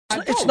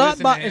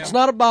It's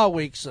not a bye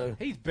week, so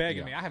he's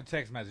begging me. I have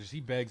text messages. He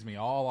begs me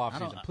all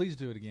offseason. Please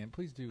do it again.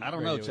 Please do. I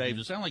don't know, Taves.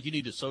 It sounds like you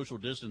need to social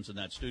distance in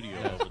that studio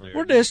over there.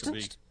 We're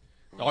distanced.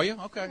 Oh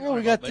yeah, okay. Yeah,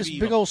 we got this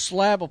big old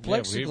slab of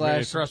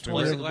plexiglass.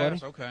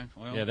 Plexiglass. Okay.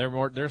 Well, yeah,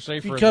 they're safer.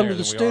 If you come to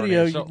the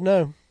studio, you'd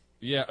know.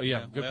 Yeah.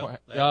 Good point.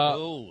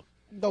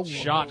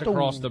 Shot Boom.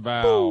 across the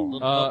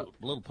bow.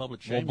 Little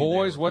public shaming.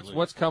 Well, boys,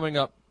 what's coming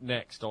up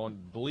next on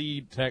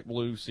Bleed Tech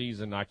Blue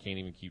season? I can't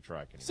even keep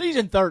track anymore.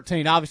 Season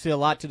 13, obviously a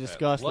lot to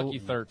discuss. Lucky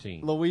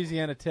 13.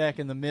 Louisiana Tech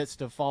in the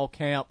midst of fall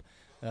camp.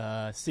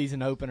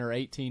 Season opener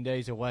 18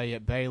 days away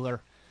at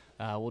Baylor.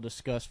 We'll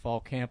discuss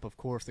fall camp. Of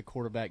course, the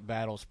quarterback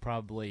battle's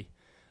probably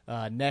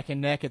neck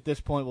and neck at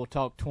this point. We'll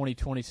talk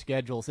 2020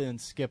 schedules,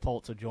 and Skip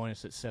Holtz will join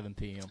us at 7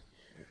 p.m.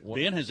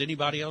 Ben, has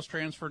anybody else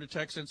transferred to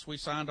Tech since we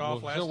signed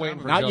off last still waiting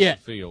time? for Not Justin yet.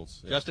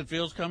 Fields. Justin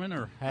Fields coming?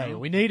 Or Hey,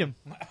 we need him.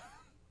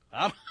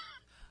 I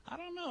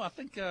don't know. I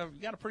think you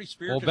got a pretty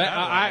spirited Well,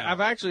 guy.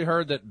 I've actually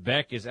heard that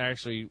Beck is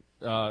actually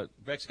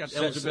Beck's got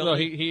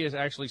eligibility. he has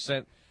actually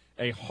sent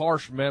a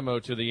harsh memo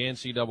to the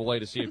NCAA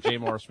to see if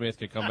Jamar Smith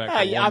could come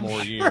back for one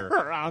more year.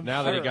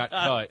 Now that he got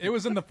cut, It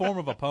was in the form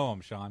of a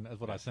poem, Sean. That's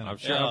what I sent him. I'm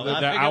sure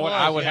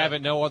I would have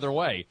it no other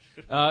way.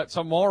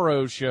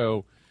 Tomorrow's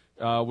show,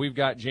 we've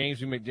got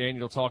James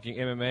McDaniel talking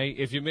MMA.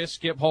 If you miss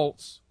Skip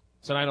Holtz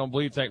tonight on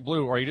Bleed Tech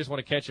Blue, or you just want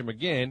to catch him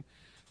again,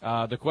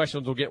 the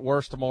questions will get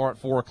worse tomorrow at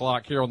 4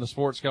 o'clock here on the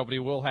Sports Company.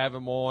 We'll have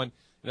him on.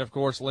 And, of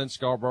course, Lynn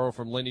Scarborough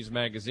from Lindy's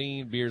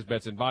Magazine, Beers,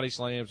 Bets, and Body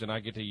Slams, and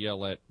I get to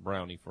yell at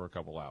Brownie for a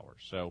couple hours.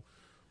 So,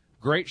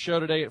 great show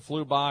today. It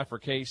flew by for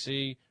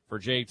KC, for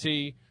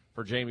JT,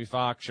 for Jamie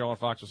Foxx. Sean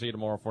Fox will see you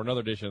tomorrow for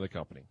another edition of The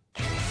Company.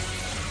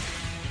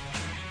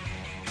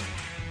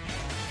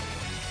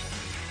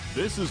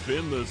 This has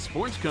been The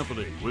Sports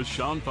Company with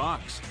Sean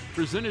Fox,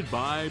 presented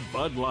by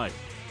Bud Light.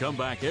 Come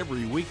back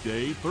every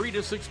weekday, 3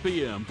 to 6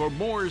 p.m. for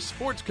more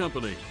Sports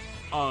Company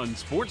on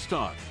Sports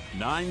Talk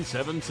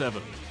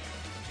 977.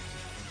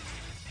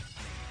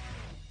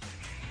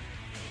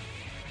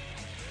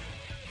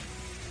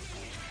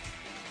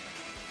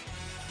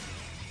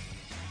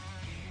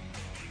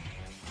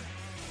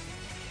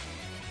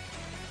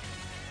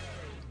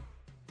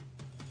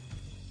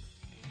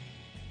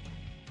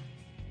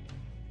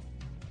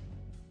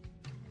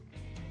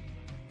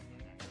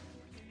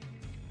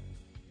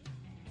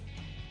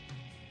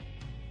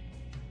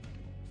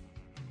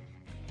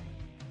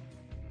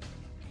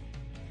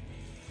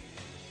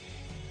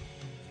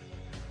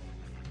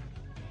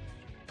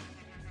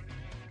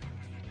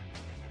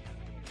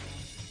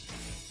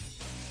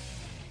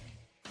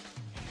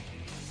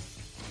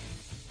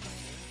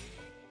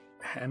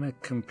 Hannah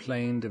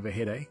complained of a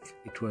headache.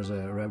 It was a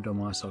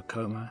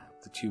rhabdomyosarcoma.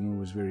 The tumor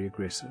was very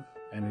aggressive,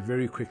 and it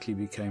very quickly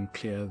became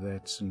clear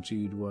that St.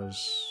 Jude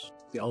was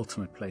the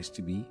ultimate place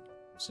to be.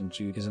 St.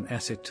 Jude is an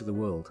asset to the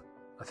world.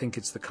 I think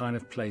it's the kind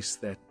of place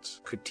that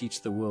could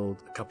teach the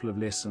world a couple of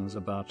lessons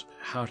about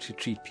how to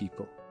treat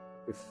people.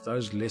 If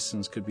those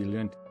lessons could be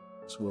learned,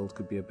 this world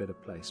could be a better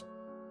place.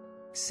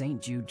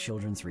 St. Jude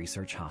Children's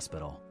Research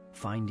Hospital.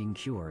 Finding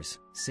cures,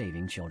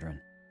 saving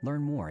children.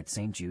 Learn more at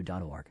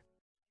stjude.org.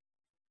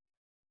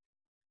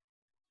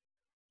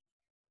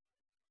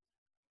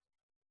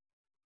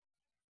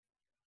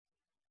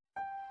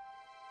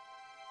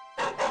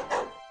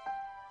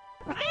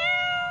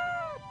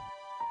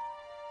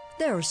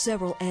 There are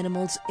several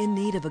animals in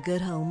need of a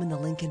good home in the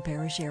Lincoln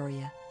Parish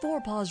area.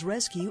 Four Paws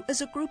Rescue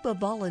is a group of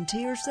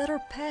volunteers that are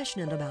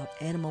passionate about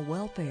animal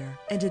welfare,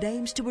 and it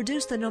aims to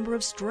reduce the number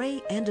of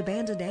stray and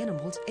abandoned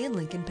animals in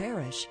Lincoln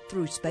Parish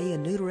through spay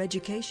and neuter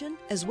education,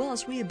 as well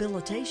as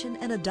rehabilitation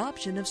and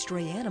adoption of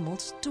stray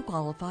animals to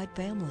qualified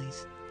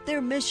families.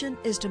 Their mission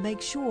is to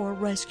make sure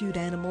rescued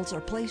animals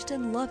are placed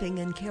in loving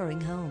and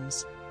caring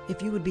homes.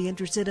 If you would be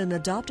interested in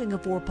adopting a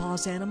Four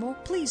Paws animal,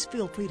 please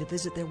feel free to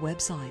visit their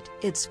website.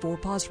 It's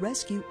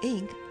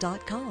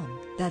fourpawsrescueinc.com.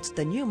 That's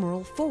the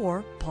numeral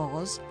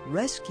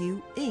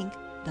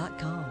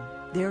 4pawsrescueinc.com.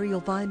 There you'll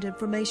find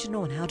information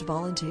on how to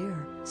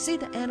volunteer, see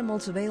the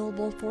animals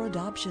available for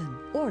adoption,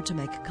 or to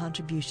make a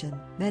contribution.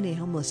 Many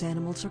homeless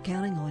animals are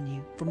counting on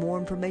you. For more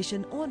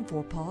information on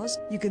Four Paws,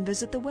 you can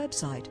visit the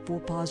website,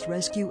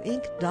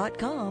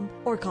 fourpawsrescueinc.com,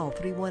 or call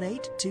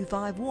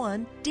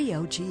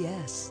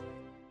 318-251-DOGS.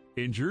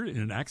 Injured in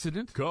an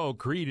accident? Call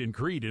Creed &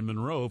 Creed in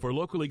Monroe for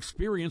local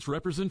experience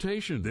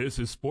representation. This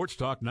is Sports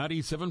Talk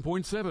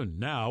 97.7,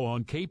 now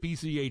on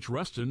KPCH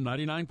Ruston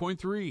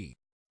 99.3.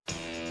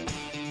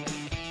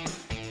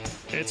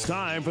 It's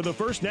time for the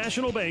First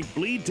National Bank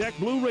Bleed Tech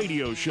Blue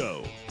radio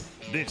show.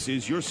 This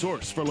is your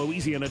source for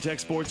Louisiana Tech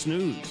sports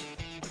news.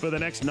 For the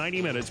next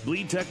 90 minutes,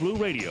 Bleed Tech Blue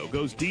radio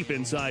goes deep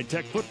inside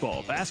Tech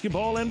football,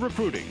 basketball, and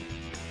recruiting.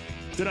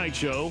 Tonight's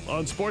show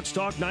on Sports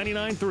Talk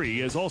 99.3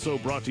 is also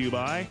brought to you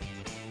by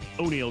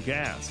O'Neill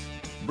Gas,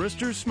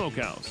 Brister's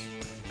Smokehouse,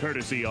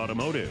 Courtesy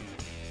Automotive,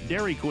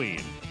 Dairy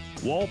Queen,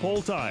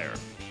 Walpole Tire,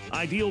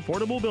 Ideal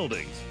Portable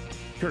Buildings,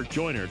 Kirk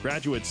Joyner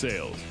Graduate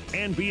Sales,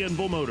 and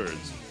B&Bull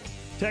Motors.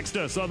 Text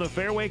us on the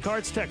Fairway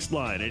Carts text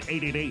line at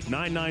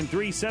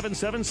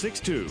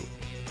 888-993-7762.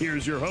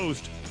 Here's your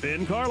host,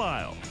 Ben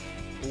Carlisle.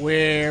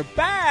 We're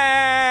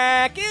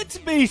back. It's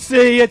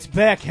BC. It's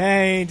Beck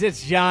Haynes.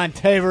 It's John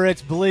Tabor.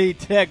 It's Bleed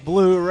Tech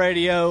Blue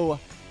Radio.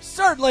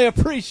 Certainly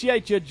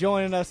appreciate you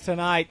joining us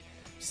tonight.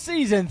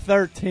 Season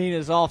 13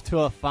 is off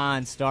to a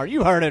fine start.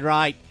 You heard it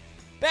right.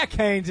 Beck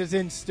Haynes is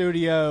in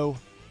studio.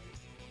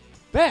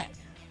 Beck.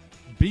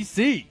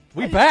 BC.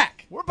 We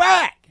back. We're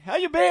back. How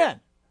you been?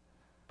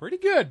 Pretty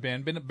good,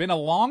 Ben. Been a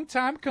long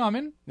time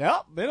coming.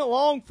 Yep, been a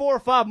long 4 or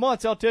 5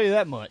 months, I'll tell you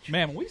that much.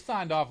 Man, when we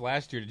signed off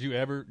last year, did you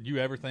ever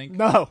think?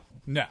 No.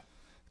 No.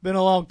 Been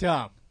a long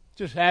time.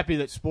 Just happy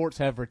that sports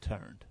have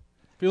returned.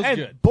 Feels and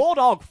good.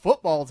 Bulldog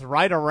football's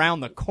right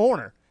around the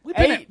corner. We've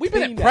been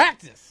at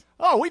practice.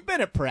 Oh, we've been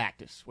at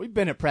practice. I want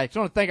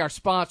to thank our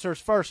sponsors,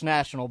 First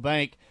National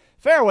Bank,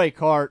 Fairway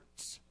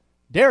Carts,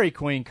 Dairy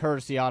Queen,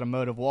 Courtesy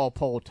Automotive,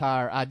 Walpole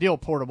Tire, Ideal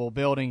Portable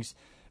Buildings,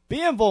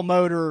 Bienville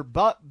Motor,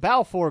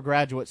 Balfour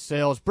Graduate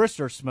Sales,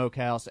 Brister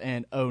Smokehouse,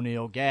 and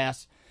O'Neill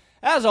Gas.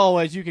 As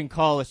always, you can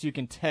call us. You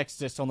can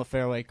text us on the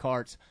Fairway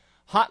Carts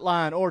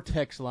hotline or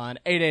text line,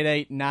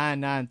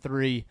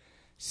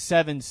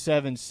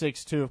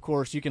 888-993-7762. Of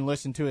course, you can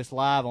listen to us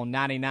live on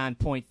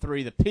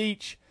 99.3 The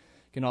Peach.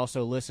 You can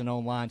also listen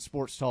online,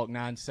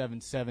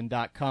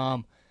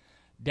 sportstalk977.com.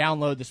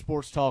 Download the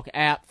Sports Talk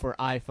app for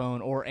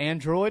iPhone or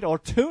Android, or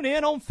tune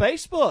in on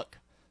Facebook.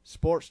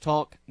 Sports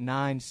Talk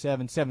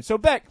 977. So,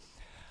 Beck,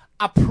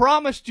 I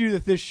promised you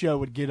that this show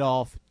would get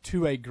off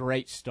to a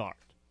great start.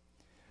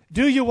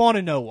 Do you want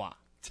to know why?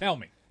 Tell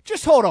me.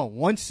 Just hold on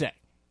one sec.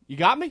 You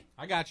got me?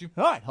 I got you.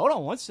 All right, hold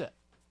on one sec.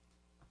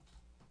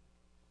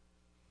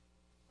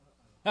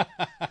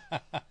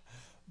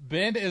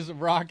 Ben is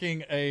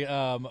rocking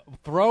a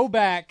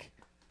throwback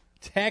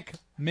Tech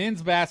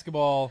men's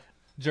basketball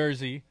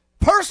jersey.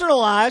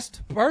 Personalized.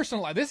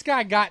 This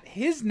guy got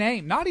his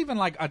name, not even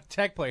like a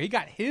Tech player. He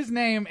got his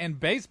name and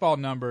baseball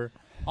number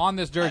on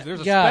this jersey.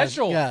 There's a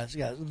special. Guys,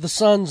 the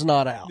sun's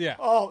not out. Yeah.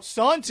 Oh,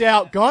 sun's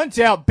out, guns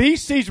out.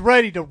 BC's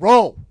ready to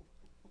roll.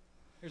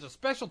 There's a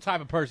special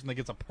type of person that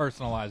gets a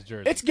personalized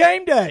jersey. It's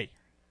game day.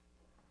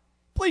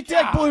 Bleed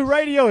Tech Blue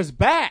Radio is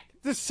back.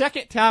 It's the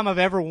second time I've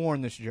ever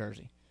worn this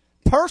jersey.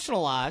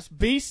 Personalized,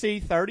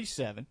 BC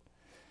 37.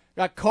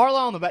 Got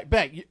Carla on the back.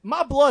 Beck,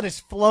 my blood is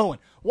flowing.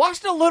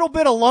 Watched a little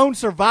bit of Lone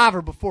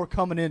Survivor before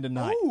coming in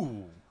tonight.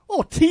 Ooh.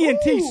 Little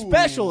TNT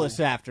special this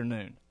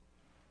afternoon.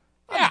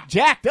 Yeah. I'm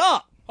jacked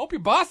up. Hope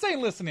your boss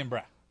ain't listening,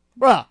 bruh.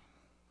 Bruh,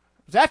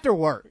 it was after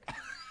work.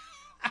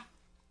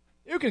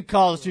 You can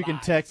call us. You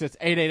can text us,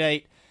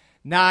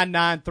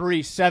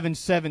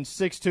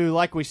 888-993-7762.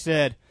 Like we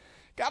said,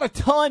 got a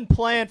ton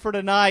planned for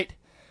tonight.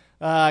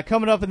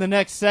 Coming up in the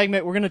next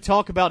segment, we're going to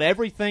talk about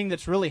everything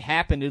that's really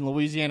happened in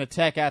Louisiana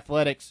Tech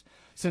athletics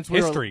since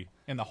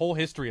in the whole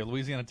history of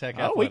Louisiana Tech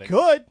athletics.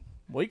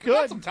 We could.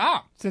 Got some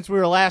time. Since we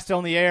were last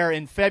on the air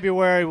in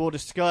February, we'll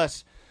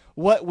discuss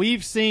what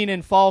we've seen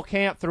in fall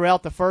camp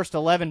throughout the first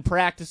 11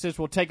 practices.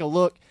 We'll take a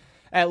look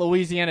at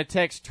Louisiana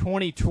Tech's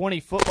 2020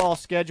 football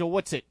schedule.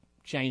 What's it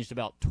changed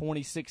about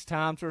 26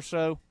 times or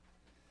so?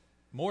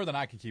 More than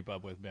I can keep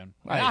up with, Ben.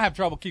 Right. I have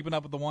trouble keeping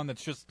up with the one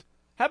that's just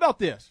How about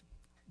this?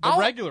 the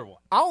regular one.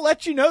 I'll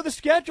let you know the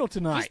schedule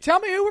tonight. Just tell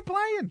me who we're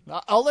playing.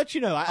 I'll let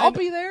you know. I'll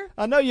be there.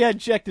 I know you hadn't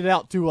checked it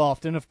out too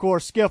often. Of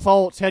course, Skip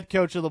Holtz, head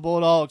coach of the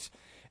Bulldogs,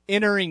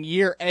 entering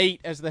year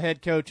 8 as the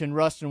head coach in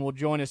Ruston, will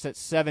join us at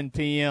 7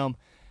 p.m.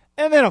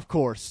 And then, of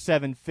course,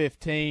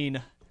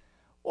 7:15,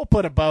 we'll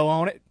put a bow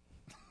on it.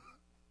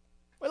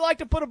 We like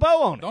to put a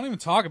bow on it. Don't even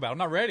talk about it. I'm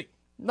not ready.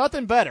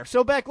 Nothing better.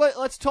 So, Beck,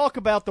 let's talk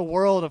about the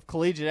world of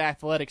collegiate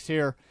athletics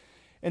here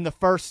in the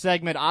first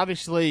segment.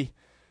 Obviously,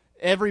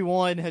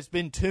 everyone has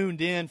been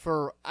tuned in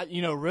for,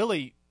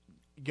 really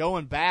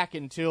going back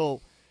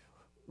until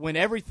when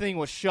everything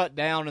was shut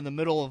down in the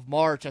middle of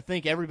March. I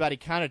think everybody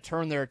kind of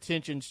turned their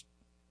attentions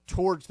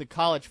towards the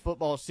college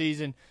football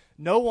season.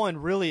 No one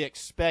really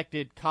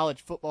expected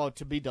college football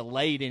to be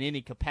delayed in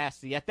any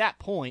capacity at that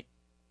point.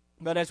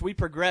 But as we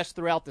progress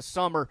throughout the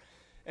summer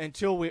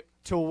until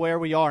where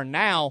we are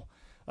now,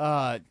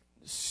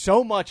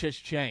 so much has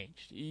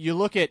changed. You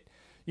look at,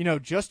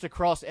 just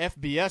across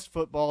FBS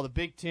football, the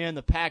Big Ten,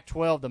 the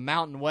Pac-12, the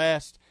Mountain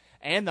West,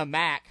 and the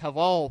MAC have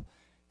all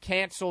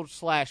canceled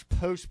 /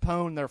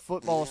 postponed their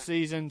football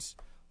seasons.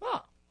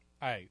 Huh.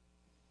 Hey,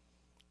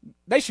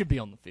 they should be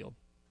on the field.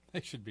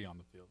 They should be on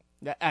the field.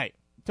 Hey,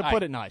 to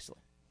put it nicely.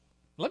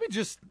 Let me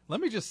just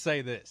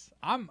say this.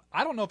 I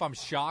don't know if I'm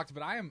shocked,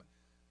 but I am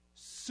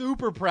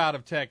super proud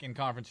of Tech in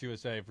Conference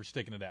USA for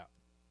sticking it out.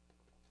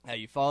 Hey,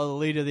 you follow the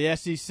lead of the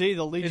SEC,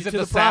 they'll lead you to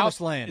the South?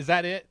 promised land. Is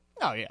that it?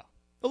 Oh, yeah.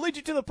 They'll lead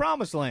you to the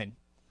promised land.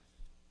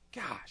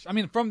 Gosh. I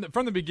mean, from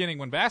the beginning,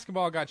 when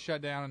basketball got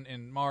shut down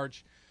in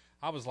March,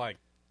 I was like,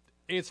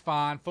 it's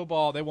fine.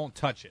 Football, they won't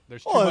touch it.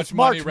 There's too much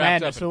money March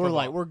wrapped Madness, up in so football. we're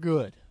like, we're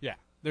good. Yeah.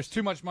 There's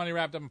too much money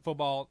wrapped up in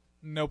football.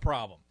 No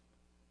problem.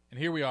 And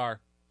here we are.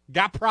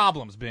 Got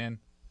problems, Ben.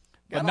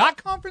 But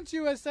not Conference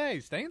USA.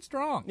 Staying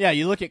strong. Yeah,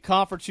 you look at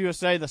Conference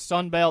USA, the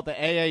Sun Belt, the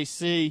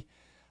AAC,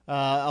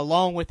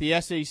 along with the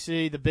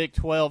SEC, the Big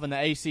 12, and the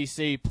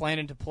ACC,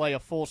 planning to play a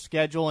full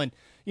schedule. And,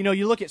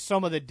 you look at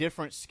some of the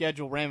different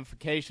schedule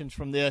ramifications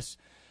from this.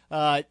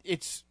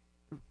 It's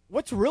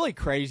what's really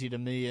crazy to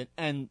me,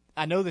 and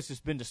I know this has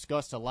been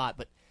discussed a lot,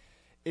 but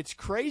it's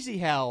crazy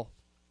how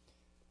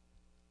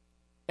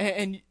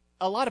and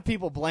a lot of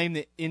people blame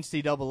the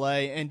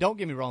NCAA, and don't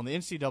get me wrong, the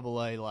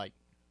NCAA, like,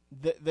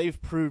 they've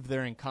proved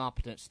their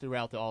incompetence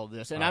throughout all of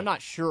this, and I'm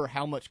not sure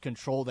how much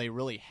control they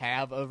really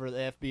have over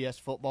the FBS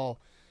football,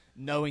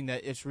 knowing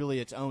that it's really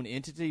its own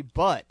entity,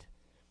 but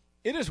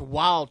it is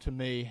wild to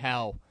me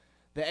how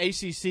the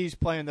ACC is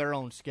playing their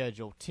own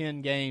schedule,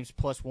 10 games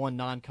plus 1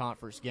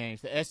 non-conference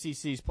games. The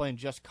SEC is playing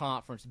just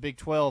conference. The Big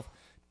 12,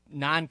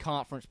 9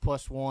 conference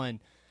plus 1.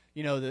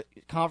 You know, the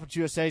Conference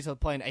USA is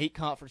playing 8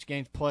 conference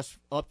games plus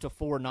up to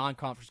 4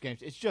 non-conference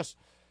games. It's just,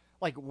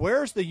 like,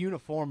 where's the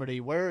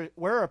uniformity? Where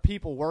are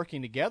people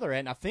working together?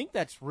 And I think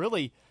that's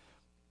really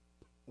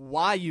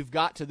why you've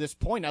got to this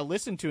point. I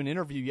listened to an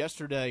interview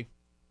yesterday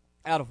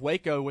out of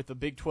Waco with the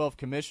Big 12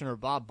 commissioner,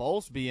 Bob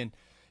Bowlesby, and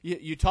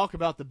you talk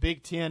about the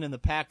Big 10 and the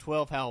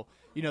Pac-12, how,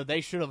 you know,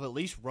 they should have at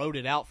least rode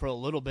it out for a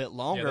little bit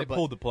longer. Yeah, they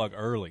pulled the plug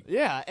early.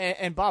 Yeah,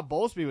 and Bob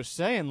Bowlesby was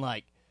saying,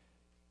 like,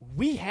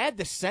 we had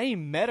the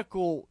same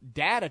medical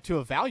data to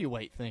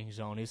evaluate things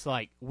on. It's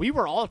like we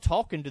were all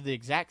talking to the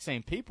exact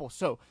same people.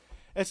 So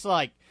it's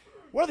like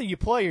whether you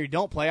play or you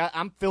don't play,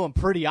 I'm feeling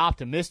pretty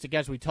optimistic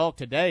as we talk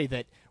today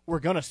that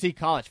we're going to see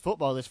college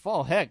football this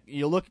fall. Heck,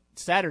 you look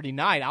Saturday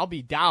night, I'll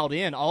be dialed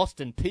in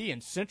Austin Peay in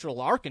Central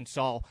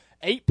Arkansas,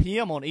 8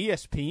 p.m. on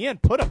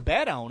ESPN. Put a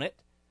bet on it.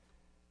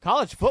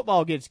 College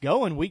football gets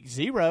going week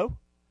 0.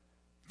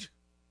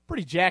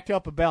 Pretty jacked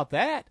up about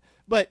that.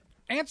 But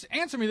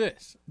answer me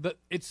this: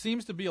 it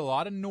seems to be a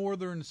lot of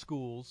northern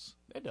schools.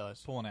 It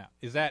does pulling out.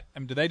 Is that? I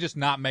mean, do they just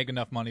not make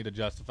enough money to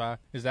justify?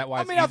 Is that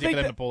why it's easy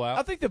for them to pull out?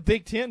 I think the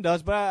Big Ten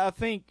does, but I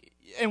think,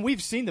 and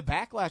we've seen the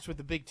backlash with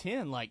the Big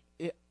Ten. Like,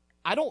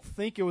 I don't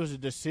think it was a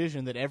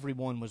decision that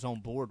everyone was on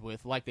board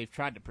with, like they've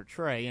tried to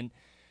portray. And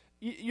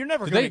you're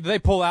never going to. Did they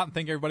pull out and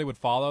think everybody would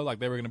follow, like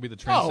they were going to be the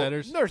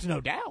trendsetters? Oh, there's no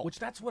doubt. Which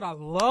that's what I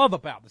love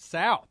about the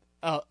South.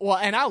 Well,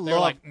 and I love. They're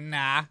like,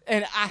 nah.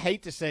 And I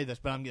hate to say this,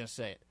 but I'm going to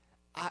say it.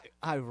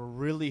 I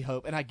really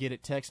hope, and I get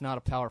it, Tech's not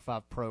a Power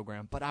 5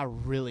 program, but I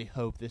really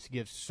hope this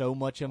gives so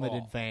much of an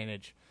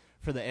advantage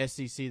for the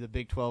SEC, the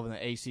Big 12, and the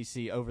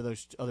ACC over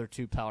those other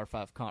 2 Power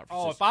 5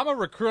 conferences. Oh, if I'm a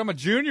recruit, I'm a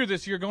junior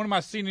this year going to my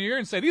senior year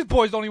and say, these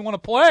boys don't even want to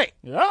play.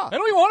 Yeah. They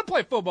don't even want to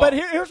play football. But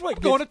here's what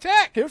going to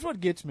Tech. Here's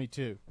what gets me,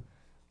 too.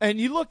 And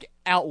you look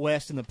out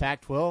west in the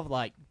Pac-12,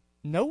 like,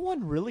 no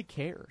one really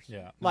cares.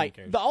 Yeah, like,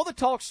 cares. All the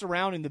talk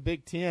surrounding the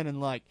Big Ten,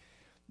 and, like,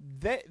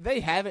 they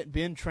haven't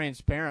been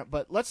transparent,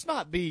 but let's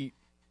not be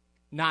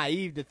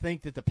naive to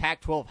think that the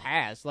Pac-12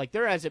 has. Like,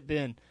 there hasn't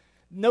been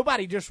 –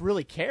 nobody just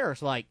really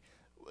cares. Like,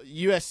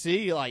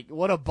 USC, like,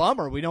 what a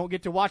bummer. We don't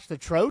get to watch the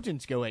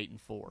Trojans go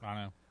 8-4. I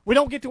know. We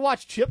don't get to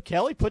watch Chip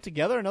Kelly put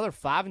together another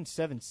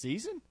 5-7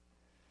 season.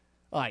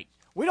 Like,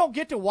 we don't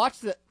get to watch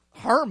the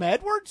Herm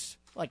Edwards.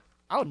 Like,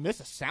 I would miss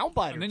a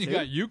soundbite. And then you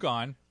got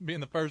UConn being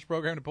the first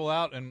program to pull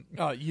out. And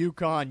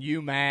UConn,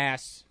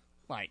 UMass.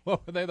 Like,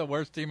 well, were they the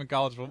worst team in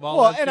college football?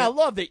 Well, and I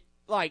love that,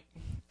 like,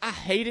 I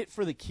hate it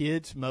for the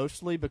kids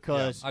mostly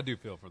because I do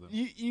feel for them.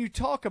 You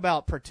talk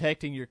about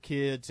protecting your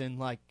kids, and,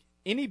 like,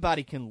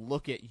 anybody can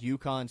look at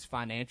UConn's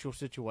financial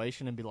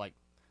situation and be like,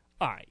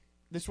 all right,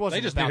 this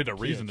wasn't They just about needed a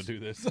the reason kids. to do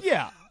this.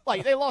 Yeah.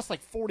 Like, they lost, like,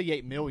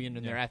 $48 million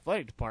in their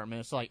athletic department.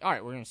 It's like, all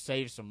right, we're going to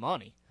save some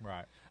money.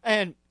 Right.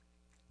 And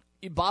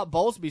Bob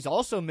Bowlesby's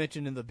also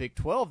mentioned in the Big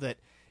 12 that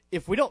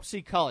if we don't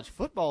see college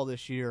football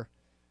this year,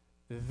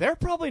 they're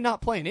probably not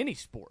playing any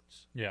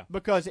sports. Yeah.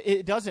 Because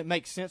it doesn't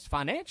make sense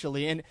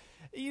financially. And,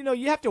 you know,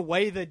 you have to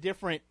weigh the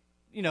different,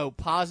 you know,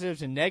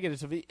 positives and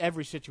negatives of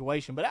every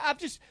situation. But I've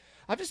just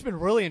been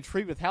really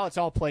intrigued with how it's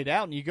all played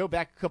out. And you go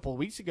back a couple of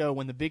weeks ago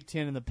when the Big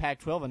Ten and the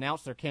Pac-12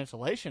 announced their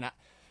cancellation.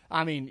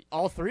 I mean,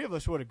 all three of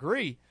us would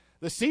agree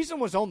the season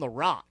was on the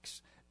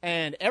rocks.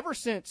 And ever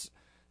since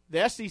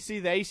the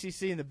SEC, the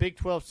ACC, and the Big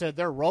 12 said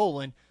they're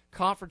rolling,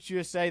 Conference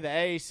USA, the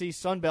AAC,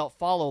 Sunbelt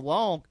follow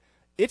along,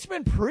 it's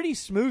been pretty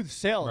smooth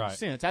sailing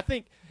since. I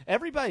think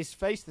everybody's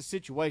faced the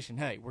situation,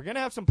 hey, we're going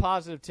to have some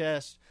positive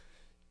tests.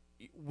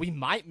 We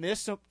might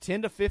miss some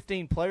 10 to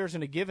 15 players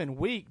in a given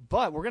week,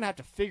 but we're going to have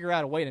to figure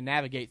out a way to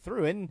navigate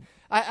through it. And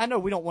I know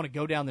we don't want to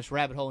go down this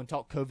rabbit hole and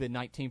talk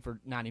COVID-19 for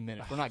 90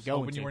 minutes. We're not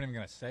going to. You weren't even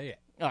going to say it.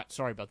 All right,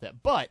 sorry about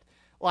that. But,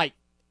 like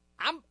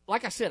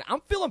I said, I'm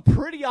feeling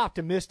pretty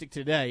optimistic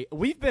today.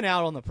 We've been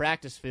out on the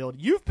practice field.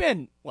 You've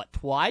been, what,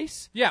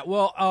 twice? Yeah,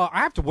 well, I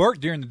have to work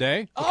during the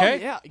day, okay? Oh,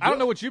 yeah. I don't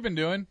know what you've been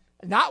doing.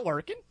 Not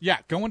working. Yeah,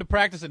 going to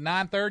practice at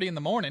 9:30 in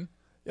the morning.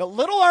 A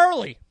little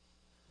early.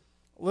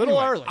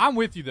 Early. I'm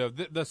with you, though.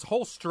 This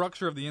whole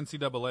structure of the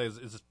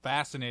NCAA is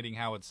fascinating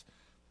how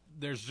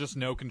there's just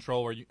no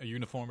control or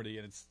uniformity,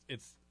 and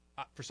it's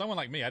for someone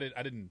like me, I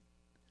didn't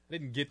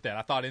get that.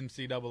 I thought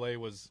NCAA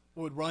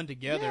would run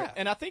together. Yeah.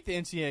 And I think the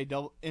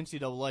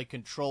NCAA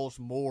controls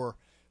more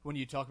when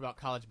you talk about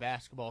college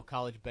basketball,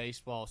 college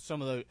baseball,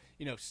 some of the,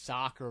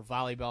 soccer,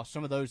 volleyball,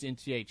 some of those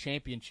NCAA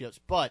championships.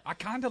 But I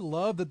kind of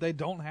love that they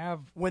don't have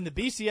when the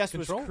BCS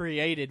control. was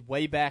created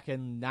way back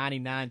in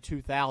 99,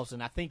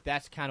 2000, I think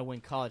that's kind of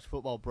when college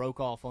football broke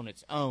off on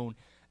its own.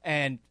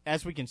 And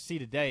as we can see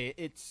today,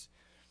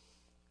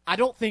 I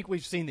don't think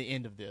we've seen the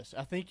end of this.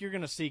 I think you're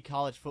going to see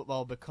college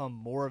football become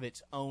more of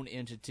its own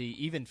entity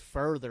even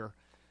further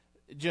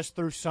just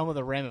through some of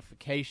the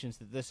ramifications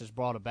that this has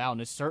brought about.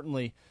 And it's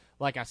certainly,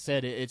 like I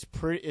said, it's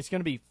going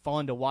to be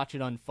fun to watch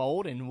it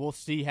unfold, and we'll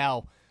see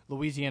how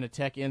Louisiana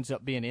Tech ends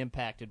up being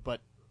impacted.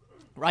 But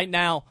right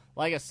now,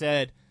 like I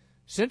said,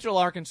 Central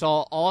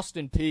Arkansas,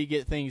 Austin Peay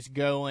get things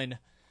going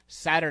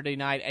Saturday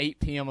night, 8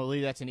 p.m. I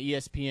believe that's an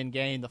ESPN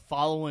game. The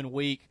following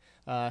week,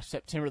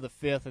 September the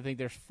 5th, I think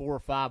there's 4 or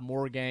 5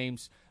 more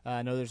games.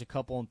 I know there's a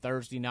couple on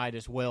Thursday night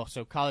as well.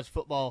 So college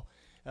football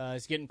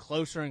is getting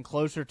closer and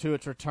closer to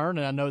its return,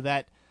 and I know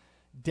that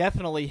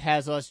definitely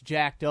has us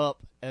jacked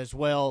up as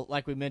well.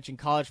 Like we mentioned,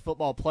 College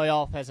Football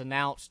Playoff has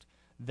announced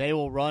they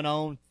will run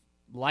on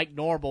like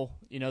normal,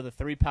 the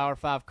 3 Power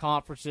 5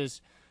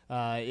 conferences.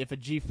 If a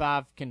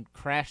G5 can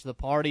crash the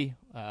party,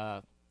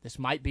 this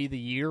might be the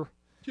year.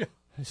 Yeah.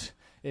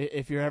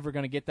 If you're ever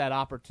going to get that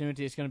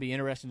opportunity, it's going to be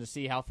interesting to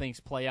see how things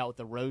play out with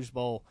the Rose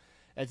Bowl,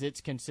 as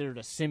it's considered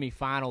a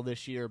semifinal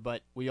this year,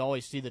 but we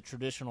always see the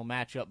traditional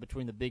matchup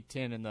between the Big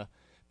Ten and the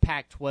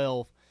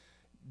Pac-12.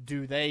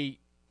 Do they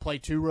play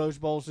 2 Rose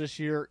Bowls this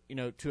year,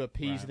 to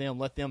appease them,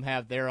 let them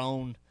have their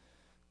own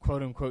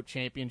quote-unquote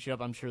championship?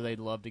 I'm sure they'd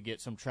love to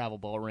get some travel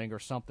ball ring or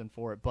something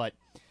for it, but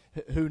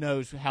who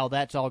knows how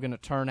that's all going to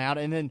turn out.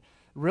 And then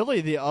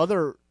really the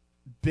other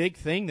big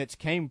thing that's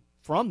came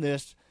from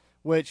this,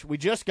 which we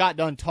just got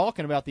done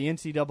talking about, the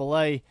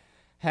NCAA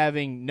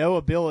having no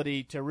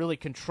ability to really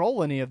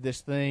control any of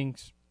this,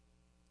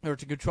 but then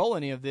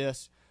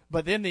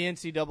the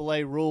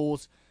NCAA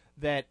rules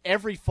that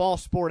every fall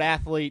sport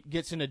athlete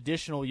gets an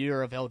additional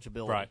year of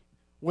eligibility. Right.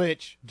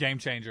 Which, game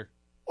changer.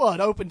 Well, it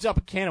opens up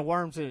a can of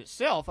worms in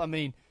itself. I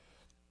mean,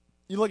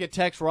 you look at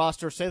Tech's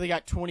roster, say they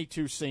got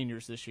 22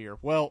 seniors this year.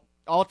 Well,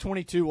 all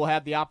 22 will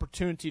have the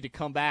opportunity to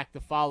come back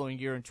the following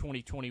year in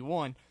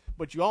 2021,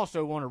 but you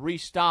also want to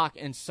restock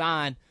and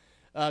sign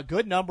a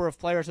good number of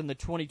players in the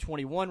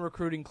 2021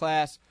 recruiting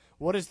class.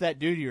 What does that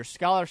do to your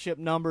scholarship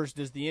numbers?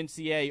 Does the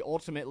NCAA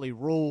ultimately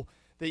rule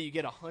that you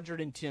get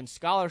 110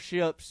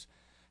 scholarships?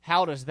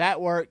 How does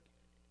that work?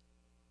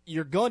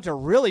 You're going to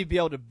really be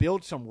able to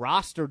build some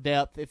roster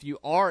depth if you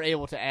are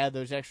able to add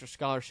those extra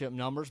scholarship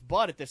numbers.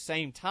 But at the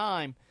same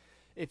time,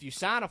 if you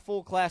sign a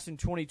full class in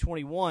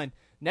 2021,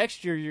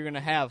 next year you're going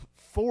to have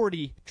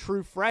 40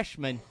 true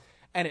freshmen,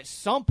 and at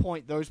some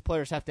point those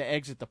players have to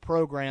exit the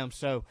program.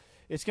 So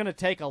it's going to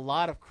take a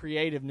lot of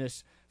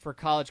creativeness for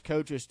college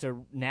coaches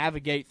to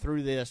navigate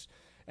through this.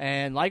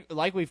 And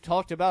like we've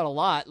talked about a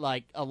lot,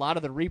 like a lot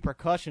of the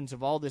repercussions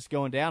of all this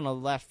going down over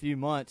the last few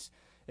months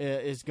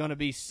is going to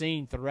be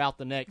seen throughout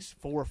the next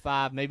 4 or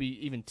 5,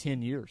 maybe even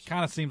 10 years.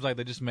 Kind of seems like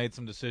they just made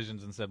some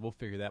decisions and said, we'll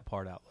figure that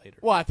part out later.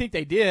 Well, I think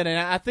they did, and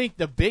I think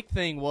the big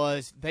thing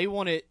was they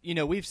wanted,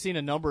 we've seen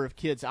a number of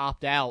kids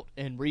opt out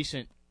in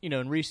recent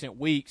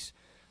weeks,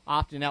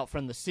 opting out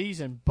from the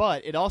season,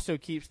 but it also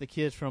keeps the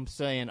kids from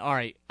saying, all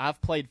right,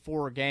 I've played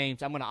 4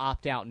 games, I'm going to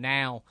opt out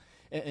now,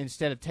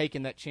 instead of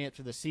taking that chance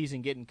of the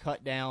season getting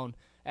cut down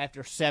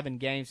after 7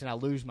 games and I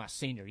lose my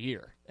senior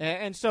year.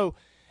 And so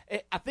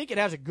I think it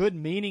has a good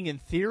meaning in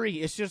theory.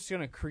 It's just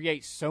going to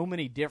create so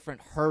many different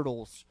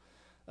hurdles,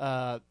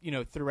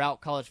 throughout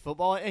college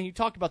football. And you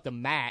talked about the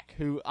MAC,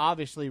 who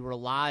obviously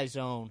relies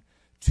on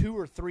 2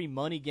 or 3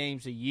 money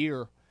games a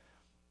year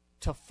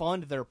to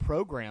fund their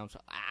programs.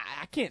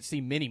 I can't see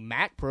many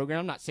MAC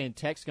programs. I'm not saying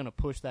Tech's going to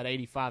push that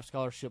 85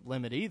 scholarship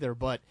limit either,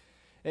 but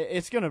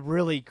it's going to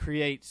really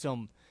create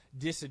some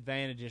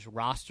disadvantages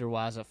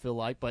roster-wise, I feel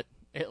like. But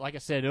like I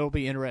said, it'll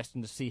be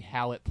interesting to see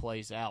how it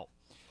plays out.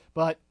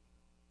 But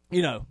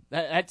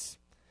that's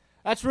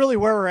really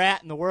where we're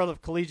at in the world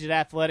of collegiate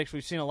athletics.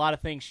 We've seen a lot of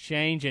things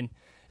change, and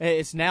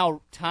it's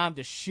now time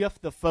to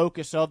shift the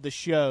focus of the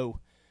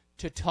show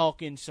to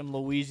talking some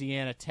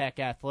Louisiana Tech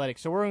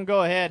athletics. So we're going to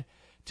go ahead,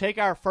 take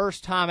our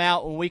first time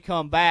out. When we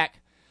come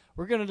back,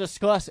 we're going to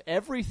discuss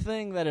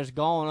everything that has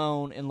gone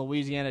on in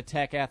Louisiana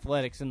Tech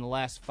athletics in the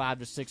last 5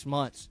 to 6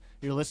 months.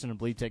 You're listening to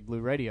Bleed Tech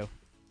Blue Radio.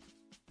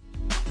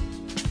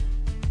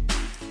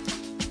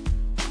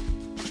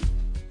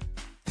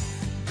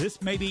 This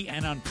may be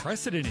an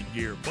unprecedented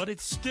year, but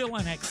it's still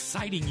an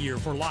exciting year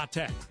for La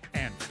Tech.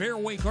 And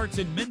Fairway Carts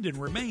in Minden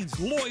remains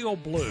loyal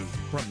blue.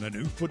 From the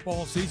new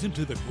football season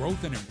to the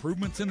growth and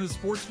improvements in the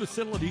sports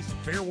facilities,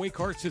 Fairway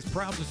Carts is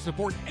proud to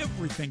support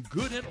everything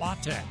good at La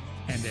Tech.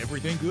 And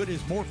everything good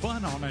is more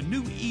fun on a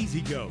new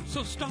E-Z-Go.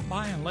 So stop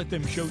by and let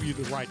them show you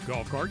the right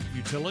golf cart,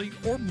 utility,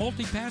 or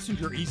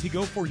multi-passenger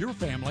E-Z-Go for your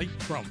family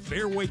from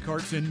Fairway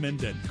Carts in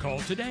Minden. Call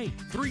today,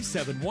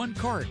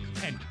 371-CART,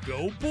 and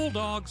go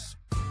Bulldogs!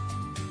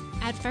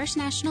 At First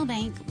National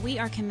Bank, we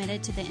are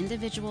committed to the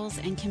individuals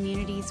and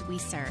communities we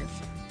serve.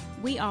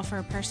 We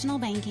offer personal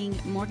banking,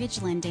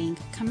 mortgage lending,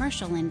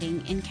 commercial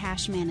lending, and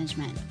cash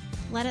management.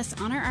 Let us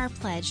honor our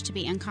pledge to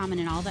be uncommon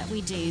in all that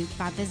we do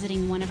by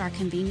visiting one of our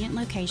convenient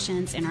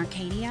locations in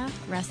Arcadia,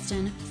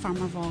 Ruston,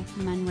 Farmerville,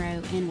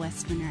 Monroe, and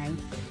West Monroe,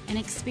 and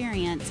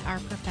experience our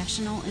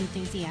professional,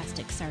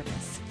 enthusiastic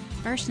service.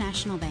 First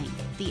National Bank,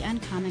 the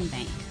Uncommon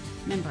Bank.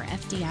 Member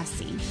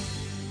FDIC.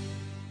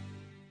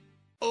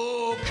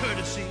 Oh,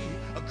 Courtesy,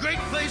 a great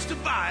place to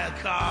buy a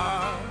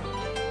car.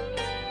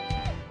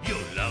 You'll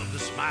love the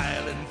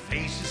smiling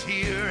faces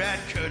here at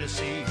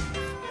Courtesy.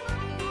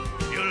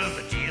 You'll love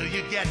the deal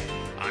you get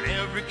on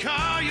every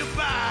car you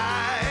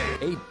buy.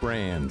 8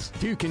 brands,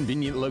 2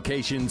 convenient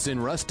locations in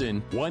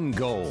Ruston, 1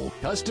 goal.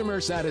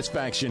 Customer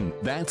satisfaction.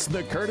 That's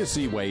the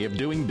Courtesy way of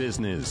doing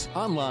business.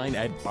 Online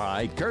at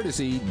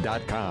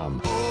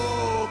buycourtesy.com.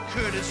 Oh,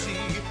 Courtesy,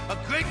 a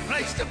great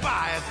place to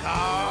buy a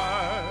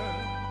car.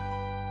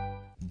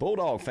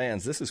 Bulldog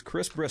fans, this is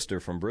Chris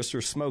Brister from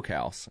Brister's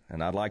Smokehouse,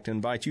 and I'd like to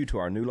invite you to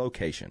our new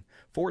location,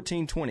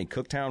 1420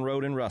 Cooktown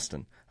Road in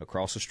Ruston,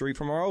 across the street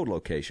from our old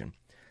location.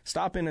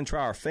 Stop in and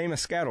try our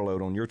famous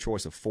scatterload on your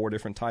choice of 4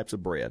 different types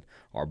of bread.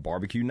 Our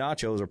barbecue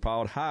nachos are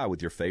piled high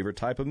with your favorite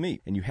type of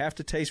meat, and you have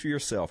to taste for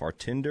yourself our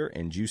tender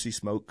and juicy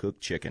smoke-cooked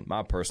chicken,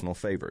 my personal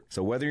favorite.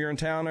 So whether you're in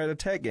town at a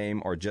Tech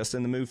game or just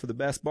in the mood for the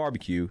best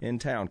barbecue in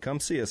town, come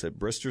see us at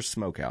Brister's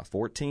Smokehouse,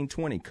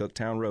 1420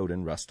 Cooktown Road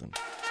in Ruston.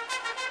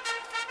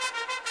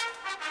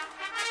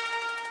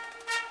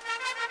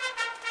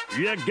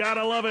 You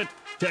gotta love it.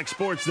 Tech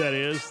Sports, that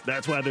is.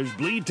 That's why there's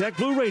Bleed Tech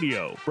Blue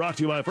Radio. Brought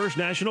to you by First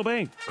National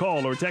Bank.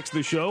 Call or text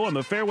the show on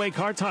the Fairway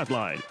Carts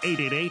Hotline,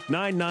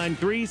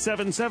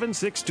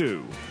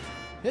 888-993-7762.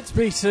 It's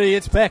BC,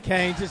 it's Beck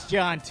Haynes, it's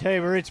John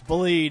Tabor, it's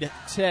Bleed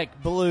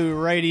Tech Blue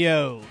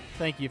Radio.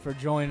 Thank you for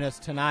joining us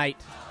tonight.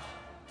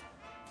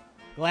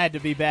 Glad to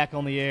be back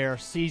on the air,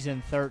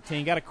 Season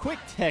 13. Got a quick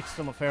text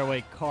on the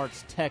Fairway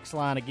Carts text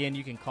line. Again,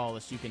 you can call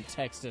us, you can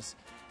text us,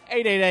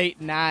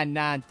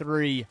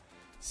 888-993-7762.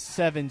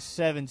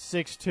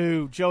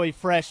 7762. Joey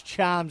Fresh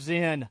chimes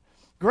in.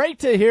 Great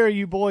to hear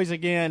you boys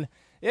again.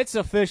 It's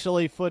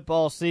officially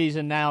football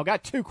season now.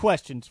 Got 2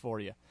 questions for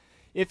you.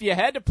 If you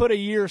had to put a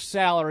year's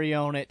salary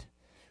on it,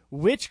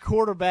 which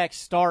quarterback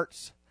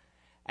starts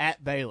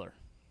at Baylor?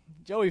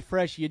 Joey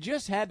Fresh, you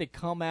just had to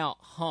come out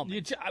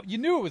humming. You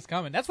knew it was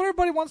coming. That's what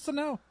everybody wants to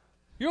know.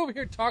 You're over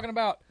here talking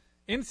about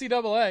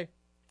NCAA.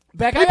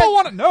 Beck, people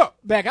want to know.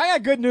 Beck, I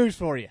got good news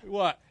for you.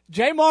 What?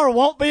 Jamar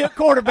won't be a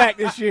quarterback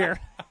this year.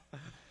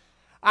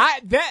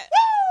 I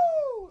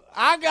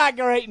got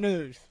great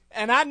news,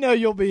 and I know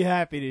you'll be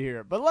happy to hear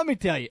it. But let me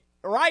tell you,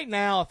 right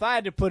now, if I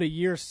had to put a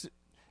year,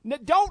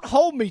 don't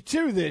hold me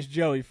to this,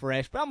 Joey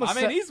Fresh. But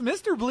he's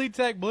Mr. Bleed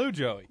Tech Blue,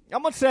 Joey.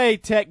 I'm gonna say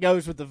Tech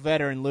goes with the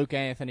veteran Luke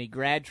Anthony,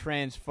 grad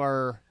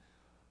transfer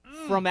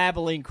from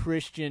Abilene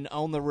Christian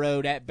on the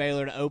road at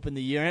Baylor to open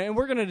the year, and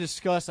we're gonna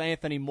discuss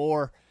Anthony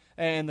more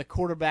and the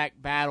quarterback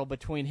battle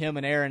between him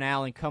and Aaron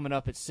Allen coming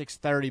up at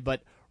 6:30.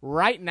 But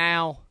right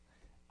now,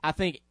 I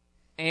think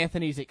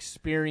Anthony's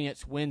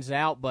experience wins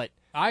out, but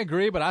I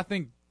agree, but I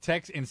think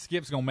Tex and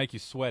Skip's going to make you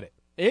sweat it.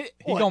 He's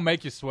going to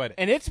make you sweat it.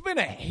 And it's been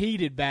a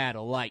heated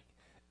battle. Like,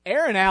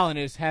 Aaron Allen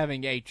is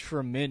having a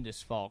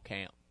tremendous fall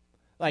camp.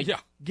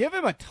 Give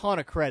him a ton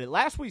of credit.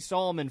 Last we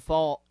saw him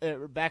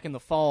back in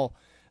the fall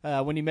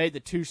when he made the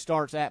 2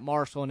 starts at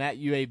Marshall and at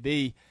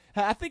UAB,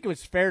 I think it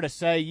was fair to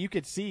say you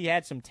could see he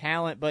had some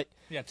talent, but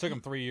it took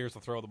him 3 years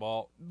to throw the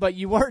ball. But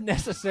you weren't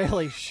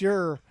necessarily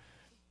sure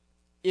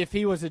if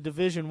he was a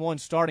Division I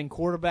starting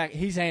quarterback.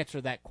 He's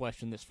answered that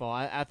question this fall.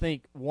 I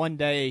think one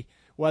day,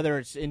 whether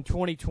it's in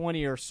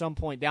 2020 or some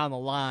point down the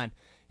line,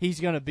 he's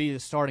going to be the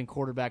starting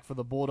quarterback for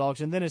the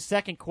Bulldogs. And then his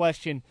second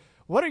question,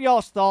 what are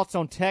y'all's thoughts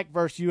on Tech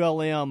versus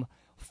ULM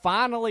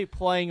finally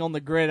playing on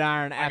the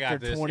gridiron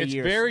after 20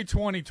 years? It's very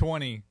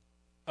 2020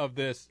 of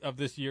this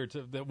year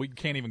that we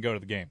can't even go to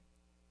the game.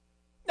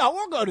 No,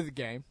 we'll go to the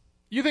game.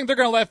 You think they're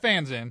going to let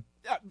fans in?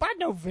 By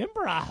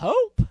November, I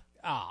hope.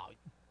 Oh,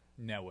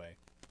 no way.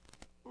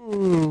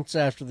 It's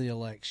after the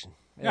election.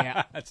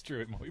 Yeah, that's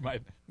true. We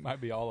might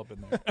be all up in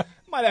there.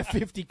 Might have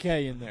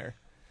 $50K in there.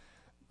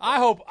 I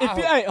hope.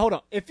 Hey, hold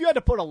on. If you had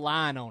to put a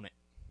line on it,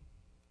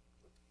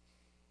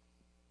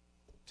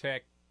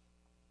 Tech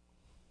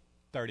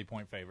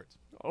 30-point favorites.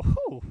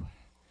 Oh,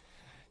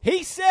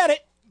 he said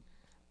it.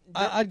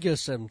 I'd go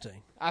 17.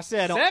 I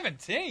said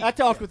 17. I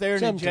talked with Aaron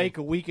 17. and Jake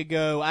a week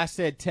ago. I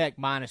said Tech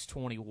minus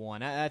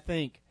 21. I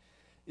think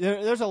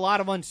there's a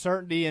lot of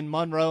uncertainty in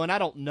Monroe, and I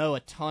don't know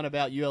a ton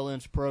about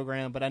ULM's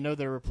program, but I know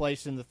they're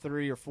replacing the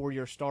 3 or 4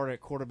 year starter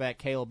at quarterback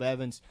Caleb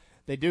Evans.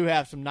 They do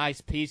have some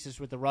nice pieces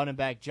with the running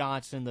back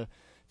Johnson, the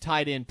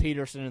tight end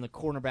Peterson, and the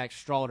cornerback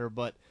Strawder,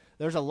 but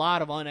there's a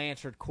lot of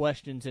unanswered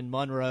questions in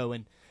Monroe,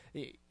 and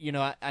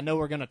I know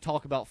we're going to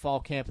talk about fall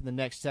camp in the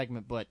next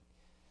segment, but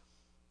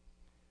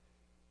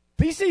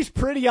BC's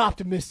pretty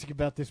optimistic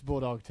about this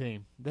Bulldog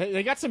team.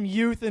 They got some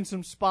youth in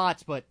some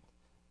spots, but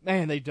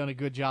man, they've done a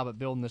good job at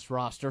building this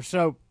roster.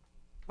 So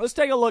let's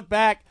take a look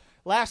back.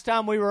 Last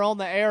time we were on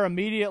the air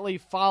immediately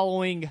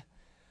following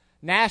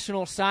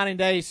National Signing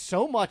Day,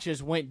 so much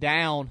has went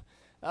down.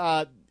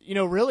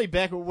 really,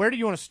 Beck, where do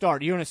you want to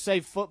start? Do you want to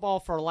save football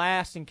for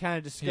last and kind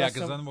of discuss? Yeah,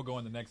 because then we'll go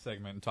in the next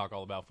segment and talk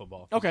all about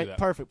football. Okay,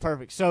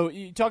 perfect. So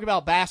you talk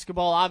about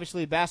basketball.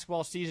 Obviously, the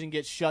basketball season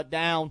gets shut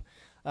down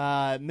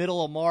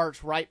middle of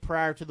March, right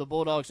prior to the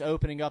Bulldogs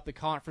opening up the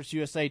Conference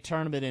USA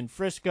tournament in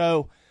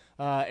Frisco.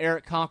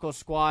 Eric Conkle's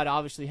squad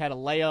obviously had a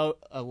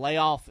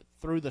layoff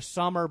through the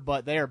summer,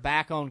 but they are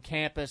back on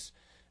campus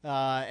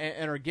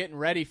and are getting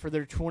ready for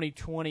their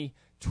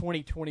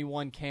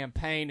 2020-2021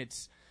 campaign.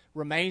 It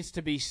remains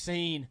to be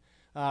seen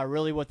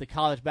really what the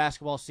college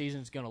basketball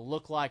season is going to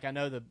look like. I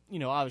know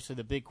obviously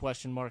the big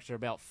question marks are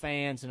about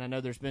fans, and I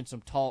know there's been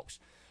some talks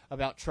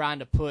about trying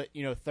to put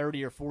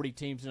 30 or 40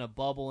 teams in a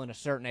bubble in a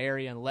certain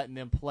area and letting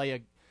them play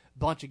a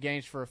bunch of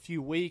games for a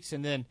few weeks,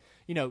 and then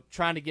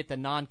trying to get the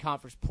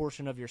non-conference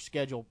portion of your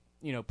schedule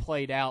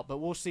played out. But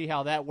we'll see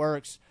how that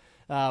works.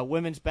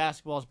 Women's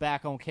basketball is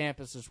back on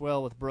campus as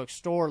well with Brooke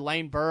Storr.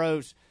 Lane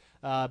Burroughs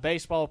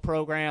baseball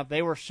program,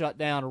 they were shut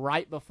down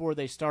right before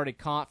they started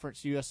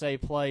Conference USA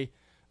play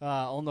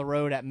on the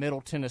road at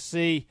Middle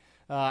Tennessee.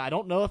 I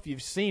don't know if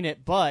you've seen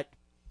it, but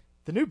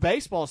the new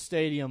baseball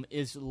stadium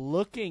is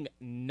looking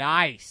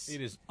nice.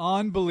 It is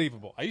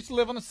unbelievable. I used to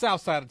live on the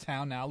south side of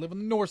town. Now I live on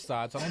the north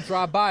side, so I don't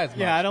drive by as much.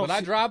 But I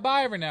drive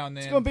by every now and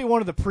then. It's going to be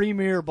one of the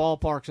premier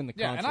ballparks in the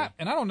country.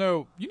 And I don't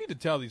know. You need to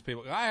tell these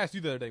people. I asked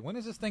you the other day, when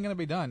is this thing going to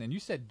be done? And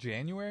you said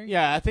January?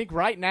 Yeah, I think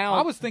right now.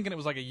 I was thinking it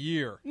was like a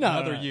year.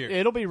 Another year.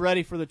 It'll be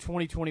ready for the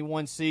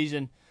 2021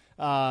 season.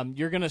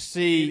 You're going to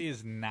see. It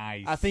is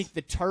nice. I think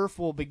the turf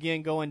will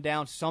begin going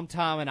down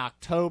sometime in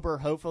October.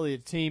 Hopefully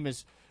the team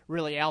is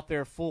really out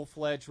there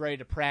full-fledged, ready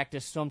to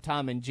practice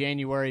sometime in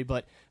January.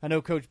 But I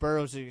know Coach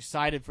Burroughs is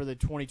excited for the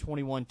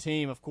 2021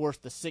 team. Of course,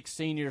 the 6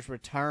 seniors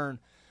return,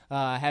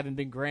 having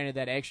been granted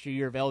that extra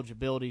year of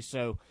eligibility.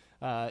 So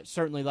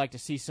certainly like to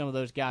see some of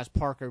those guys,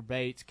 Parker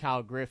Bates,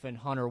 Kyle Griffin,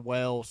 Hunter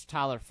Wells,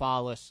 Tyler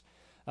Follis,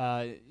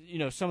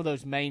 some of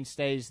those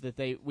mainstays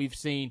that we've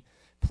seen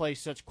play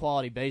such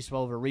quality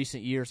baseball over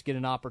recent years get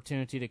an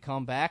opportunity to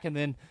come back. And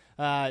then,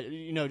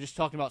 just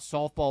talking about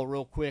softball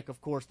real quick,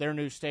 of course, their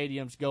new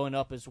stadium's going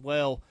up as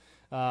well,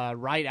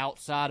 right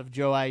outside of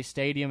Joe A.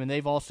 Stadium. And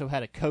they've also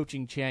had a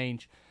coaching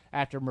change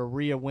after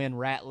Maria Wynn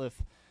Ratliff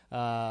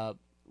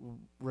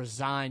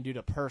resigned due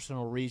to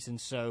personal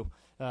reasons. So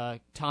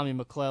Tommy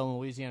McClellan,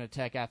 Louisiana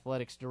Tech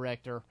Athletics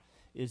Director,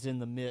 is in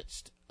the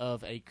midst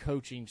of a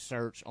coaching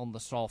search on the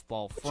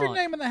softball front. What's your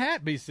name in the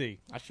hat, BC?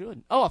 I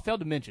should. Oh, I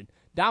failed to mention.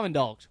 Diamond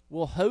Dogs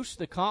will host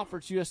the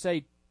Conference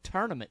USA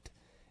tournament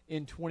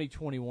in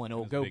 2021. It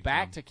will go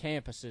back to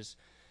campuses.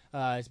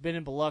 It's been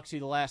in Biloxi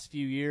the last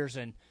few years,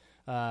 and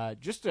I'm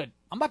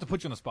about to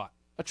put you on the spot.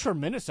 A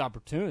tremendous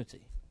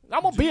opportunity.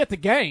 I'm going to be at the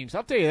games.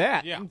 I'll tell you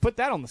that. Yeah. I can put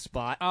that on the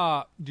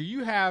spot. Do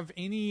you have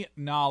any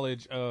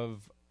knowledge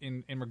of,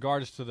 in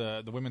regards to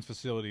the women's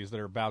facilities that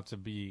are about to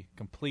be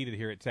completed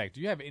here at Tech,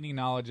 do you have any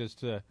knowledge as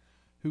to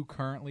who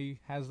currently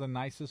has the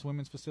nicest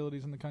women's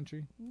facilities in the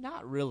country?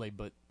 Not really,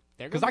 but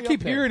because I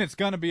keep hearing it's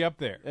going to be up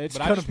there.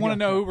 But I just want to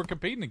know who we're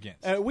competing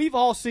against. We've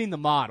all seen the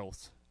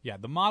models. Yeah,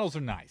 the models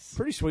are nice.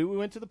 Pretty sweet. We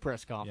went to the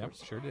press conference.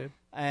 Yep, sure did.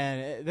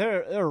 And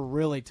they're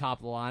really top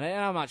of the line. And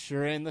I'm not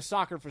sure. And the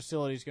soccer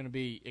facility is going to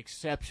be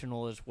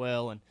exceptional as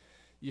well. And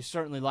you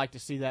certainly like to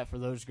see that for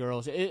those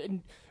girls.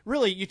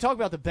 Really, you talk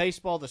about the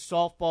baseball, the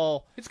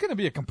softball. It's going to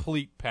be a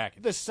complete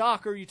package. The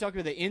soccer, you talk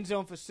about the end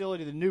zone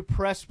facility, the new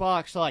press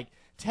box. Like,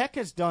 Tech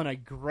has done a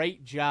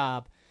great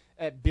job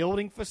at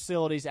building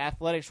facilities,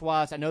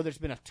 athletics-wise. I know there's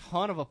been a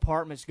ton of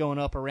apartments going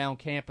up around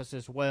campus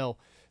as well.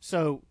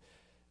 So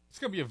it's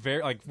going to be a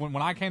very, like, when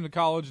I came to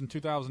college in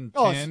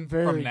 2010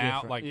 from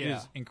now, like, it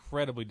is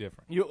incredibly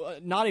different.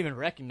 Not even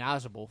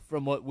recognizable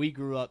from what we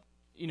grew up,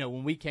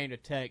 when we came to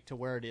Tech to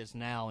where it is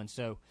now. And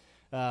so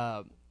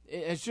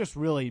it's just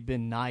really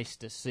been nice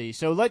to see.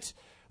 So let's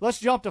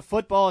jump to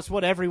football. It's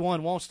what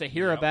everyone wants to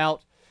hear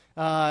about.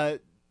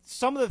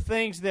 Some of the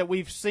things that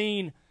we've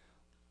seen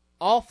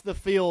off the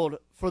field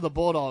for the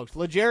Bulldogs.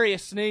 L'Jarius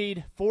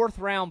Sneed,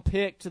 4th-round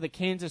pick to the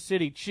Kansas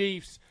City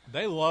Chiefs.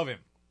 They love him.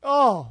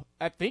 Oh,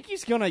 I think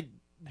he's going to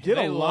get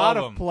a lot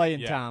of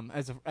playing time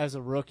as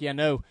a rookie. I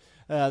know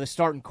the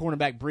starting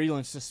cornerback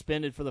Breland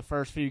suspended for the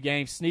first few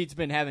games. Sneed's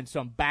been having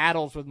some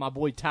battles with my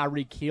boy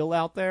Tyreek Hill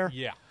out there.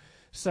 Yeah.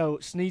 So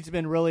Sneed's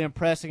been really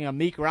impressing.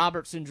 Meek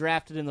Robertson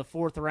drafted in the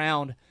 4th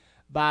round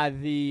by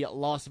the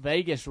Las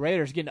Vegas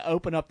Raiders, getting to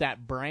open up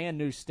that brand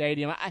new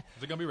stadium. Is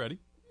it going to be ready?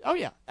 Oh,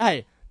 yeah.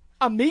 Hey,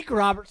 Meek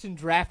Robertson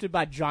drafted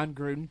by John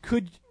Gruden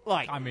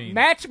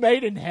match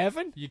made in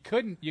heaven. You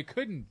couldn't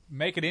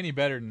make it any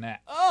better than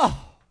that.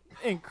 Oh,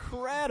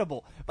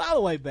 incredible. By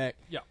the way, Beck.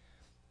 Yeah.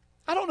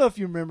 I don't know if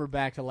you remember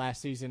back to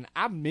last season.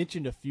 I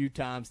mentioned a few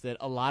times that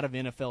a lot of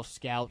NFL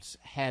scouts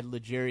had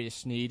L'Jarius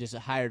Sneed as a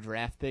higher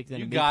draft pick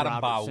than Meek Robertson.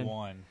 You got him by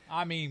one.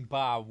 I mean,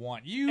 by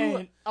one.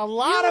 You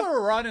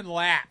were running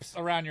laps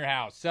around your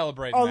house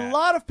celebrating A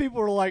lot of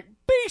people were like,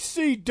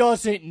 BC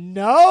doesn't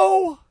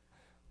know.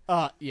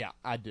 Yeah,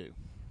 I do.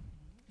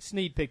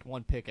 Sneed picked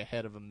one pick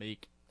ahead of a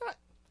Meek. Not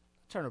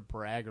trying to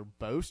brag or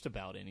boast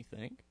about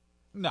anything.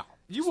 No,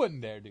 you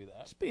wouldn't dare do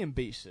that. Just being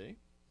BC.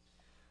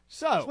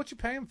 So that's what you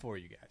pay him for,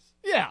 you guys.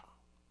 Yeah.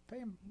 Pay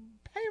him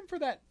for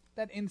that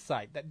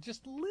insight, that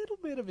just little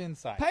bit of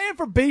insight. Paying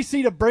for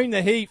BC to bring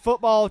the heat.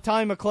 Football,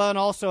 Tommy McClellan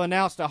also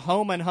announced a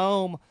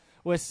home-and-home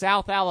with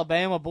South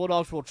Alabama.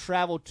 Bulldogs will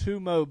travel to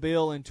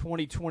Mobile in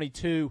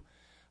 2022.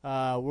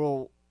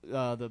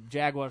 The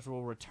Jaguars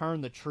will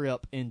return the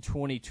trip in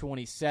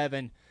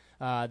 2027.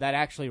 That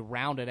actually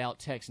rounded out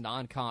Tech's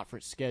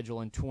non-conference schedule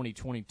in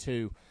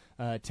 2022.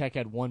 Tech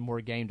had one more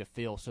game to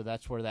fill, so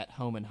that's where that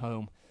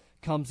home-and-home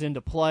comes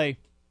into play.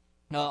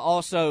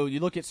 Also, you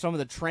look at some of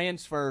the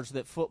transfers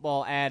that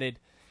football added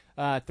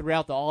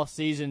throughout the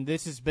offseason.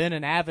 This has been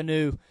an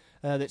avenue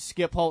that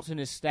Skip Holtz and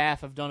his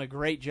staff have done a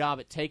great job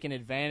at taking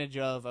advantage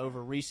of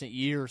over recent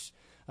years.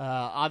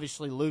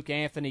 Obviously, Luke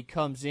Anthony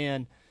comes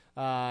in.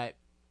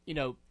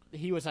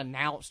 He was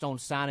announced on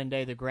signing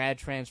day, the grad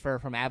transfer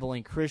from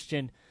Abilene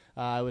Christian.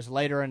 It was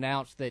later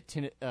announced that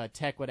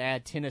Tech would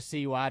add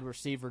Tennessee wide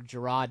receiver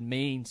Gerard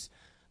Means.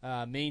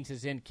 Means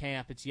is in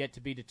camp. It's yet to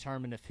be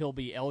determined if he'll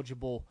be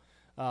eligible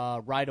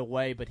right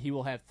away, but he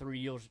will have 3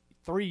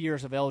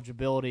 years of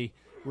eligibility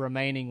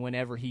remaining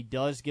whenever he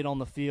does get on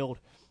the field.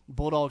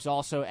 Bulldogs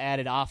also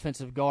added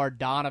offensive guard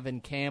Donovan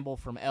Campbell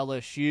from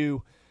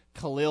LSU,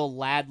 Khalil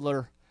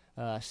Ladler,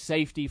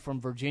 safety from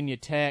Virginia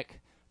Tech,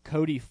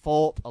 Cody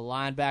Fulp, a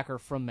linebacker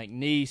from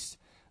McNeese,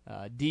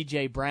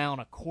 DJ Brown,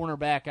 a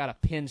cornerback out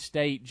of Penn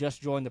State,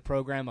 just joined the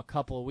program a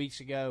couple of weeks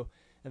ago,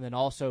 and then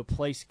also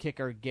place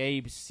kicker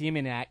Gabe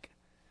Simonak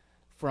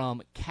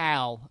from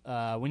Cal.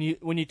 When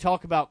you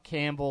talk about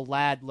Campbell,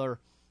 Ladler,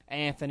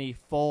 Anthony,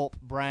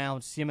 Fulp, Brown,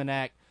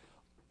 Simonak,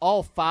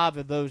 all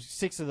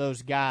 6 of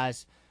those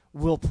guys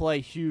will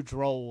play huge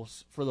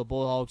roles for the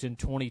Bulldogs in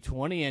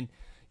 2020. And,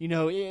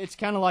 it's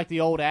kind of like the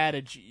old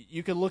adage.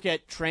 You can look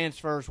at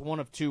transfers one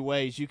of two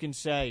ways. You can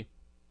say,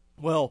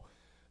 well,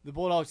 the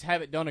Bulldogs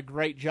haven't done a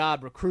great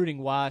job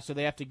recruiting-wise, so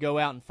they have to go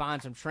out and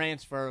find some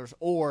transfers,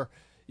 or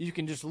you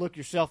can just look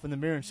yourself in the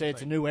mirror and say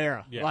it's a new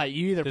era. Yeah. Like,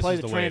 you either play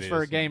the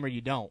transfer game or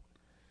you don't.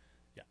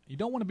 Yeah, you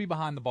don't want to be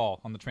behind the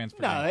ball on the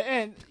transfer No,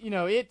 game.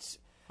 and, it's...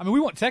 I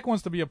mean, Tech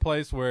wants to be a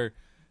place where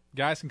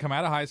guys can come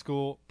out of high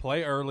school,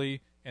 play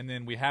early, and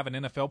then we have an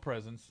NFL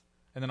presence.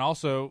 And then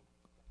also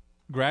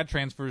grad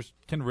transfers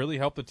can really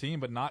help the team,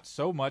 but not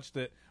so much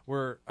that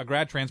we're a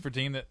grad transfer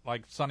team that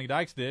like Sonny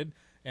Dykes did,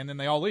 and then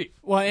they all leave.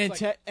 Well,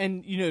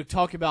 and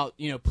talk about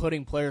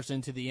putting players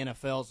into the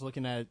NFLs.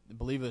 Looking at, I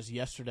believe it was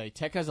yesterday,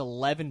 Tech has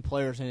 11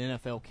 players in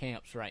NFL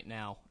camps right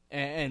now,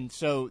 and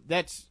so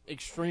that's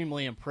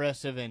extremely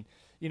impressive. And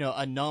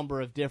a number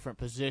of different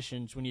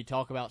positions when you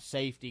talk about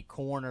safety,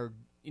 corner,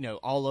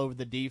 all over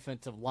the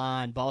defensive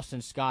line.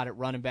 Boston Scott at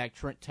running back,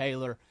 Trent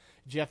Taylor,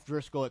 Jeff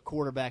Driscoll at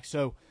quarterback.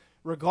 So,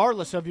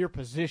 regardless of your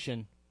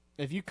position,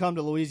 if you come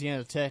to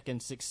Louisiana Tech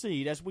and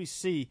succeed, as we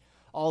see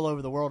all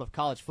over the world of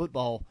college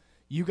football,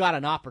 you got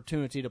an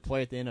opportunity to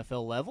play at the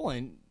NFL level.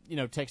 And,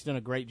 Tech's done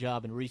a great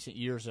job in recent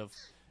years of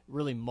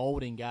really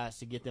molding guys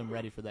to get them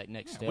ready for that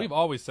next step. We've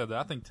always said that.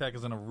 I think Tech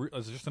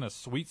is just in a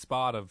sweet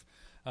spot of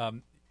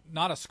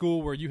not a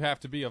school where you have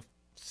to be a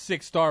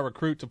 6-star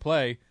recruit to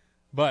play,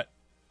 but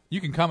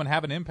you can come and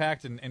have an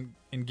impact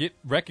and get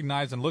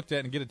recognized and looked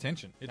at and get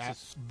attention.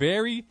 It's a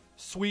very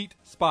sweet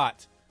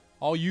spot.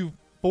 All you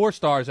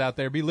 4-stars out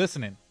there, be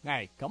listening.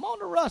 Hey, come on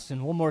to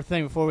Ruston. One more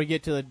thing before we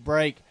get to the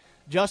break.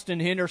 Justin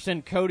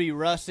Henderson, Cody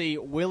Russey,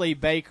 Willie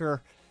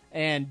Baker,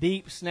 and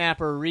deep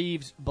snapper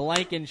Reeves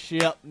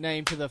Blankenship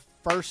named to the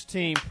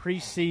first-team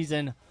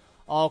preseason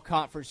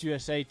All-Conference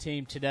USA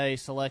team today,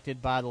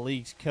 selected by the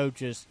league's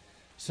coaches.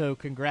 So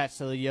congrats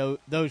to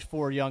those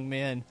 4 young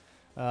men,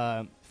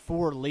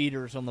 4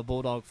 leaders on the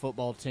Bulldog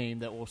football team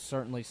that will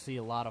certainly see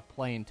a lot of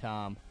playing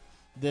time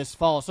this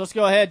fall. So let's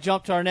go ahead and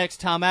jump to our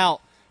next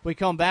timeout. We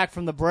come back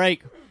from the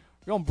break.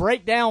 We're going to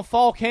break down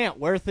fall camp,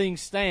 where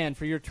things stand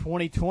for your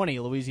 2020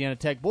 Louisiana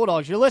Tech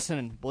Bulldogs. You're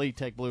listening to Bleed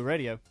Tech Blue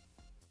Radio.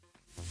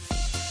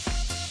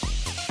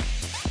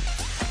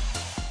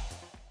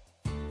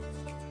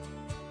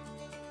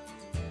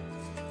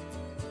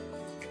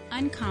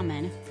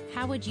 Uncommon.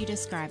 How would you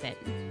describe it?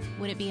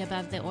 Would it be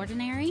above the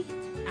ordinary?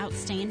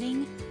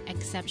 Outstanding?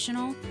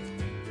 Exceptional?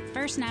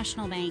 First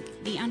National Bank,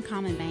 the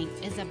Uncommon Bank,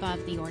 is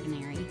above the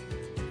ordinary.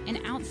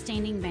 An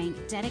outstanding bank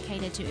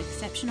dedicated to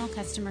exceptional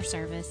customer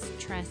service,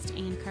 trust,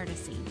 and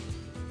courtesy.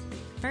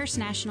 First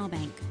National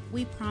Bank,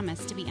 we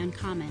promise to be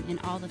uncommon in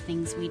all the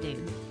things we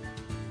do.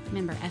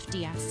 Member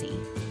FDIC.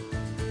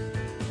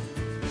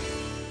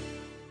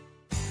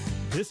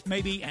 This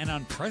may be an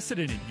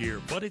unprecedented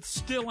year, but it's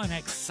still an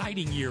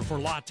exciting year for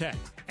La Tech.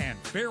 And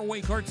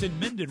Fairway Carts in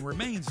Minden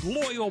remains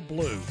loyal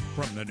blue.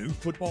 From the new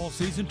football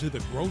season to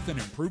the growth and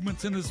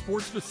improvements in the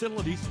sports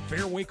facilities,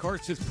 Fairway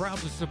Carts is proud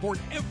to support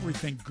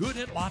everything good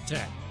at La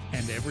Tech.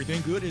 And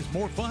everything good is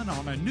more fun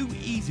on a new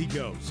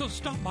E-Z-Go. So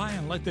stop by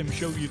and let them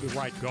show you the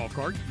right golf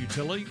cart,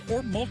 utility,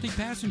 or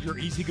multi-passenger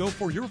E-Z-Go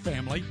for your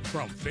family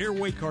from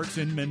Fairway Carts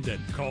in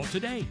Minden. Call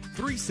today,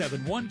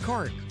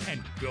 371-CART,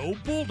 and go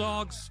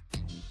Bulldogs!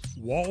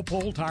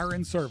 Walpole Tire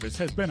and Service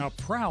has been a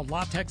proud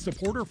La Tech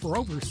supporter for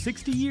over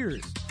 60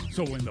 years.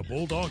 So when the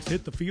Bulldogs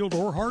hit the field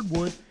or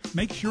hardwood,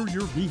 Make sure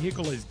your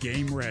vehicle is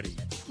game ready.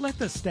 Let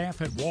the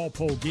staff at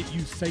Walpole get you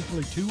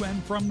safely to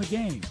and from the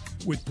game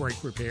with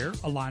brake repair,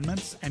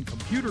 alignments, and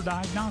computer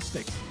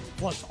diagnostics,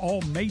 plus all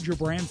major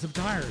brands of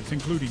tires,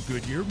 including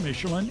Goodyear,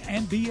 Michelin,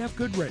 and BF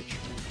Goodrich.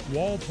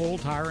 Walpole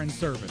Tire and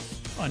Service,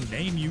 a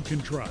name you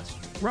can trust.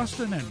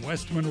 Ruston and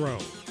West Monroe.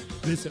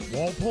 Visit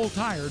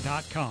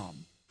walpoletire.com.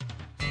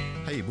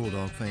 Hey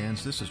Bulldog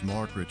fans, this is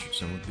Mark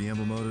Richardson with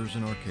Bienville Motors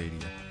in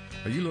Arcadia.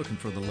 Are you looking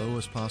for the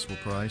lowest possible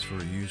price for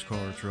a used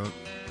car or truck?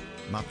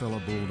 My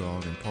fellow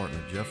Bulldog and partner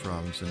Jeff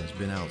Robinson has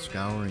been out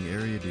scouring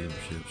area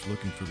dealerships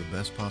looking for the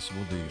best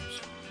possible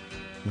deals.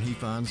 When he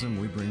finds them,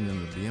 we bring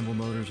them to Bienville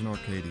Motors in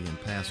Arcadia and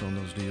pass on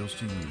those deals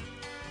to you.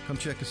 Come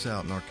check us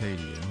out in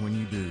Arcadia, and when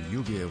you do,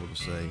 you'll be able to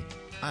say,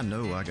 I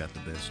know I got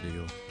the best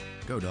deal.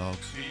 Go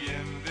Dogs.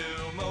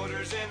 Bienville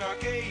Motors in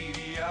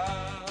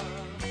Arcadia.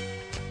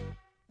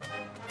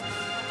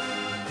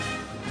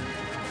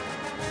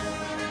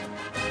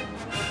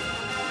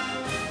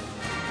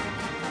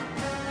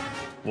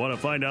 Want to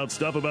find out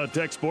stuff about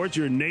tech sports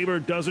your neighbor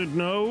doesn't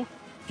know?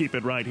 Keep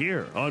it right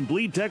here on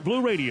Bleed Tech Blue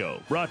Radio,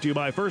 brought to you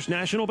by First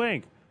National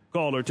Bank.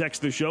 Call or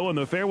text the show on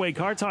the Fairway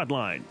Carts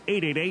hotline,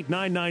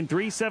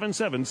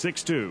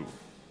 888-993-7762.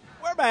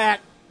 We're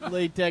back.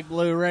 Bleed Tech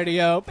Blue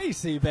Radio.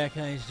 BC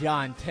Beckhan's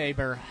John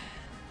Tabor.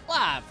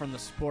 Live from the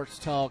Sports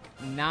Talk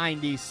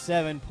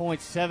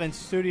 97.7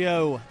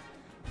 studio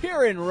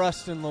here in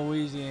Ruston,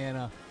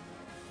 Louisiana. A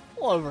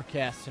little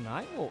overcast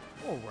tonight. A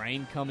little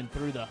rain coming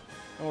through the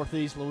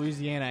northeast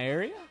Louisiana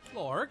area. A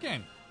little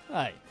hurricane.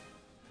 Hey,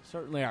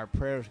 certainly our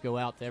prayers go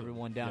out to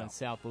everyone down in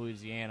South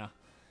Louisiana.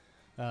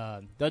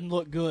 Doesn't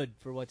look good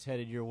for what's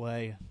headed your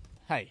way.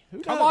 Hey,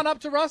 Come on up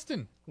to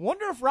Ruston.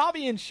 Wonder if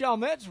Robbie and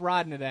Chalmette's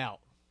riding it out.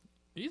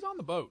 He's on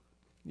the boat.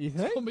 You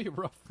think? It's going to be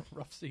rough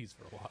seas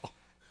for a while.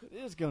 It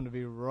is going to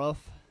be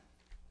rough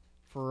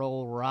for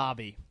old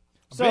Robbie.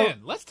 So,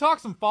 Ben, let's talk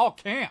some fall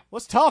camp.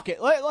 Let's talk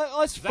it.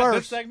 Let's Is first. that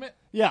this segment?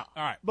 Yeah.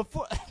 All right.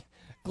 Before,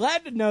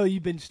 glad to know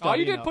you've been studying. Oh,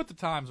 you did up. put the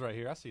times right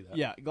here. I see that.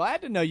 Yeah,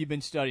 glad to know you've been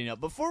studying up.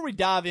 Before we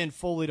dive in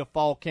fully to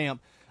fall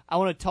camp, I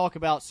want to talk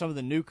about some of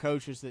the new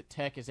coaches that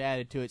Tech has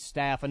added to its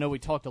staff. I know we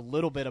talked a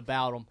little bit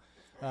about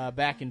them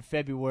back in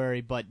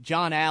February, but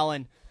John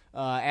Allen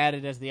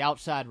added as the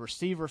outside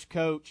receivers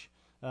coach.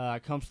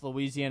 Comes to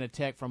Louisiana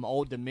Tech from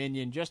Old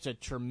Dominion. Just a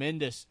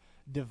tremendous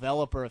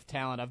developer of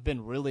talent. I've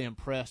been really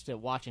impressed at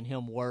watching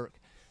him work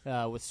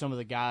with some of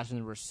the guys in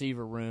the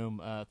receiver room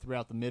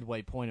throughout the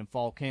midway point in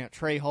fall camp.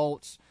 Trey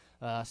Holtz,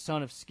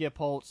 son of Skip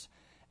Holtz,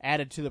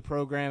 added to the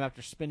program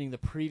after spending the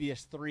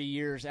previous 3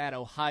 years at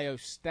Ohio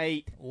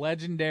State.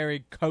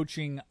 Legendary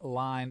coaching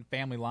line,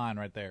 family line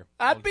right there.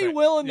 I'd be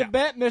willing to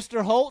bet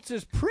Mr. Holtz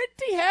is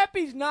pretty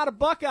happy he's not a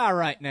Buckeye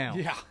right now.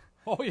 Yeah.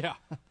 Oh, yeah.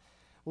 At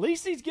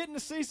least he's getting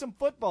to see some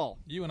football.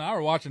 You and I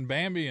were watching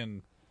Bambi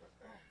and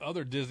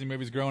other Disney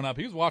movies growing up.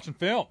 He was watching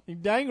film. You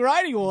dang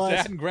right he was.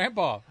 Dad and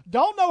Grandpa.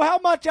 Don't know how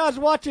much I was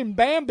watching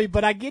Bambi,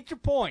 but I get your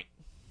point.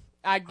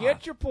 I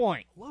get your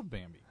point. Love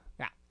Bambi.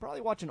 Yeah,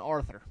 probably watching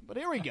Arthur, but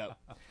here we go.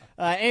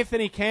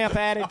 Anthony Camp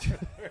added to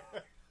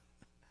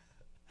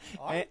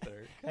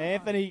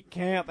Anthony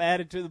Camp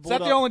added to the Is Bulldogs.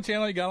 that the only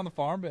channel you got on the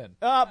farm, Ben?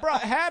 Bro,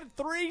 had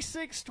 3,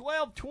 6,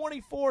 12,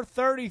 24,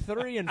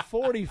 33, and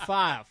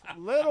 45.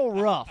 Little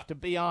rough, to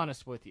be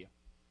honest with you.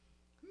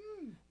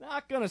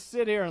 Not going to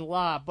sit here and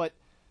lie, but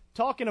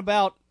talking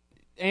about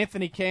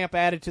Anthony Camp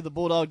added to the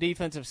Bulldog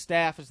defensive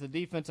staff as the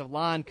defensive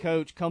line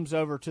coach, comes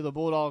over to the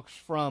Bulldogs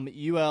from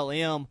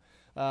ULM,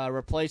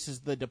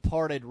 replaces the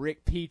departed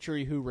Rick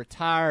Petrie, who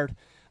retired.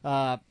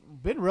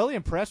 Been really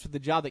impressed with the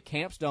job that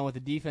Camp's done with the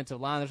defensive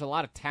line. There's a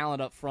lot of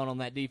talent up front on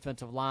that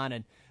defensive line,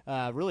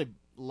 and really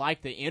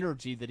like the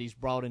energy that he's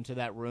brought into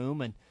that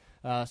room,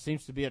 and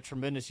seems to be a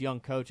tremendous young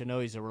coach. I know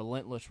he's a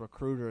relentless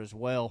recruiter as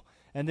well.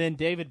 And then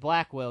David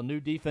Blackwell, new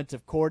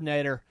defensive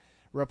coordinator,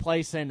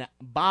 replacing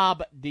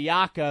Bob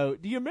Diaco.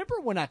 Do you remember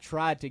when I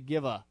tried to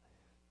give a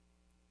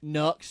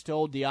nux to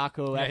old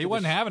Diaco? Yeah, he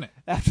wasn't having it.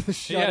 After the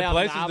He had shutout in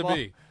places to Iowa?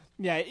 be.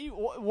 Yeah, he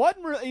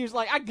wasn't really. He was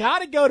like, I got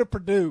to go to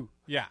Purdue.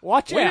 Yeah.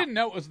 Watch we out. didn't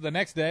know it was the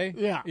next day.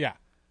 Yeah. Yeah.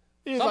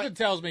 He was Something like,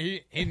 tells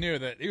me he knew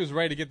that he was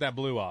ready to get that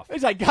blue off.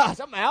 he's like,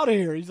 guys, I'm out of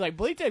here. He's like,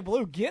 Bleed Tech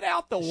Blue, get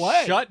out the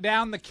way. Shut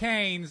down the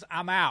Canes.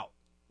 I'm out.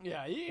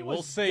 Yeah, he We'll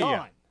was see done.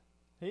 ya.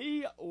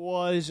 He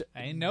was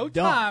Ain't no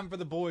done. time for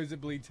the boys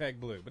at Bleed Tech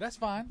Blue, but that's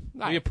fine.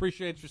 Right. We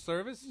appreciate your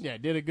service. Yeah,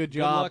 did a good Good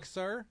job. luck,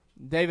 sir.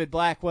 David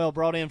Blackwell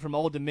brought in from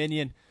Old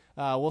Dominion.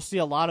 We'll see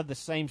a lot of the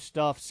same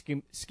stuff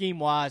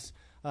scheme-wise.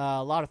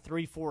 A lot of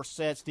 3-4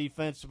 sets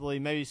defensively,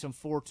 maybe some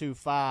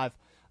 4-2-5.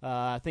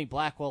 I think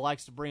Blackwell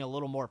likes to bring a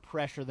little more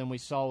pressure than we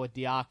saw with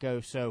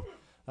Diaco. So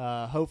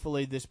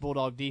hopefully this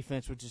Bulldog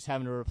defense, which is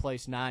having to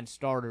replace 9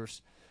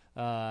 starters,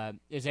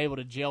 is able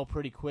to gel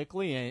pretty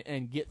quickly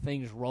and get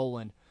things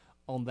rolling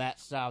on that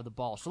side of the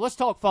ball. So let's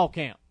talk fall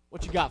camp.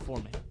 What you got for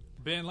me?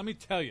 Ben, let me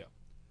tell you.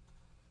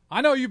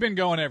 I know you've been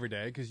going every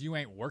day because you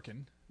ain't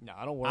working. No,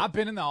 I don't work. I've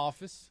been in the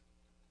office,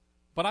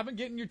 but I've been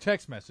getting your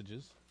text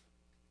messages,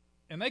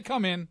 and they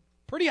come in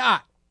pretty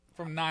hot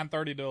from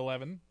 9:30 to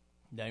 11.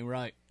 Dang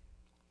right.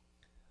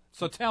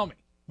 So tell me,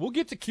 We'll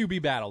get to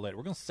QB battle later.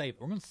 We're gonna save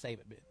it. We're gonna save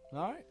it, Ben.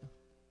 All right.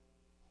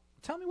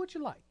 Tell me what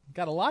you like.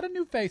 Got a lot of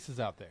new faces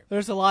out there.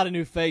 There's a lot of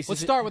new faces.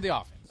 Let's start with the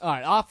offense. All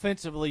right,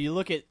 offensively, you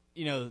look at,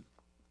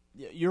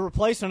 you're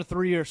replacing a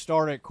 3-year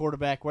starter at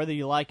quarterback, whether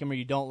you like him or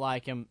you don't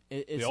like him.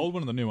 The old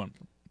one or the new one?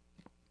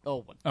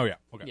 Old one. Oh, yeah.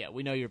 Okay. Yeah,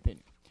 we know your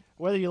opinion.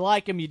 Whether you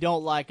like him, you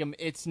don't like him,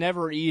 it's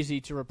never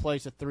easy to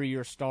replace a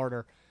 3-year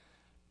starter.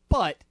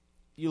 But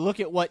you look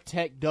at what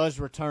Tech does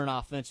return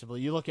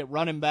offensively. You look at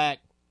running back.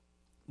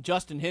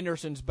 Justin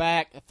Henderson's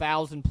back,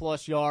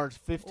 1,000+ yards,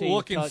 15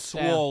 looking touchdowns.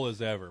 Swole as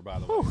ever, by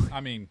the way.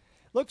 I mean,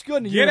 looks good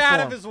in a get uniform. out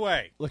of his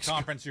way,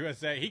 Conference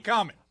USA. He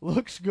coming.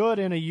 Looks good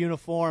in a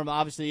uniform.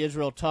 Obviously,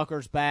 Israel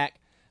Tucker's back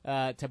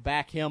to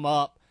back him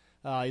up.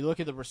 You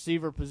look at the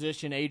receiver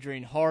position,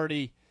 Adrian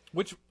Hardy.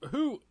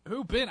 Who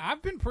Ben?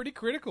 I've been pretty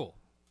critical.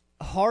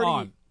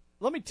 Hardy.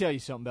 Let me tell you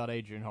something about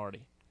Adrian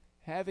Hardy.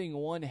 Having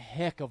one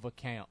heck of a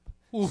camp.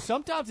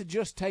 Sometimes it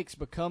just takes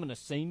becoming a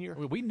senior.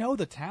 We know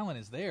the talent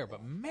is there,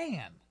 but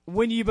man,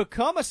 when you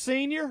become a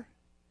senior,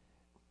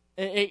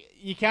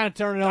 you kind of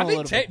turn it on a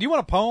little bit. Do you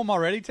want a poem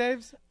already,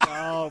 Taves?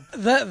 Oh,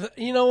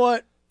 you know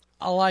what?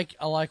 I like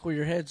where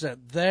your head's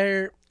at.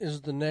 There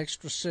is the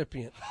next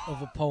recipient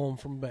of a poem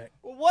from Beck.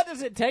 Well, what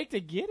does it take to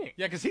get it?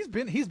 Yeah, because he's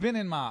been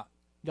in my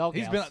doghouse.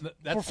 He's been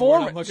that's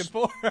performance.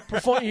 what I'm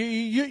looking for.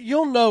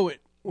 You'll know it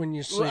when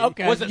you see.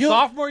 Okay. Was it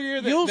sophomore year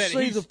that, you'll that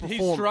see he the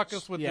performance. He struck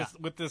us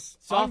with this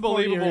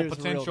Sophomore year unbelievable is the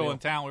potential real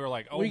and talent? We were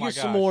like, oh we my get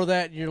gosh. some more of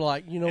that, and you're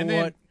like, you know And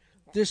what?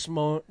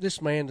 then-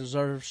 This man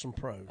deserves some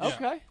praise.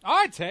 Okay. All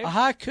right, Taves. A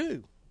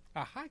haiku.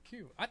 A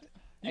haiku.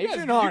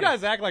 Adrian You Hardy.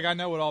 guys act like I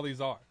know what all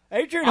these are.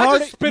 Adrian I Hardy.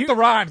 just spit the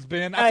rhymes,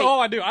 Ben. That's Hey. all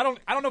I do. I don't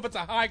know if it's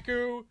a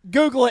haiku.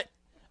 Google it.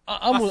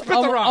 I'm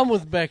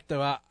with Beck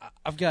though.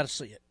 I've got to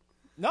see it.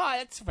 No,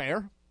 that's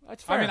fair.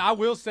 That's fair. I mean, I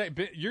will say,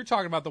 you're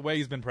talking about the way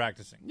he's been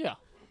practicing. Yeah.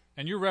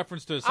 And your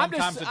reference to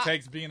sometimes it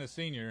takes being a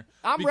senior.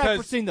 I'm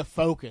referencing the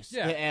focus, the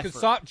Yeah, effort.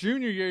 because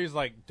junior year, he's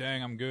like,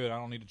 dang, I'm good. I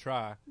don't need to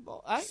try.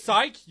 Well,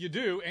 Psych, you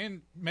do,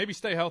 and maybe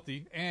stay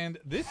healthy. And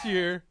this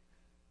year,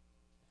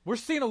 we're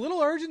seeing a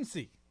little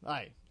urgency.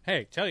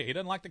 Hey, tell you, he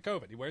doesn't like the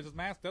COVID. He wears his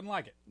mask, doesn't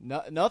like it.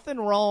 Nothing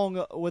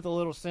wrong with a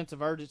little sense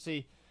of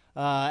urgency.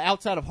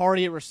 Outside of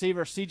Hardy at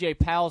receiver, C.J.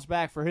 Powell's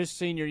back for his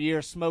senior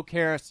year. Smoke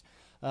Harris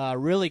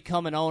really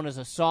coming on as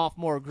a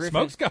sophomore. Griffin.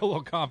 Smoke's got a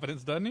little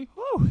confidence, doesn't he?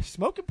 Whew,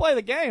 Smoke can play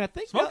the game. I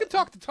think Smoke can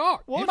talk the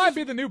talk. He might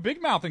be the new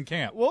big mouth in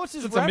camp. What was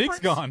his since reference? Amik's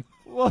gone.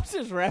 What was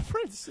his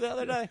reference the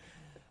other day?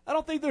 I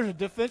don't think there's a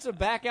defensive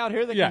back out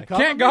here that can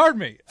cover can't guard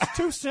me. It's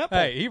too simple.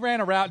 Hey, he ran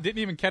a route, didn't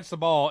even catch the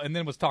ball, and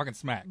then was talking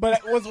smack. But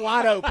it was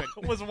wide open.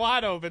 Was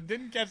wide open,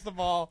 didn't catch the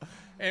ball,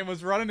 and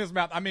was running his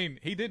mouth. I mean,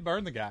 he did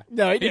burn the guy.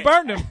 No, he he did.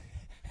 burned him.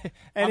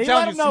 And I'm he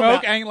telling let you, him know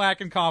Smoke about- ain't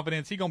lacking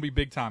confidence. He gonna be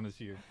big time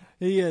this year.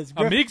 He is.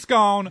 Amik's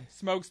gone.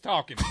 Smoke's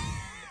talking.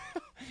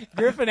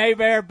 Griffin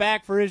Hebert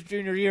back for his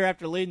junior year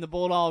after leading the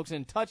Bulldogs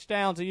in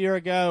touchdowns a year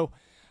ago.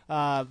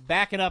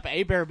 Backing up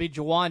Hebert be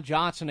Jawan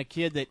Johnson, a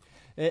kid that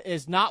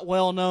is not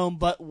well known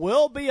but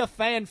will be a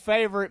fan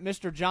favorite.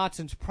 Mr.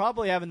 Johnson's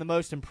probably having the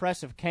most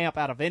impressive camp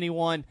out of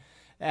anyone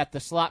at the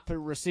slot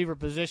receiver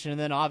position, and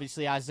then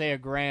obviously Isaiah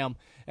Graham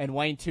and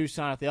Wayne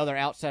Tucson at the other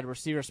outside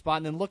receiver spot.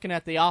 And then looking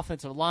at the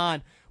offensive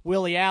line,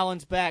 Willie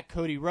Allen's back,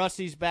 Cody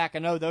Russey's back. I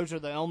know those are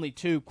the only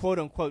two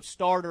quote-unquote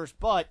starters,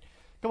 but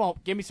come on,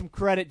 give me some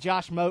credit.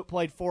 Josh Moat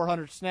played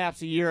 400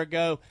 snaps a year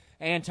ago.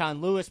 Anton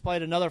Lewis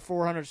played another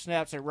 400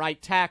 snaps at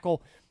right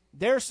tackle.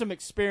 There's some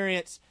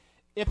experience.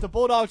 If the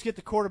Bulldogs get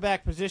the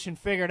quarterback position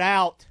figured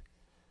out,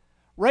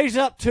 raise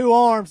up two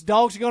arms.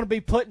 Dogs are going to be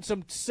putting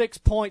some 6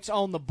 points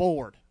on the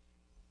board.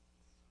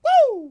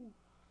 Woo!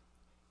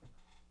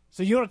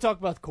 So you want to talk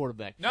about the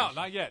quarterback? No,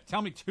 not yet.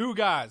 Tell me two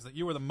guys that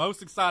you were the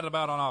most excited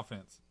about on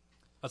offense,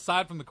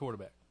 aside from the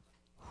quarterback.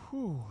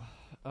 Whew.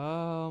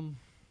 I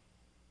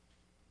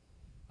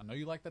know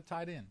you like that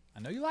tight end. I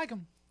know you like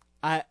him.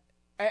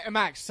 Am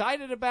I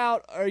excited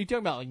about? Are you talking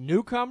about like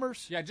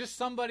newcomers? Yeah, just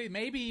somebody,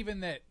 maybe even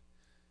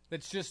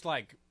that's just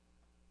like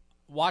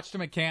watched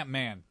him at camp.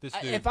 Man, this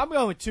dude. If I'm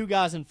going with two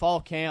guys in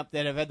fall camp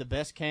that have had the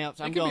best camps,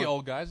 They I'm could going be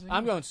old guys.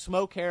 I'm going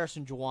Smoke Harris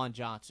and Jawan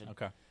Johnson.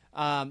 Okay.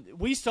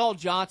 We saw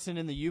Johnson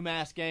in the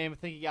UMass game. I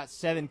think he got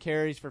 7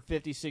 carries for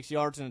 56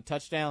 yards and a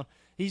touchdown.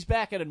 He's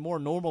back at a more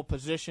normal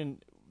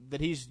position that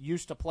he's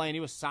used to playing.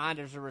 He was signed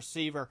as a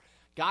receiver.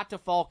 Got to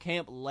fall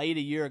camp late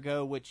a year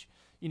ago, which,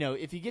 you know,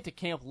 if you get to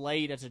camp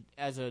late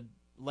as a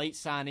late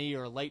signee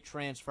or a late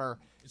transfer,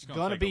 it's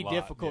going to be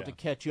difficult to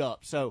catch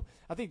up. So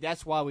I think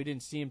that's why we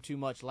didn't see him too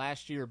much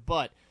last year.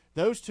 But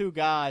those two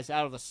guys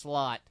out of the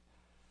slot,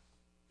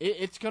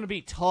 it's going to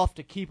be tough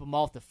to keep them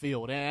off the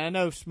field. And I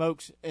know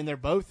Smokes, and they're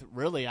both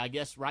really, I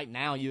guess right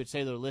now you would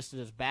say they're listed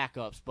as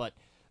backups, but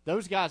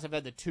those guys have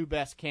had the two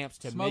best camps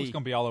to me. Smoke's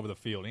going to be all over the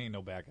field. He ain't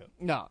no backup.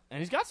 No, and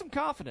he's got some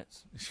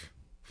confidence.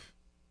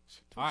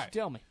 All right.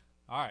 Tell me.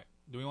 All right.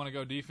 Do we want to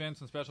go defense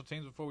and special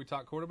teams before we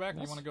talk quarterback, or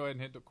do you want to go ahead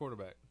and hit the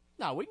quarterback?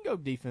 No, we can go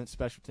defense,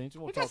 special teams.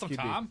 And we'll We talk got some QB.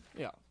 time.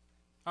 Yeah.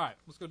 All right,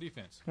 let's go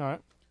defense. All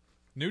right.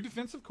 New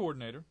defensive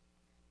coordinator,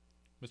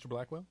 Mr.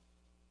 Blackwell.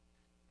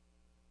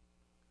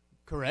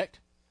 Correct.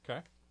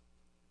 Okay.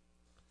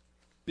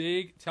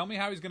 Tell me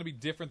how he's going to be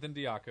different than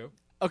Diaco.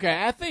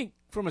 Okay, I think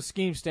from a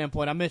scheme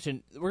standpoint, I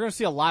mentioned we're going to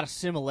see a lot of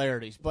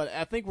similarities, but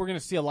I think we're going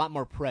to see a lot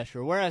more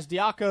pressure. Whereas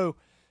Diaco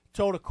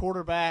told a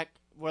quarterback,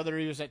 whether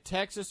he was at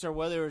Texas or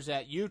whether he was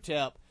at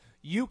UTEP,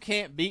 you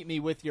can't beat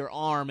me with your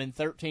arm in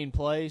 13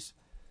 plays.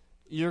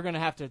 You're going to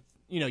have to,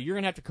 you're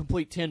going to have to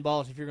complete 10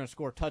 balls if you're going to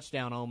score a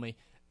touchdown on me,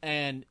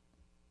 and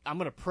I'm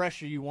going to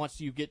pressure you once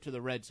you get to the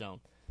red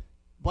zone.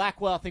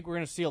 Blackwell, I think we're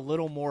going to see a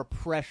little more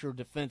pressure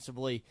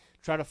defensively,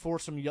 try to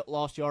force some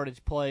lost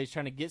yardage plays,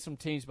 trying to get some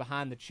teams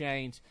behind the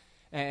chains,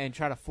 and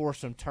try to force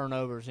some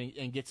turnovers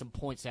and get some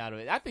points out of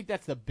it. I think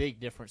that's the big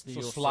difference.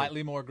 So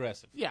slightly more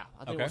aggressive. Yeah,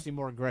 I think we'll see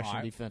more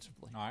aggression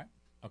defensively. All right.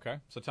 Okay.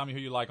 So tell me who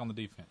you like on the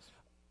defense.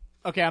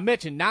 Okay, I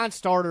mentioned 9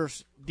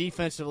 starters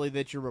defensively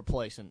that you're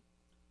replacing.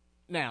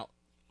 Now,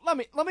 let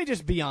me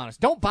just be honest.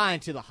 Don't buy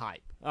into the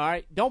hype. All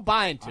right, don't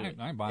buy into it.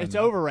 I ain't buying it's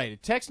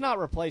overrated. Tech's not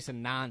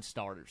replacing 9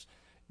 starters.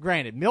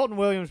 Granted, Milton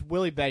Williams,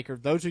 Willie Baker,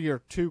 those are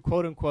your 2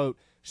 quote-unquote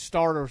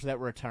starters that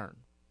return.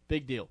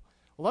 Big deal.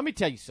 Well, let me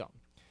tell you something.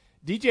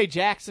 DJ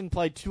Jackson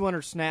played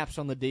 200 snaps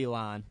on the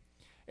D-line.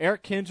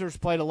 Eric Kinzer's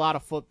played a lot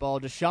of football.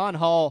 Deshaun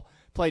Hall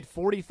played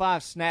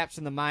 45 snaps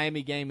in the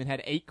Miami game and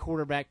had 8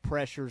 quarterback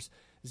pressures.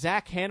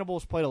 Zach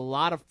Hannibal's played a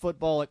lot of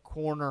football at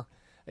corner.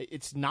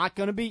 It's not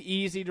going to be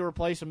easy to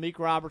replace Amik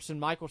Robertson,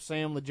 Michael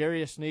Sam,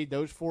 L'Jarius Sneed,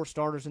 those 4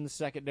 starters in the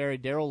secondary,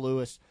 Darrell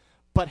Lewis.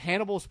 But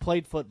Hannibal's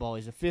played football.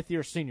 He's a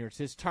 5th-year senior. It's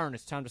his turn.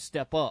 It's time to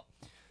step up.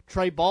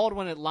 Trey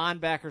Baldwin at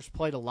linebackers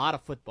played a lot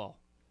of football.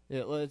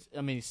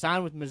 He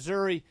signed with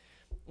Missouri,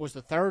 was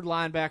the 3rd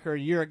linebacker a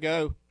year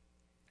ago.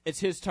 It's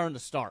his turn to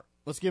start.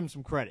 Let's give him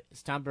some credit.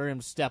 It's time for him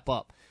to step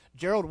up.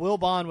 Gerald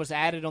Wilbon was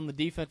added on the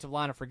defensive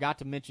line. I forgot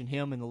to mention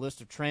him in the list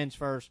of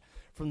transfers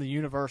from the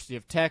University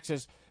of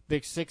Texas.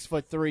 Big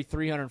 6'3",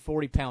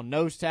 340-pound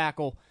nose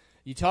tackle.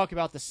 You talk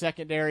about the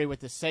secondary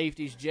with the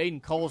safeties.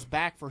 Jaden Cole's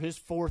back for his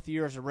 4th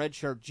year as a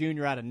redshirt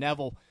junior out of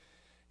Neville.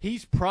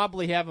 He's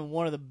probably having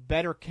one of the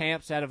better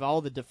camps out of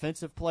all the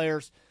defensive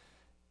players.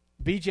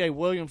 B.J.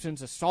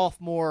 Williamson's a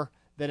sophomore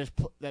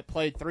that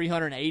played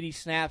 380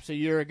 snaps a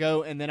year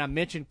ago. And then I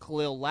mentioned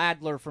Khalil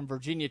Ladler from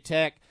Virginia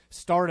Tech,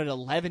 started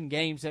 11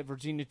 games at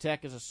Virginia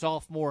Tech as a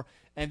sophomore.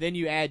 And then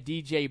you add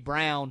D.J.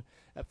 Brown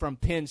from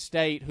Penn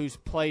State, who's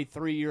played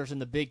 3 years in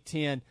the Big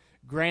Ten.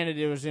 Granted,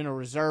 it was in a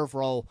reserve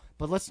role,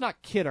 but let's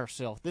not kid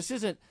ourselves. This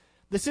isn't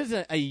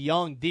a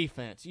young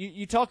defense.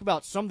 You talk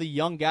about some of the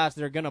young guys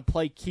that are going to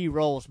play key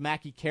roles.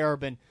 Mackie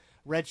Carabin,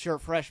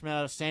 redshirt freshman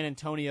out of San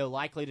Antonio,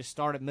 likely to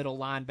start at middle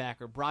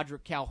linebacker.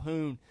 Broderick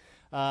Calhoun,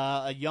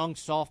 a young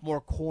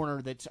sophomore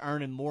corner that's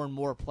earning more and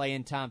more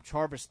playing time.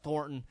 Charvis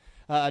Thornton,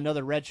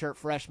 another redshirt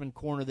freshman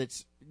corner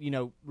that's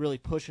really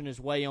pushing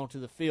his way onto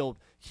the field.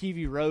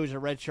 Kiwi Rose, a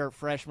redshirt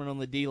freshman on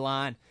the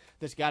D-line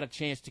that's got a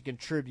chance to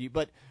contribute.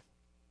 But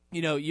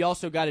you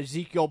also got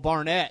Ezekiel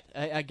Barnett,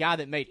 a guy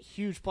that made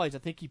huge plays. I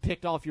think he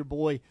picked off your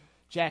boy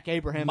Jack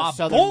Abraham of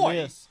Southern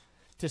Miss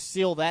to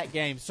seal that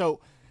game.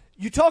 So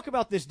you talk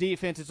about this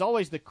defense. It's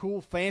always the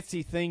cool,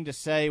 fancy thing to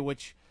say,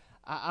 which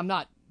I'm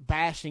not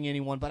bashing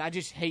anyone, but I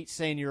just hate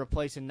saying you're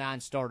replacing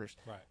 9 starters.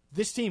 Right.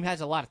 This team has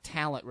a lot of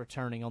talent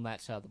returning on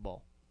that side of the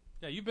ball.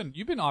 Yeah, you've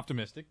been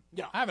optimistic.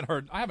 Yeah, I haven't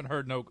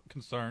heard no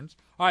concerns.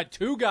 All right,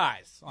 2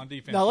 guys on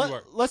defense.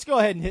 Now let's go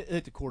ahead and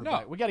hit the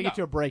quarterback. No, we got to get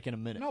to a break in a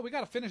minute. No, we got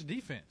to finish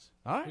defense.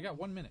 All right, we got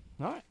 1 minute.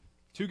 All right,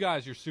 2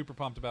 guys you're super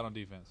pumped about on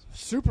defense.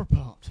 Super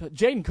pumped.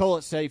 Jaden Cole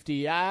at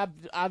safety.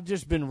 I've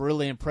just been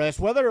really impressed.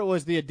 Whether it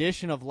was the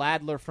addition of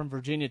Ladler from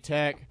Virginia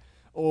Tech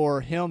or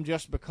him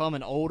just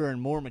becoming older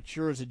and more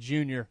mature as a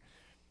junior,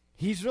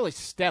 he's really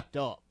stepped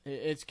up.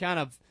 It's kind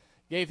of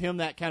gave him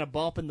that kind of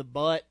bump in the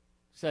butt.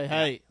 Say,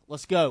 hey,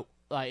 let's go.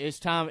 Like it's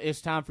time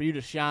for you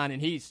to shine,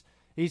 and he's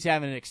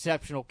having an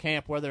exceptional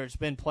camp, whether it's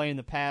been playing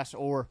the pass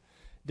or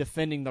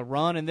defending the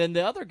run. And then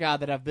the other guy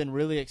that I've been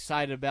really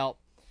excited about,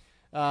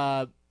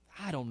 I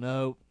don't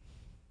know.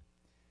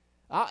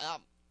 I'm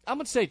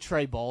gonna say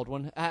Trey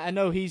Baldwin. I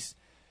know he's,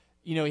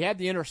 he had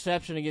the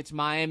interception against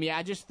Miami.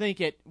 I just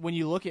think when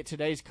you look at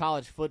today's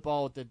college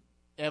football with the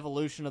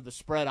evolution of the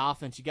spread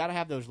offense, you got to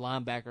have those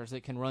linebackers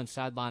that can run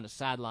sideline to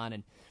sideline,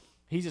 and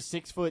he's a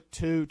 6'2",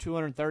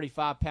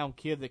 235-pound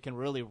kid that can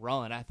really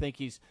run. I think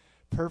he's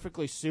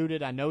perfectly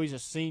suited. I know he's a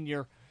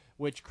senior,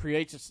 which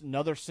creates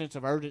another sense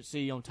of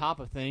urgency on top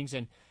of things,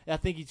 and I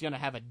think he's going to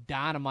have a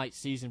dynamite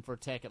season for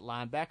Tech at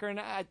linebacker. And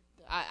I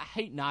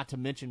hate not to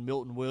mention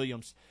Milton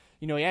Williams.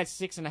 He had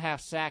 6.5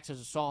 sacks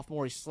as a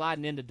sophomore. He's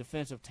sliding into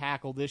defensive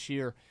tackle this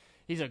year.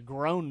 He's a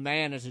grown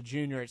man as a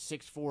junior at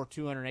 6'4",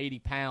 280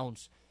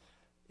 pounds.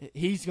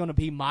 He's going to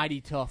be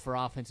mighty tough for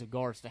offensive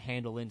guards to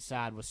handle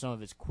inside with some of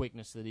his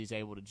quickness that he's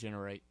able to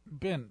generate.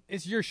 Ben,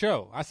 it's your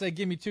show. I say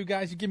give me 2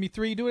 guys, you give me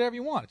 3, you do whatever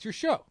you want. It's your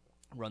show.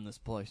 Run this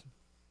place.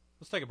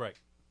 Let's take a break.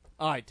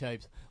 All right,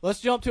 Tapes.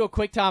 Let's jump to a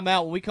quick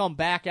timeout. When we come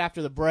back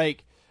after the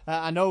break,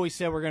 I know we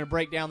said we're going to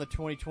break down the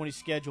 2020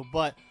 schedule,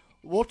 but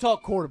we'll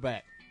talk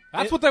quarterback.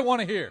 That's what they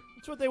want to hear.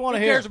 That's what they want to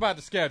hear. Who cares about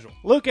the schedule?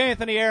 Luke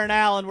Anthony, Aaron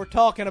Allen, we're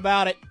talking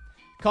about it.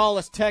 Call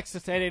us, text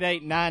us,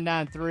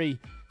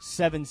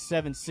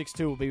 888-993-7762.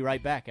 We'll be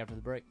right back after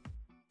the break.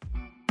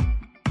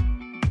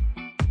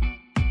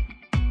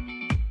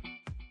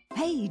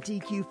 Hey,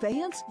 DQ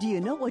fans, do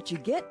you know what you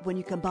get when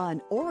you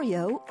combine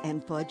Oreo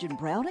and fudge and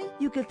brownie?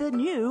 You get the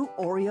new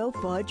Oreo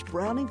Fudge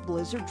Brownie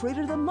Blizzard Treat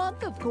of the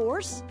Month, of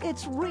course.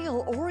 It's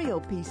real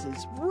Oreo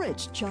pieces,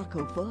 rich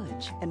choco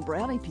fudge, and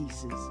brownie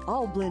pieces,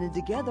 all blended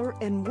together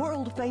in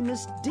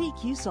world-famous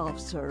DQ Soft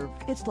Serve.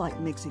 It's like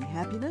mixing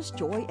happiness,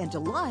 joy, and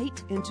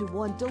delight into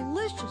one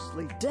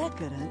deliciously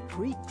decadent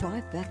treat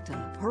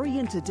trifecta. Hurry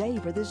in today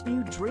for this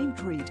new dream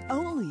treat,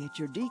 only at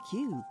your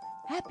DQ.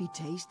 Happy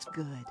tastes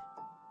good.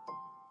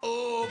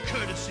 Oh,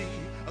 Courtesy,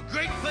 a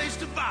great place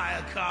to buy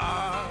a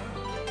car.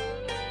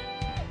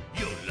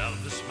 You'll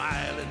love the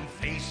smiling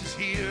faces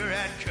here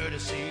at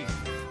Courtesy.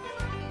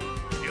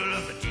 You'll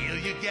love the deal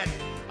you get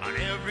on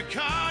every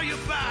car you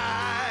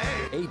buy.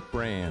 8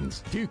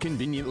 brands, 2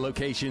 convenient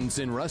locations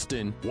in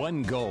Ruston,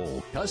 1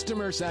 goal.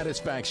 Customer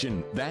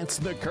satisfaction. That's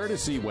the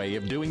Courtesy way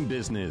of doing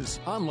business.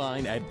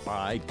 Online at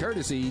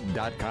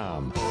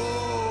buycourtesy.com.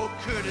 Oh,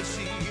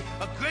 Courtesy,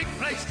 a great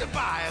place to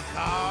buy a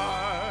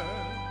car.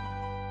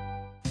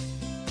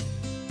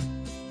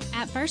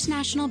 At First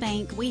National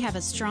Bank, we have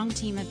a strong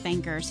team of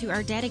bankers who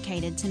are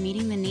dedicated to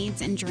meeting the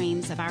needs and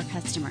dreams of our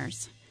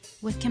customers.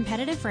 With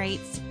competitive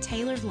rates,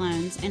 tailored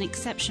loans, and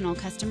exceptional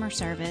customer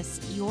service,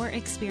 your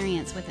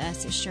experience with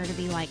us is sure to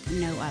be like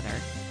no other.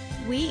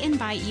 We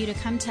invite you to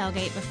come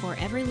tailgate before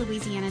every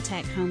Louisiana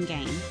Tech home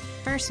game.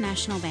 First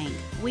National Bank,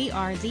 we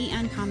are the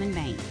uncommon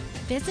bank.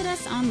 Visit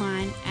us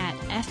online at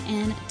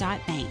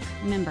fn.bank,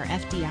 member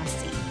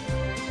FDIC.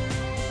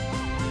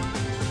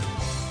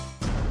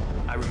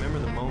 I remember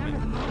the moment.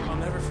 I'll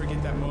never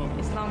forget that moment.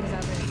 As long as I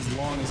live. As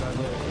long as I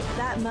live.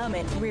 That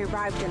moment, we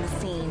arrived in the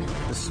scene.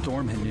 The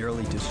storm had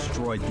nearly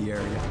destroyed the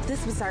area.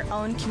 This was our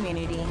own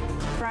community.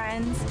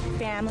 Friends,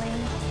 family,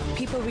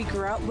 people we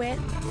grew up with,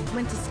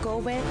 went to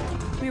school with.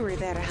 We were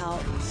there to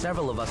help.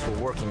 Several of us were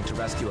working to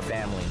rescue a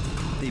family.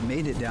 They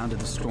made it down to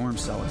the storm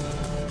cellar,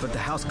 but the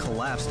house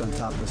collapsed on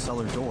top of the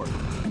cellar door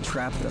and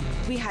trapped them.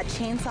 We had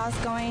chainsaws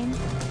going,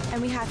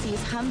 and we had to use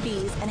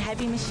Humvees and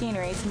heavy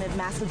machinery to move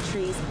massive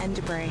trees and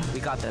debris. We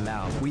got them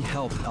out. We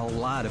helped a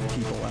lot of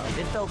people out.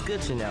 It felt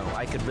good to know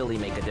I could really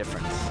make a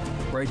difference.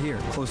 Right here,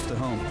 close to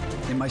home,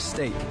 in my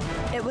state.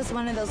 It was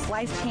one of those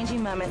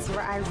life-changing moments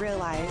where I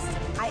realized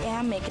I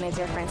am making a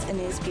difference in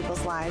these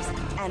people's lives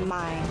and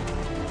mine.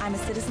 I'm a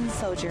citizen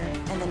soldier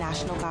in the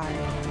National Guard.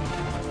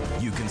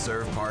 You can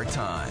serve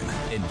part-time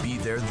and be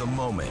there the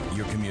moment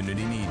your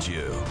community needs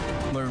you.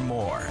 Learn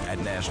more at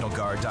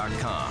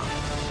NationalGuard.com.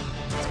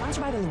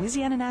 Sponsored by the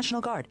Louisiana National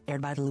Guard,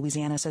 aired by the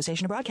Louisiana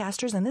Association of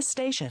Broadcasters and this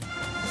station.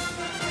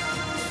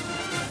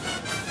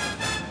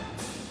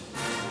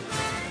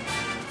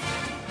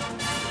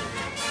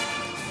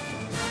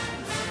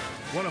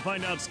 Want to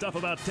find out stuff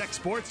about tech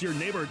sports your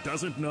neighbor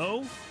doesn't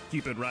know?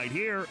 Keep it right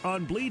here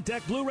on Bleed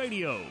Tech Blue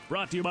Radio,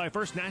 brought to you by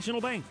First National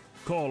Bank.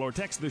 Call or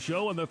text the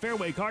show on the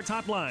Fairway Cards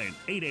hotline,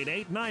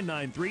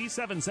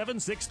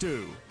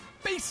 888-993-7762.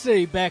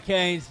 BC Beck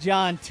Haynes,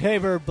 John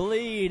Tabor,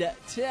 Bleed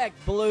Tech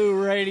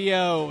Blue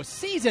Radio,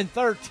 Season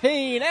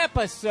 13,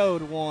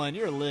 Episode 1.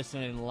 You're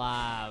listening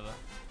live.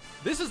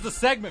 This is the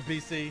segment,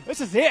 BC. This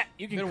is it.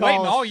 You can Been call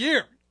waiting us all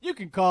year. You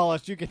can call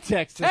us. You can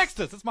text us. Text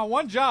us. That's my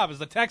one job is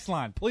the text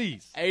line,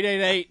 please.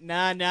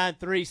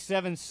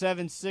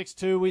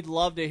 888-993-7762. We'd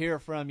love to hear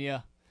from you.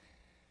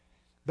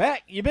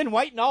 Beck, you've been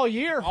waiting all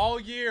year. All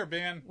year,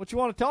 Ben. What you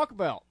want to talk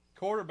about?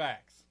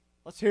 Quarterbacks.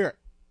 Let's hear it.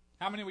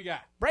 How many we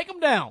got? Break them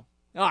down.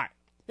 All right,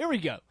 here we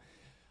go.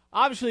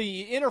 Obviously,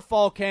 you enter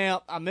fall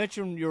camp. I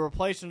mentioned you're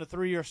replacing a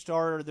 3-year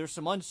starter. There's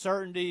some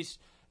uncertainties.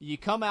 You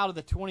come out of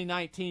the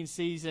 2019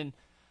 season.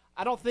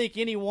 I don't think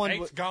anyone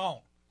Eight's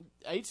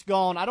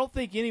gone. I don't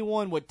think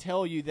anyone would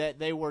tell you that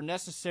they were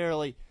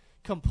necessarily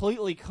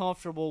completely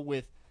comfortable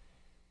with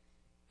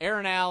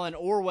Aaron Allen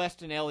or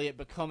Weston Elliott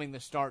becoming the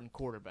starting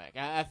quarterback.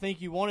 I think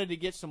you wanted to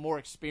get some more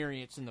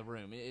experience in the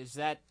room. Is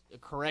that a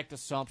correct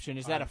assumption?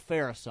 Is that a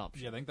fair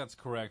assumption? Yeah, I think that's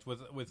correct. With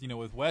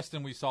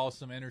Weston, we saw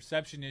some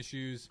interception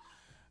issues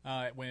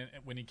when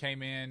he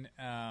came in.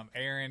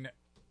 Aaron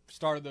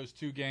started those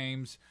 2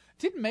 games.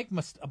 Didn't make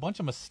a bunch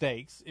of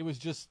mistakes. It was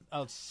just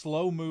a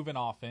slow-moving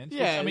offense.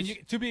 Yeah,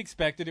 to be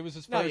expected. It was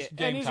his first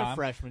game and he's time. A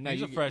freshman.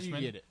 He's a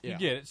freshman. You get it. You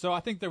get it. So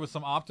I think there was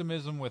some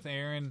optimism with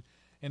Aaron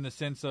in the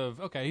sense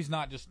of, okay, he's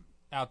not just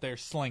out there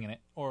slinging it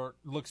or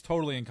looks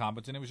totally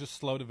incompetent. It was just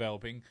slow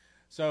developing.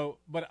 So,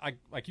 but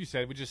like you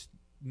said, we're just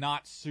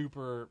not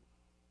super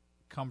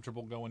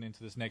comfortable going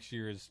into this next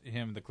year as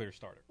him the clear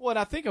starter. Well, and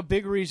I think a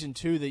big reason,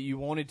 too, that you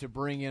wanted to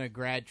bring in a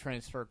grad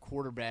transfer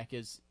quarterback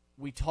is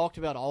we talked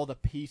about all the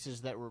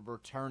pieces that were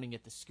returning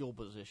at the skill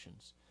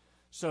positions.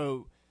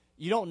 So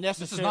you don't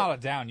necessarily... This is not a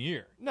down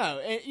year.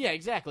 No, yeah,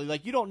 exactly.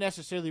 Like, you don't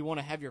necessarily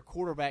want to have your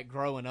quarterback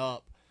growing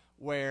up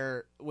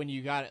where when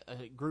you got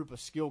a group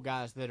of skill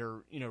guys that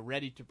are,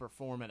 ready to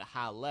perform at a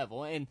high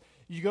level. And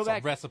you go it's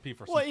back... a recipe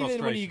for some frustration.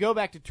 Even when you go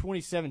back to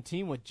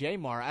 2017 with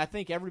Jamar, I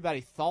think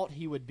everybody thought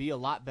he would be a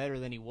lot better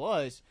than he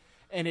was.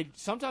 And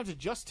sometimes it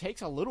just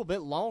takes a little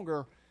bit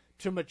longer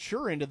to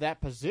mature into that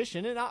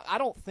position. And I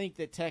don't think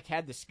that Tech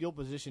had the skill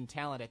position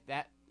talent at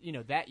that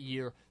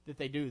year that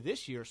they do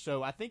this year.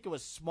 So I think it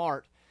was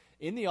smart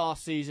in the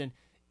offseason.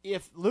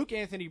 If Luke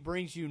Anthony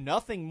brings you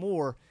nothing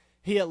more,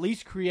 he at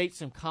least creates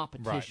some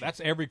competition. Right.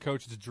 That's every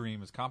coach's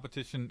dream is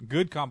competition,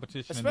 good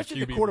competition,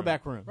 especially in the QB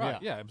quarterback room.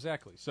 Right. Yeah,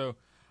 exactly. So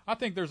I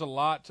think there's a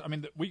lot. I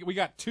mean, we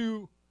got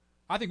two.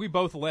 I think we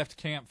both left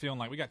camp feeling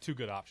like we got two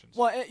good options.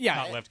 Well, yeah.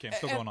 Not left camp,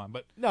 still going on.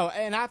 But no,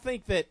 and I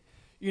think that,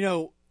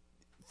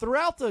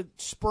 throughout the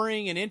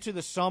spring and into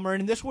the summer,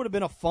 and this would have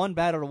been a fun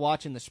battle to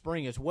watch in the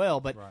spring as well,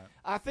 but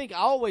I think I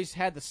always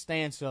had the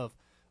stance of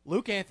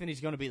Luke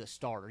Anthony's going to be the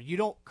starter. You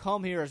don't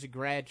come here as a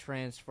grad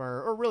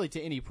transfer or really to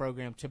any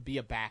program to be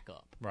a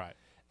backup. Right.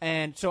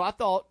 And so I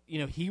thought,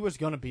 he was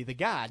going to be the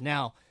guy.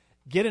 Now,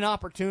 get an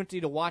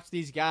opportunity to watch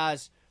these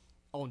guys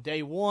on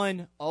day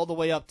 1 all the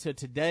way up to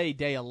today,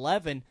 day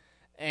 11,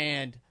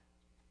 and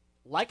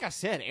like I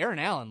said, Aaron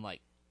Allen,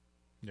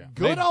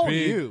 good on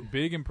you.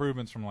 Big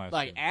improvements from last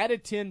year.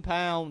 Added 10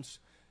 pounds,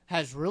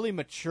 has really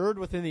matured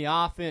within the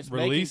offense.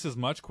 Release is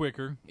much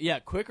quicker. Yeah,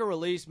 quicker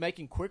release,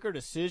 making quicker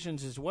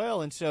decisions as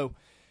well. And so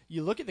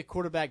you look at the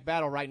quarterback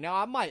battle right now,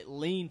 I might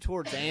lean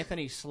towards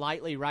Anthony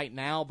slightly right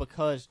now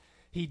because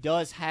he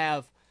does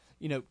have,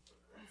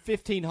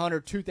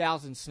 1,500,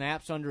 2,000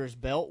 snaps under his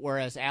belt,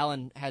 whereas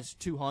Allen has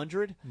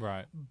 200.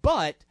 Right.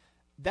 But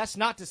that's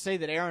not to say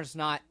that Aaron's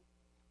not,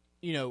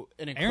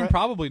 Aaron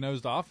probably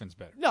knows the offense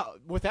better. No,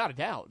 without a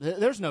doubt.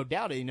 There's no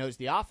doubt that he knows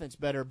the offense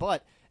better,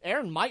 but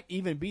Aaron might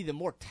even be the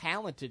more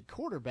talented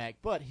quarterback,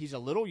 but he's a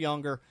little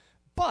younger.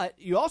 But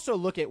you also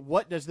look at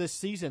what does this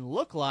season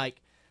look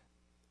like.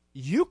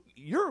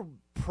 You're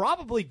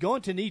probably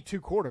going to need 2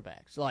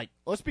 quarterbacks.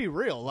 Let's be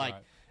real.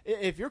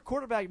 If your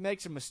quarterback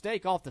makes a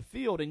mistake off the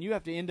field and you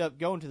have to end up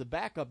going to the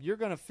backup, you're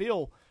going to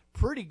feel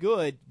pretty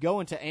good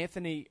going to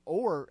Anthony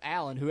or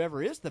Allen,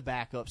 whoever is the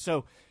backup.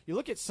 So you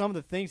look at some of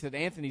the things that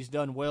Anthony's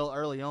done well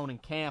early on in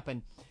camp,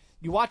 and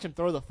you watch him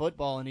throw the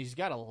football, and he's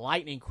got a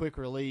lightning-quick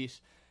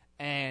release,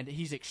 and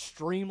he's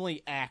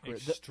extremely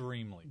accurate.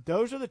 Extremely.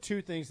 Those are the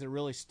 2 things that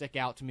really stick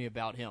out to me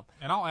about him.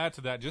 And I'll add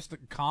to that, just the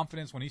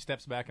confidence when he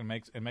steps back and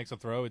makes a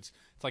throw. It's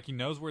like he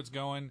knows where it's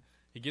going.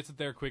 He gets it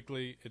there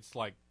quickly. It's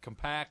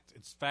compact.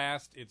 It's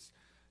fast. It's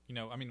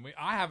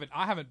I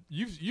haven't.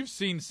 You've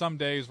seen some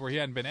days where he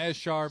hadn't been as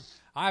sharp.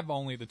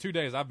 The 2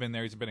 days I've been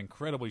there, he's been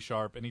incredibly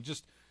sharp, and he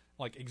just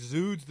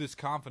exudes this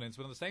confidence.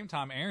 But at the same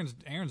time,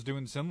 Aaron's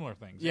doing similar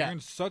things. Yeah.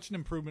 Aaron's such an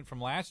improvement from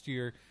last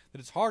year that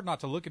it's hard not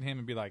to look at him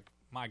and be like,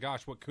 my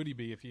gosh, what could he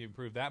be if he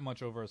improved that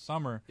much over a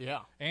summer? Yeah.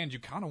 And you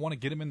kind of want to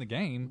get him in the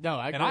game. No,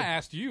 I agree. And I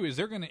asked you, is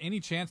there going to any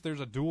chance there's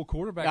a dual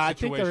quarterback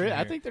situation here?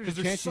 I think there's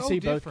a chance you see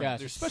both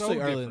guys, especially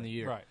early in the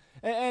year. Right.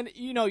 And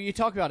you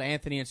talk about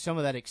Anthony and some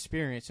of that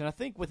experience, and I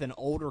think with an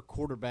older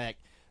quarterback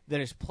that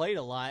has played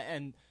a lot,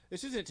 and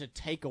this isn't to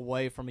take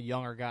away from a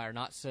younger guy or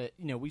not say,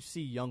 we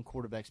see young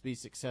quarterbacks be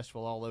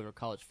successful all over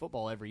college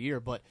football every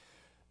year, but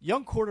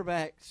young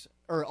quarterbacks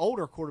or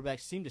older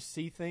quarterbacks seem to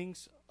see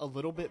things a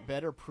little bit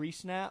better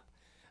pre-snap,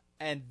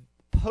 and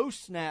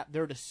post-snap,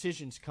 their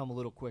decisions come a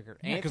little quicker.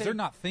 Yeah, because they're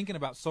not thinking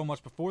about so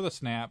much before the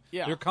snap.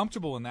 Yeah. They're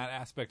comfortable in that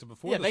aspect of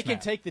before the snap. Yeah, they can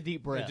take the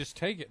deep breath. They just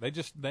take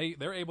it.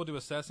 They're able to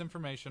assess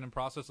information and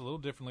process a little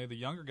differently. The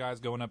younger guys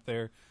going up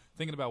there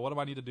thinking about what do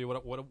I need to do,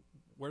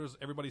 where does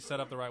everybody set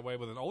up the right way.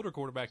 With an older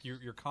quarterback,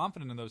 you're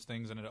confident in those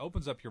things, and it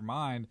opens up your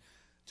mind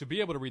to be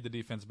able to read the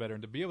defense better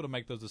and to be able to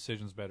make those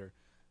decisions better.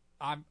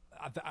 I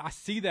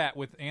see that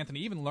with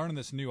Anthony, even learning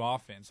this new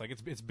offense.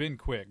 It's been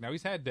quick. Now,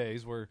 he's had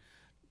days where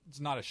it's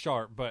not as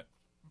sharp, but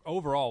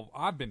overall,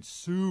 I've been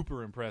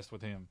super impressed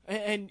with him.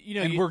 And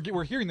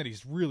we're hearing that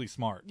he's really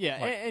smart. Yeah,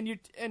 and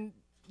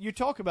you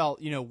talk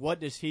about what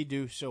does he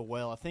do so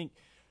well. I think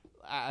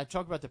I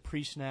talk about the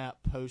pre-snap,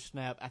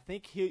 post-snap. I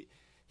think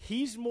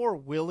he's more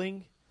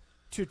willing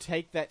to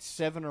take that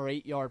 7 or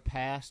 8 yard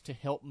pass to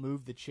help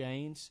move the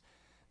chains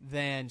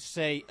than,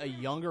 say, a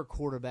younger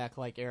quarterback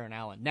like Aaron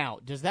Allen. Now,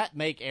 does that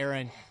make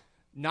Aaron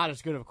not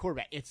as good of a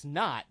quarterback? It's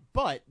not,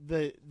 but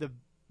the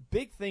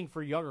big thing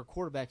for younger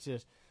quarterbacks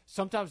is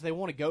sometimes they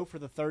want to go for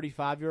the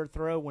 35-yard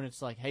throw when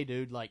it's like, hey,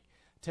 dude,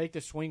 take the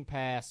swing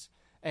pass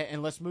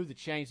and let's move the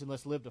chains and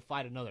let's live to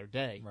fight another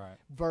day. Right.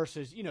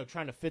 Versus,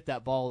 trying to fit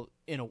that ball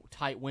in a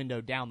tight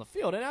window down the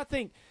field. And I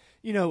think,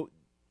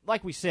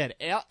 like we said,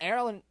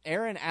 Aaron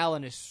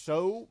Allen is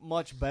so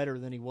much better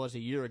than he was a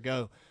year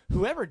ago.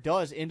 Whoever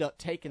does end up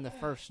taking the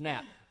first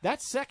snap,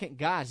 that second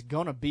guy's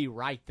going to be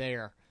right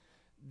there.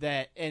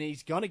 And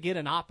he's going to get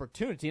an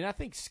opportunity. And I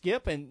think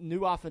Skip and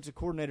new offensive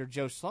coordinator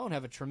Joe Sloan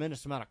have a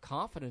tremendous amount of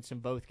confidence in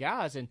both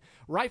guys, and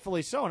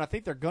rightfully so. And I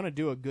think they're going to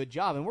do a good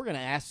job. And we're going to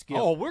ask Skip.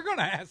 Oh, we're going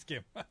to ask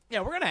him.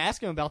 Yeah, we're going to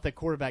ask him about that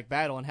quarterback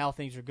battle and how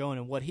things are going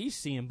and what he's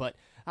seeing. But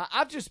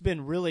I've just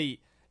been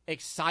really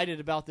excited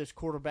about this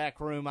quarterback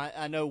room.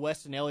 I know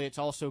Weston Elliott's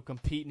also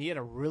competing. He had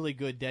a really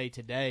good day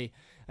today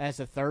as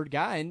a third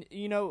guy. And,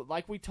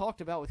 like we talked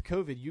about with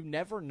COVID, you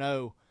never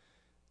know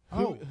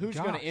who's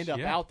going to end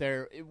up out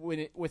there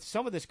with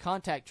some of this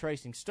contact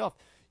tracing stuff.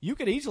 You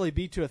could easily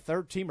be to a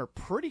third teamer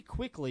pretty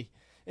quickly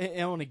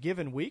on a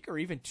given week or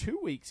even 2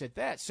 weeks at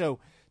that. So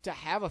to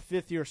have a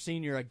fifth-year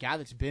senior, a guy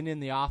that's been in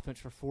the offense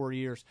for 4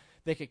 years,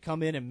 that could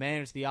come in and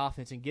manage the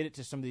offense and get it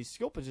to some of these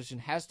skill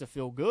positions has to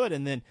feel good.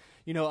 And then,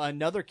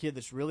 another kid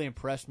that's really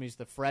impressed me is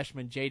the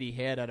freshman J.D.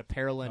 Head out of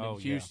Pearland in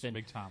Houston.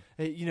 Big time.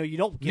 You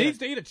don't get needs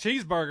to eat a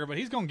cheeseburger, but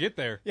he's going to get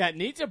there. Yeah,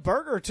 needs a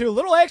burger or two. A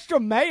little extra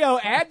mayo,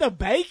 add the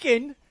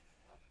bacon.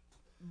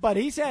 But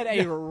he's had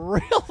a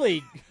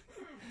really...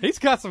 He's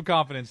got some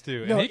confidence,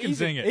 too, and he can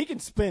sing it. He can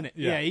spin it.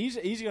 Yeah,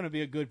 he's going to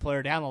be a good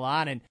player down the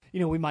line, and,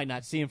 we might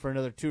not see him for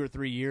another 2 or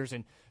 3 years,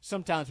 and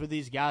sometimes with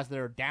these guys that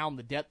are down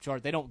the depth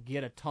chart, they don't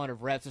get a ton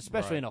of reps,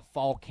 especially in a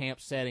fall camp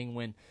setting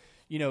when,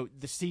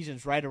 the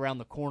season's right around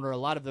the corner. A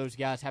lot of those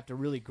guys have to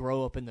really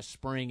grow up in the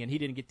spring, and he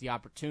didn't get the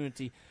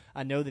opportunity.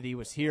 I know that he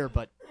was here,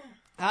 but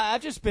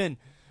I've just been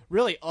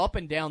really up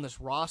and down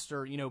this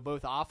roster,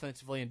 both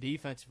offensively and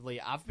defensively.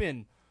 I've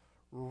been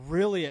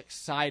really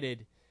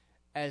excited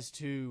as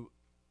to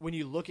when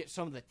you look at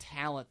some of the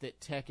talent that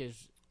Tech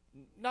has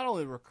not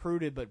only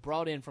recruited but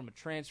brought in from a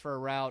transfer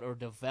route or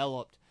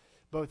developed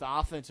both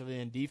offensively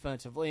and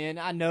defensively. And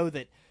I know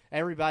that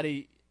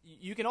everybody,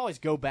 you can always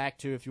go back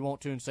to if you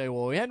want to and say,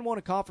 well, we hadn't won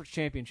a conference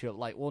championship.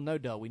 Like, well, no,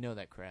 duh, we know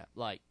that crap.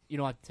 Like, you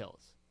don't have to tell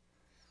us.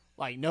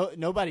 Like,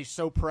 nobody's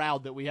so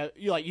proud that we have,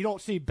 you don't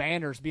see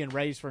banners being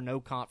raised for no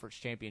conference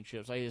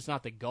championships. Like, it's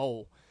not the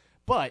goal.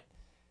 But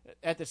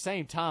at the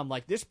same time,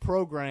 like, this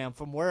program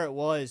from where it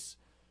was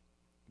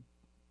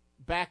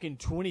back in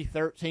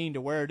 2013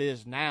 to where it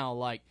is now,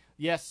 like,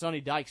 yes,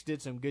 Sonny Dykes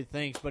did some good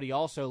things, but he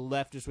also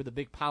left us with a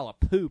big pile of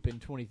poop in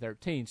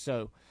 2013.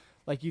 So,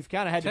 like, you've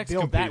kind of had to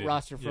build that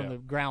roster from the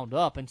ground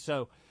up. And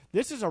so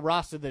this is a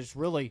roster that's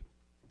really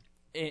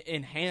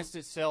enhanced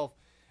itself.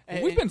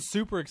 Well, we've been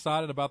super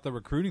excited about the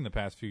recruiting the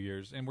past few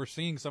years, and we're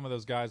seeing some of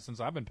those guys since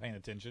I've been paying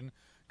attention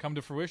come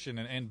to fruition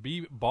and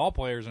be ball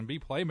players and be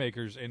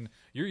playmakers. And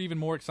you're even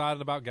more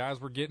excited about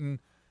guys we're getting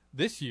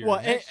this year.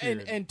 Well,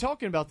 and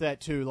talking about that,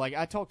 too, like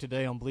I talked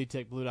today on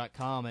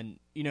BleedTechBlue.com, and,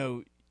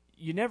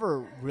 you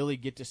never really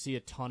get to see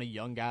a ton of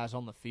young guys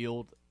on the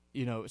field,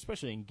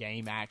 especially in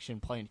game action,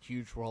 playing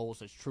huge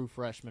roles as true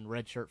freshmen,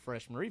 redshirt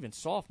freshmen, or even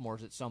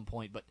sophomores at some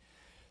point. But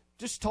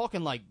just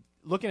talking like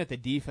looking at the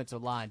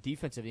defensive line,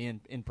 defensive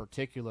end in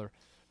particular,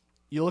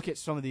 you look at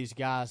some of these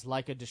guys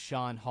like a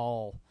Deshaun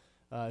Hall,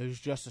 who's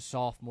just a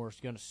sophomore, is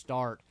going to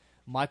start.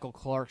 Michael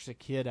Clark's a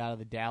kid out of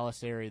the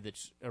Dallas area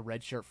that's a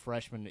redshirt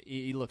freshman.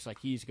 He looks like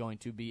he's going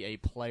to be a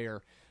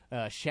player.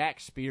 Shaq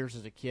Spears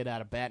is a kid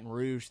out of Baton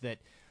Rouge that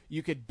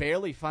you could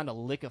barely find a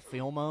lick of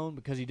film on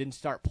because he didn't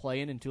start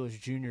playing until his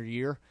junior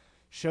year.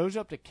 Shows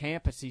up to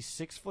campus, he's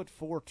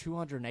 6'4",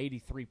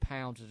 283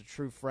 pounds as a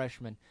true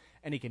freshman,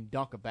 and he can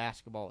dunk a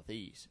basketball with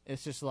ease.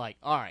 It's just like,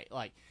 all right,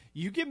 like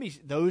you give me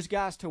those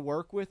guys to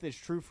work with as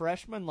true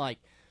freshmen, like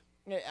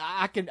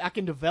I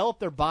can develop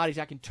their bodies,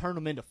 I can turn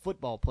them into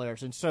football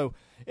players, and so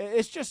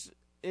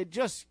it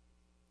just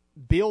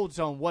builds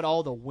on what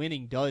all the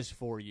winning does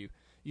for you.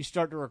 You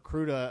start to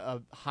recruit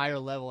a higher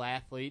level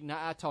athlete, and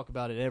I talk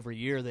about it every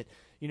year that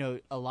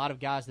a lot of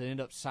guys that end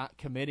up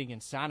committing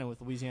and signing with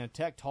Louisiana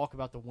Tech talk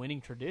about the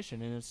winning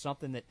tradition, and it's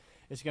something that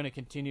is going to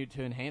continue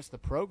to enhance the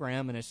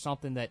program, and it's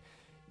something that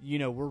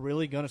we're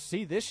really going to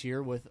see this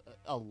year with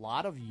a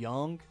lot of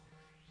young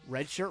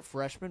redshirt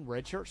freshmen,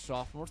 redshirt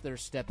sophomores that are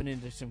stepping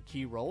into some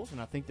key roles, and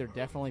I think they're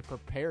definitely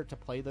prepared to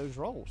play those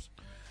roles.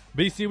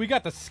 BC, we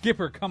got the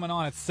skipper coming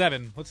on at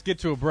 7. Let's get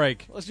to a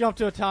break. Let's jump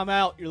to a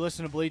timeout. You're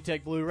listening to Bleed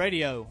Tech Blue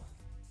Radio.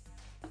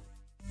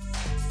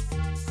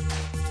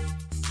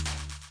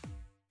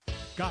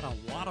 Got a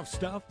lot of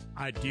stuff?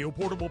 Ideal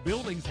Portable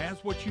Buildings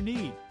has what you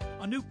need.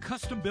 A new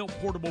custom-built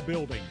portable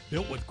building,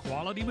 built with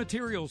quality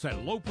materials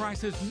at low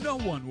prices no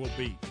one will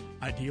beat.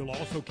 Ideal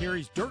also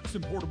carries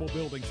Dirksen portable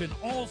buildings in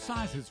all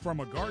sizes, from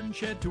a garden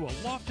shed to a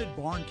lofted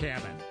barn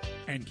cabin.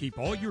 And keep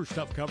all your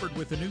stuff covered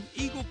with the new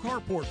Eagle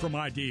Carport from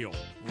Ideal.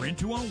 Rent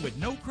to own with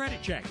no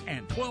credit check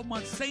and 12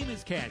 months same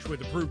as cash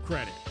with approved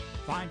credit.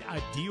 Find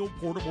Ideal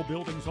Portable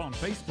Buildings on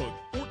Facebook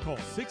or call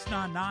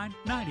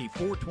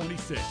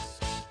 699-9426.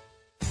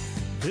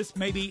 This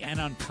may be an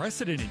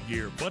unprecedented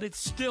year, but it's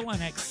still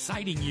an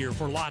exciting year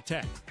for La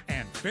Tech.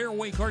 And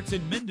Fairway Carts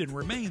in Minden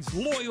remains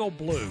loyal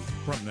blue.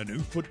 From the new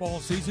football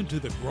season to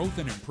the growth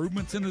and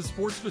improvements in the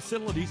sports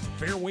facilities,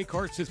 Fairway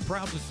Carts is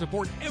proud to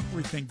support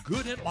everything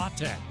good at La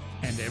Tech.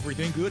 And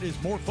everything good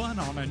is more fun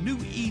on a new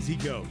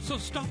E-Z-Go. So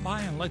stop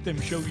by and let them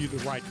show you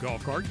the right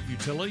golf cart,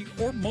 utility,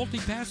 or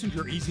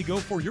multi-passenger E-Z-Go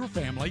for your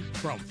family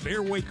from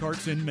Fairway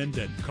Carts in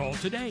Minden. Call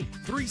today,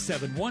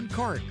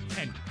 371-CART,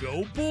 and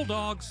go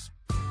Bulldogs!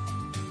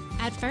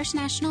 At First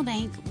National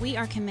Bank, we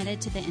are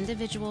committed to the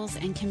individuals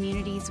and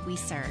communities we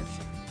serve.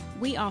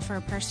 We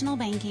offer personal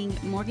banking,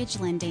 mortgage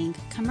lending,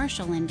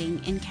 commercial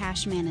lending, and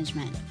cash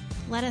management.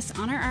 Let us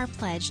honor our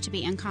pledge to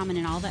be uncommon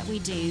in all that we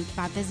do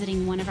by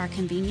visiting one of our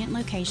convenient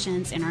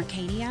locations in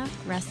Arcadia,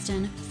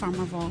 Ruston,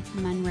 Farmerville,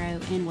 Monroe,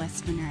 and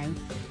West Monroe,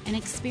 and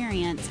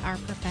experience our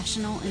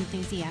professional,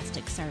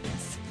 enthusiastic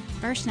service.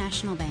 First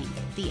National Bank,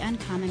 the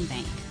uncommon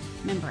bank.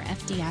 Member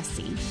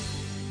FDIC.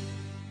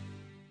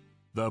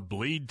 The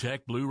Bleed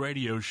Tech Blue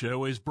Radio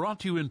Show is brought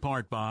to you in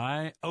part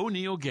by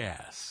O'Neill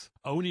Gas.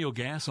 O'Neill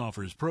Gas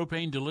offers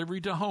propane delivery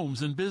to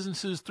homes and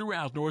businesses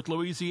throughout North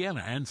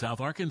Louisiana and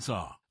South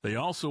Arkansas. They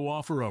also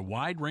offer a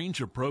wide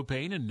range of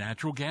propane and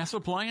natural gas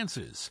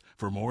appliances.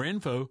 For more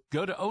info,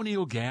 go to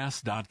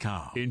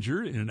o'neillgas.com.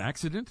 Injured in an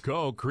accident?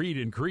 Call Creed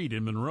and Creed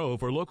in Monroe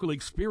for local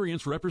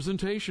experience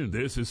representation.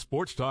 This is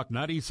Sports Talk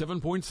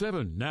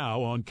 97.7,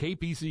 now on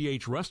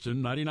KPCH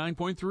Ruston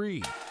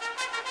 99.3.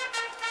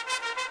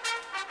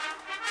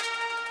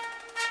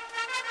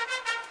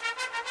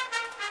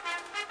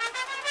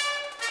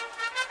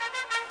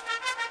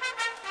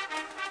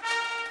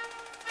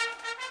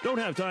 Don't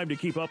have time to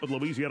keep up with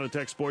Louisiana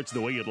Tech sports the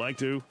way you'd like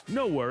to?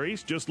 No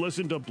worries. Just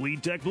listen to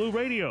Bleed Tech Blue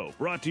Radio.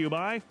 Brought to you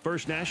by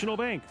First National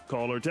Bank.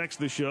 Call or text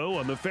the show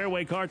on the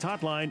Fairway Cards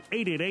hotline,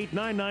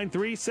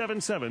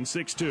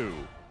 888-993-7762.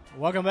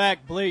 Welcome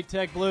back, Bleed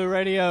Tech Blue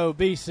Radio.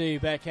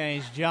 BC, Beck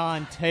Haynes,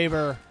 John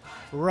Tabor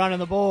running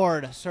the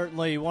board.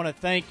 Certainly want to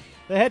thank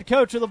the head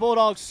coach of the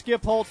Bulldogs,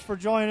 Skip Holtz, for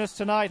joining us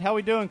tonight. How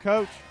we doing,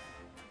 Coach?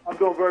 I'm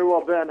doing very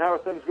well, Ben. How are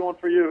things going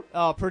for you?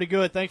 Oh, pretty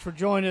good. Thanks for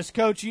joining us.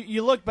 Coach,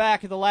 you look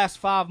back at the last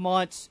 5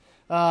 months.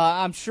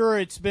 I'm sure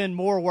it's been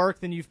more work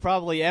than you've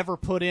probably ever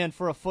put in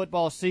for a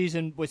football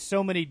season with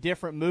so many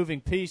different moving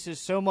pieces,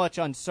 so much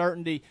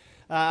uncertainty.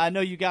 I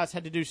know you guys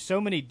had to do so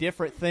many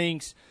different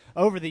things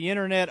over the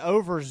internet,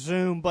 over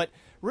Zoom, but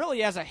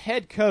really as a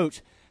head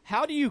coach,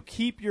 how do you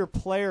keep your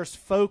players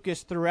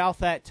focused throughout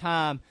that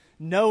time,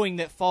 knowing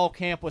that fall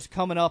camp was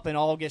coming up in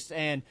August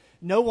and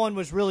no one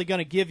was really going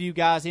to give you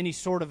guys any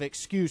sort of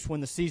excuse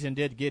when the season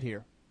did get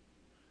here?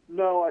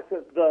 No, I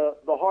think the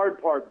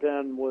hard part,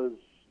 Ben, was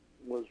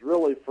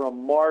really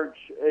from March,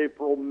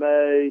 April,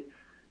 May,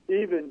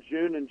 even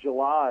June and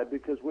July,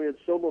 because we had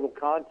so little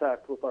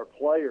contact with our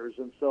players,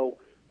 and so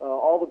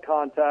all the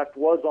contact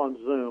was on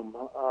Zoom.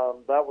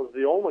 That was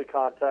the only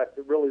contact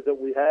that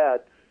we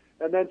had.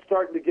 And then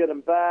starting to get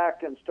them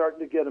back and starting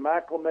to get them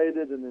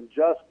acclimated and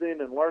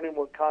adjusting and learning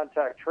what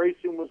contact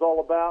tracing was all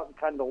about and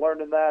kind of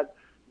learning that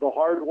the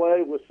hard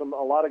way with a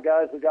lot of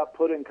guys that got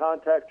put in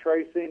contact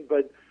tracing.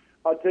 But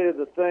I'll tell you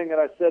the thing,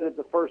 and I said it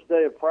the first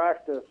day of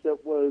practice,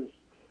 it was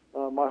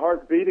my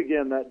heart beat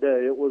again that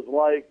day. It was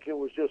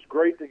just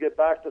great to get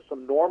back to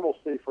some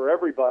normalcy for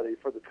everybody,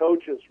 for the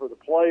coaches, for the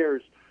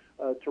players,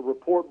 to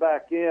report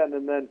back in,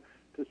 and then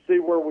to see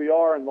where we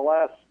are in the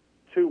last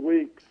 2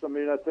 weeks. I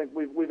mean, I think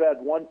we've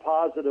had one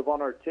positive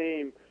on our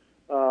team.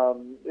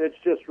 It's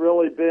just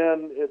really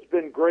it's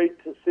been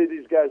great to see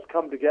these guys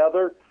come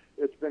together.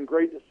 It's been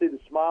great to see the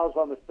smiles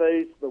on the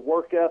face, the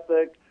work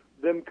ethic,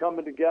 them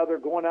coming together,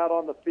 going out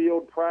on the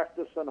field,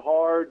 practicing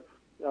hard,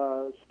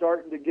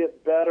 starting to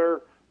get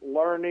better,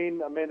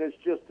 learning. I mean, it's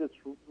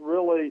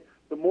really,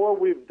 the more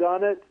we've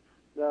done it,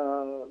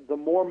 the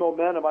more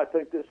momentum I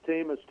think this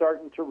team is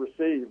starting to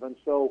receive. And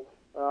so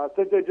I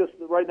think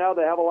right now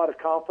they have a lot of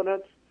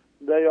confidence.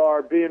 They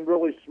are being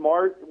really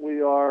smart.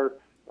 We are,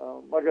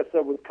 like I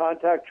said, with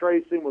contact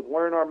tracing, with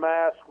wearing our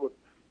mask, with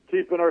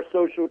keeping our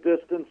social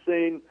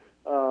distancing,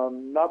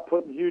 not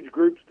putting huge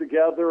groups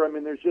together. I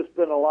mean, there's just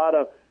been a lot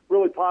of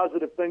really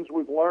positive things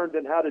we've learned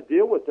in how to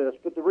deal with this.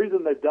 But the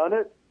reason they've done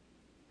it,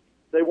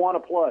 they want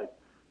to play.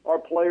 Our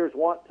players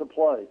want to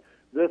play.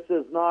 This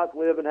is not,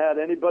 we haven't had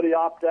anybody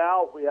opt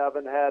out. We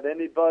haven't had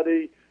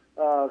anybody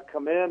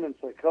come in and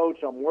say,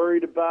 Coach, I'm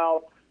worried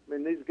about. I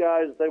mean, these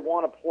guys, they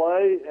want to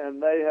play,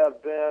 and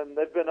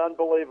they've been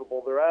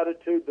unbelievable. Their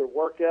attitude, their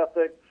work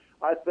ethic.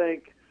 I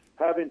think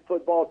having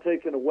football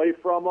taken away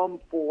from them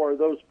for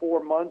those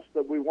 4 months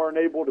that we weren't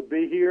able to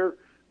be here,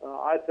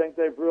 I think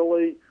they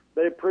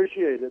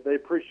appreciate it. They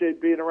appreciate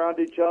being around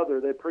each other.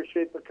 They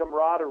appreciate the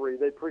camaraderie.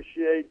 They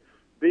appreciate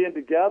being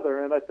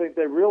together, and I think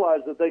they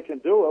realize that they can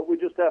do it. We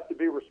just have to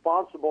be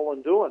responsible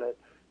in doing it.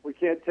 We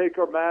can't take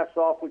our masks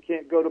off. We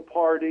can't go to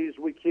parties.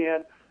 We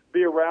can't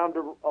be around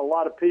a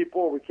lot of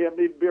people. We can't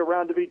even be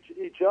around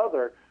each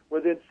other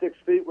within 6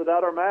 feet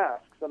without our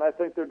masks. And I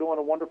think they're doing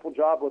a wonderful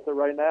job with it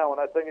right now. And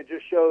I think it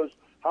just shows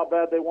how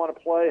bad they want to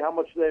play, how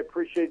much they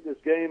appreciate this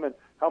game, and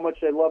how much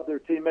they love their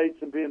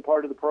teammates and being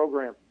part of the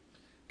program.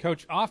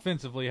 Coach,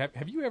 offensively,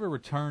 have you ever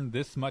returned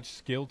this much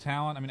skill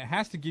talent? I mean, it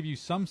has to give you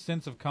some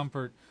sense of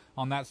comfort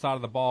on that side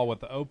of the ball with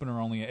the opener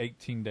only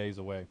 18 days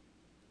away.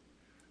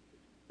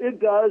 It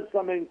does.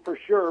 I mean, for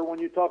sure, when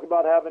you talk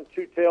about having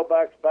two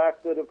tailbacks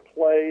back that have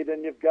played,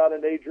 and you've got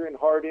an Adrian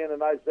Hardy and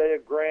an Isaiah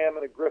Graham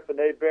and a Griffin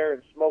Hebert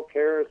and Smoke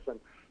Harris and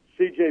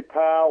C.J.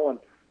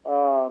 Powell,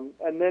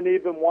 and then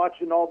even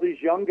watching all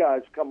these young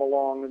guys come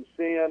along and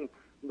seeing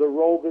the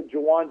role that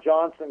Juwan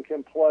Johnson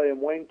can play,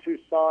 and Wayne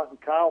Toussaint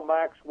and Kyle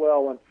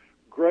Maxwell and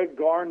Greg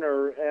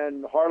Garner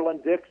and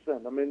Harlan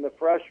Dixon. I mean, the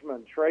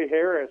freshman, Trey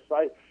Harris.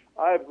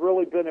 I've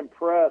really been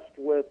impressed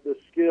with the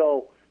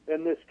skill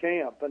in this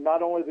camp, and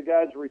not only the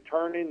guys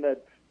returning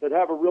that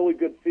have a really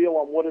good feel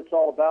on what it's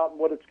all about and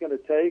what it's going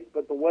to take,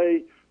 but the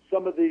way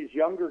some of these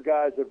younger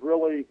guys have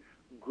really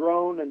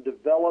grown and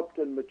developed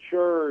and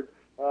matured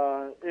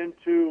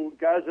into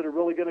guys that are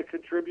really going to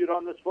contribute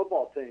on this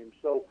football team.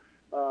 So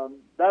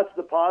that's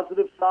the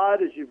positive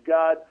side, is you've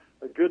got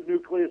a good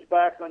nucleus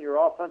back on your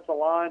offensive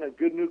line, a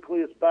good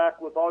nucleus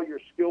back with all your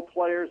skill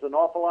players, an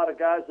awful lot of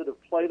guys that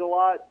have played a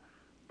lot,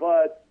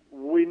 but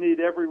we need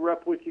every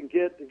rep we can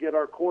get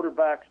our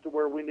quarterbacks to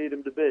where we need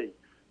them to be.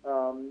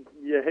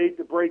 You hate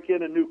to break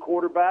in a new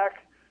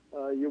quarterback.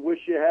 You wish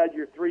you had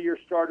your 3-year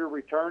starter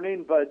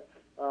returning, but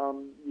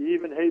you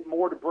even hate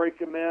more to break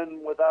them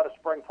in without a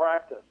spring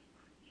practice.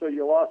 So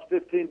you lost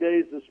 15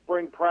 days of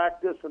spring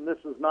practice, and this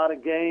is not a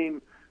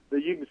game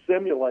that you can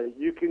simulate.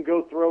 You can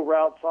go throw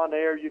routes on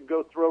air, you can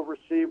go throw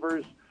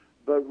receivers,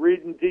 but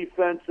reading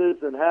defenses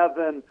and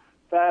having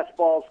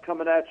fastballs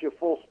coming at you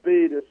full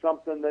speed is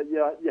something that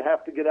you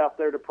have to get out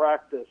there to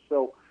practice.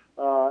 So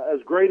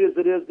as great as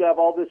it is to have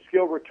all this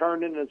skill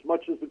returning, as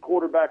much as the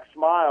quarterbacks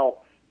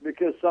smile,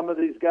 because some of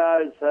these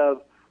guys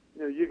have,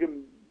 you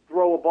can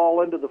throw a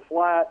ball into the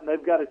flat and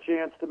they've got a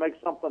chance to make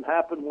something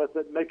happen with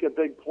it, make a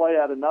big play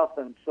out of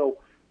nothing. So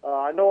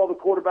I know all the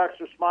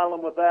quarterbacks are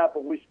smiling with that,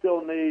 but we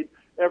still need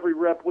every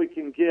rep we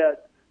can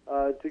get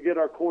to get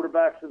our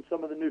quarterbacks and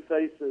some of the new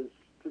faces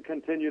to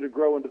continue to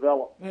grow and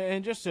develop.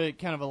 And just to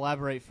kind of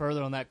elaborate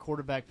further on that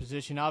quarterback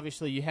position,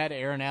 obviously you had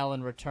Aaron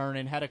Allen return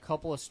and had a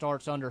couple of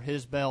starts under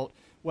his belt.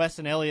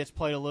 Weston Elliott's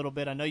played a little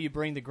bit. I know you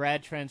bring the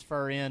grad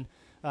transfer in,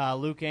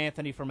 Luke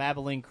Anthony from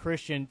Abilene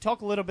Christian.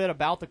 Talk a little bit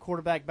about the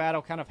quarterback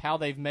battle, kind of how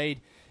they've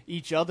made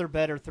each other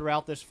better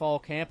throughout this fall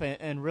camp,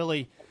 and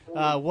really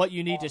what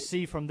you need to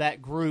see from that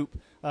group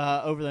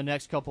over the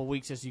next couple of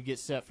weeks as you get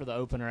set for the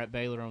opener at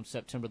Baylor on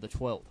September the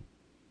 12th.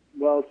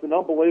 Well, it's an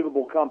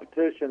unbelievable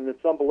competition.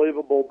 It's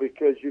unbelievable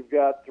because you've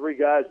got 3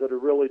 guys that are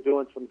really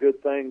doing some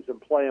good things and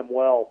playing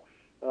well.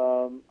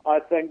 I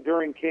think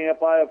during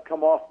camp I have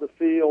come off the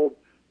field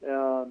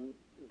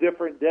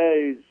different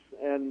days,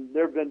 and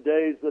there have been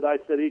days that I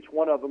said each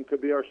one of them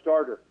could be our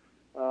starter.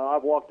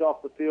 I've walked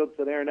off the field and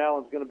said Aaron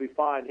Allen's going to be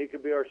fine. He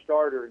could be our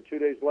starter. And 2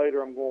 days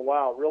later I'm going,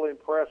 wow, really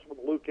impressed with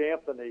Luke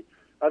Anthony.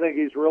 I think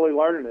he's really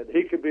learning it.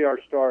 He could be our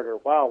starter.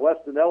 Wow,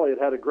 Weston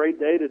Elliott had a great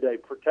day today,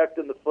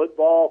 protecting the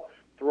football,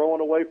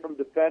 throwing away from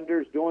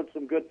defenders, doing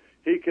some good.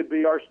 He could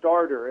be our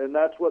starter, and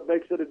that's what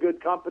makes it a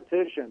good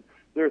competition.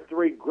 There are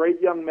 3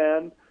 great young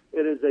men.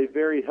 It is a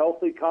very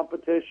healthy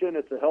competition.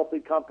 It's a healthy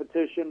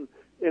competition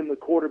in the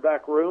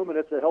quarterback room, and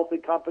it's a healthy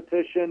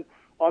competition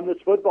on this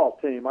football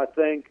team. I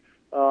think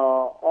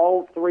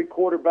all 3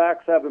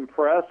 quarterbacks have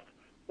impressed.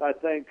 I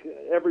think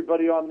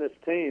everybody on this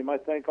team, I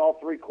think all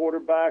 3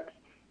 quarterbacks,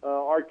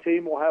 our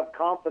team will have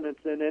confidence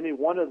in any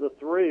one of the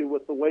 3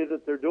 with the way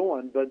that they're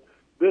doing, but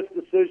this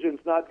decision's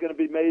not going to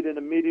be made in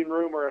a meeting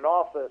room or an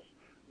office.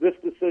 This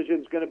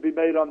decision's going to be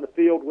made on the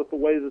field with the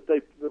way that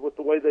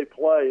they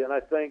play. And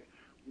I think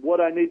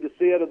what I need to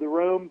see out of the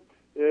room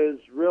is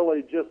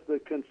really just the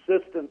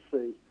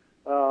consistency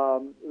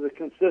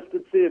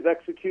of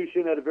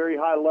execution at a very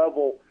high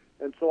level.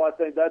 And so I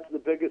think that's the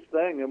biggest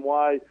thing, and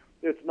why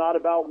it's not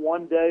about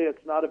one day,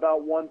 it's not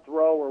about one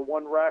throw or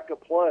one rack of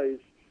plays.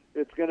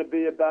 It's going to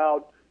be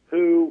about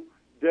who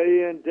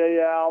day in,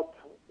 day out,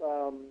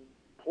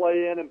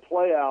 play in and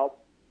play out,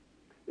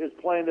 is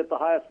playing at the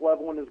highest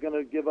level and is going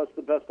to give us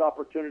the best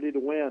opportunity to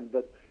win.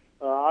 But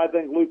I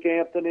think Luke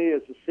Anthony,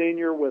 as a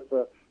senior with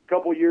a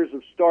couple years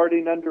of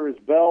starting under his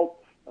belt,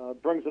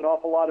 brings an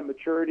awful lot of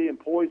maturity and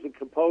poise and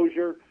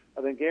composure.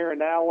 I think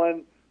Aaron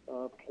Allen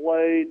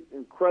played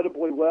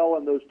incredibly well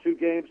in those 2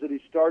 games that he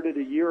started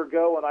a year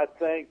ago, and I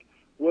think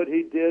what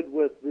he did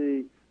with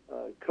the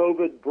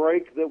COVID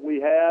break that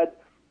we had,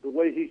 the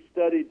way he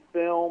studied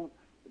film,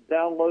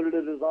 downloaded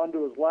it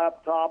onto his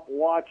laptop,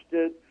 watched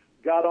it,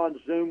 got on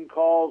Zoom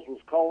calls,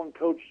 was calling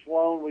Coach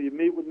Sloan, will you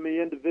meet with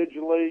me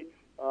individually,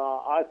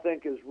 I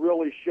think is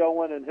really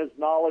showing in his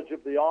knowledge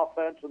of the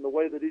offense and the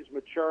way that he's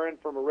maturing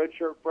from a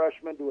redshirt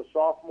freshman to a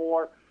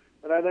sophomore.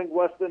 And I think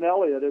Weston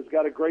Elliott has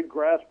got a great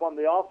grasp on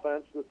the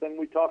offense. The thing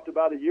we talked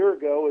about a year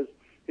ago is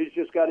he's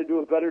just got to do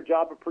a better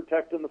job of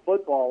protecting the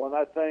football. And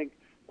I think,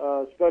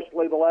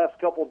 especially the last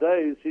couple of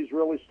days, he's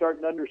really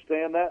starting to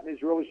understand that, and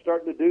he's really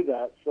starting to do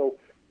that. So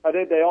I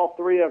think they all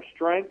 3 have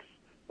strengths.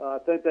 I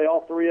think they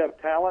all 3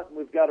 have talent, and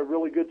we've got a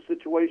really good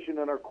situation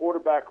in our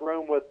quarterback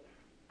room with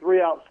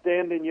 3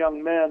 outstanding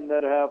young men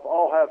that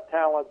all have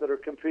talent that are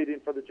competing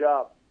for the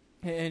job.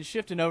 And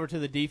shifting over to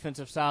the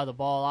defensive side of the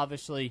ball,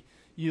 obviously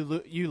you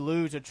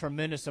lose a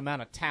tremendous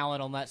amount of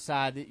talent on that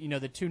side.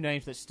 The 2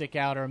 names that stick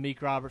out are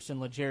Amik Robertson,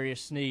 L'Jarius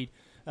Sneed,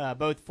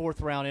 both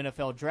 4th-round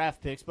NFL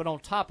draft picks. But on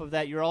top of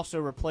that, you're also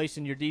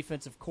replacing your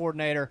defensive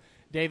coordinator.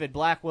 David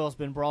Blackwell's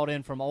been brought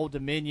in from Old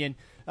Dominion.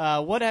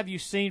 What have you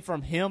seen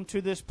from him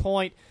to this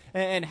point,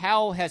 and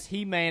how has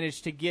he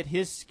managed to get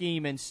his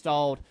scheme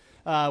installed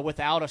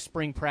without a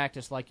spring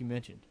practice like you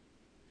mentioned?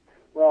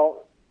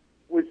 Well,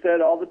 we said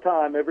all the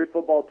time, every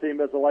football team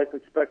has a life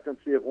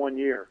expectancy of 1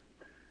 year.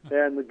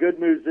 And the good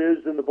news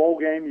is, in the bowl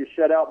game, you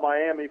shut out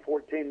Miami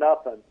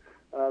 14-0.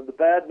 The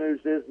bad news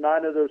is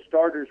 9 of those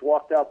starters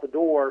walked out the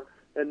door,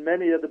 and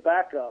many of the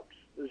backups.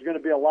 There's going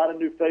to be a lot of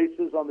new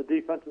faces on the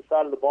defensive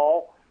side of the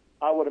ball.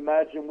 I would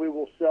imagine we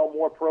will sell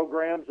more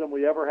programs than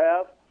we ever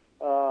have,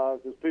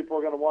 because people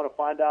are going to want to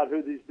find out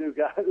who these new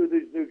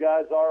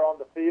guys are on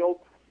the field.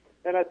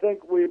 And I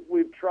think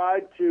we've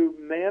tried to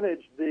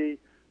manage the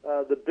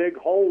big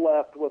hole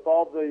left with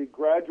all the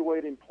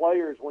graduating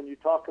players. When you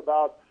talk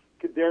about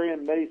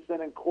Kadarian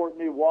Mason and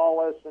Courtney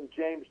Wallace and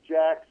James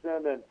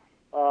Jackson and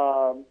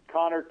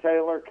Connor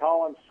Taylor,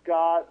 Colin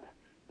Scott,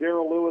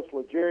 Darrell Lewis,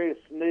 L'Jarius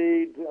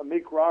Sneed,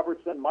 Meek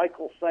Robertson,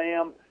 Michael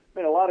Sam. I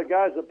mean, a lot of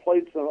guys that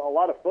played a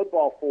lot of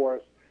football for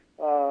us.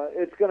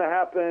 It's going to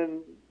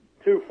happen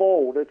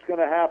twofold. It's going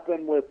to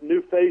happen with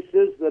new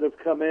faces that have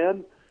come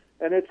in,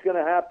 and it's going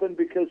to happen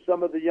because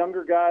some of the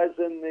younger guys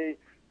in the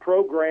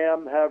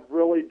program have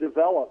really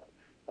developed.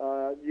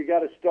 You got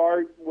to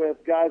start with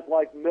guys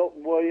like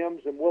Milton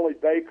Williams and Willie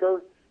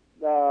Baker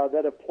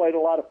that have played a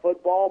lot of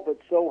football, but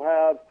so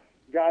have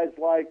guys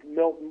like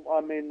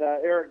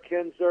Eric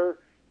Kinzer,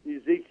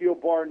 Ezekiel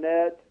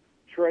Barnett,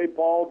 Trey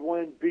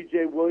Baldwin,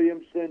 B.J.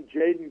 Williamson,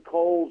 Jaden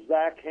Cole,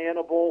 Zach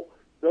Hannibal.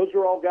 Those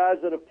are all guys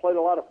that have played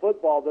a lot of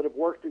football that have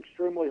worked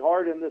extremely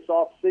hard in this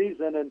off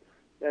season,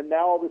 and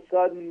now all of a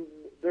sudden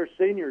they're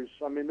seniors.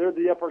 I mean, they're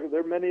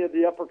many of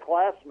the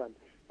upperclassmen,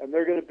 and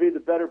they're going to be the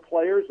better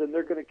players, and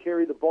they're going to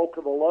carry the bulk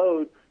of the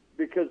load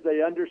because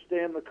they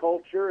understand the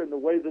culture and the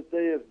way that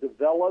they have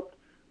developed,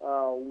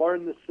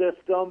 learned the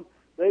system.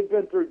 They've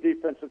been through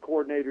defensive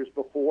coordinators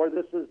before.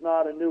 This is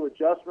not a new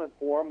adjustment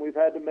for them. We've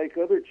had to make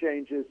other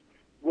changes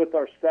with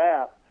our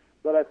staff.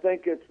 But I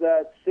think it's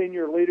that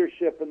senior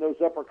leadership and those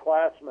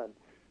upperclassmen.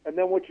 And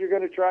then what you're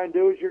going to try and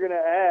do is you're going to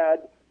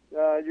add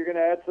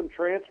some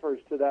transfers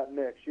to that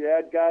mix. You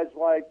add guys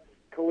like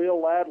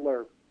Khalil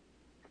Ladler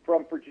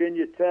from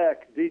Virginia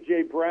Tech,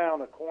 DJ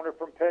Brown, a corner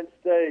from Penn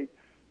State,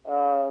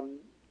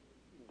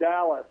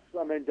 Dallas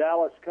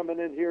coming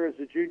in here as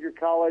a junior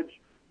college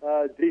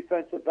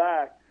defensive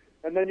back.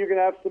 And then you're going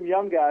to have some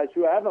young guys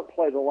who haven't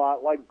played a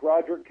lot, like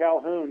Broderick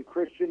Calhoun,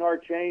 Christian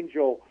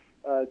Archangel,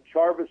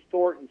 Jarvis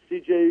Thornton,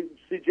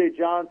 C.J.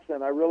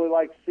 Johnson. I really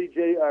like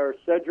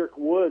Cedric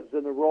Woods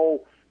in the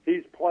role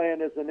he's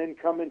playing as an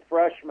incoming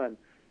freshman.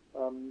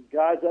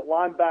 Guys at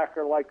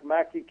linebacker like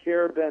Mackie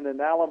Carabin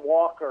and Alan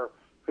Walker,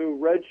 who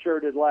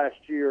redshirted last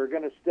year, are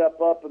going to step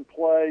up and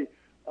play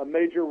a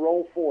major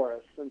role for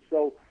us.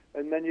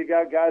 And then you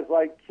got guys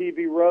like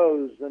Kiwi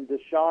Rose and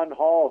Deshaun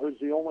Hall, who's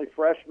the only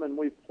freshman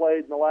we've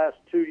played in the last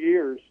 2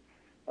 years.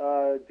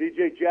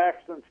 DJ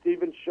Jackson,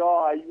 Stephen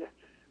Shaw.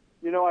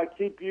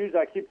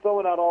 I keep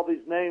throwing out all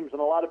these names, and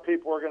a lot of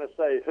people are going to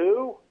say,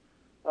 who?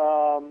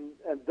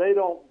 And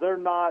they're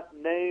not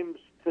names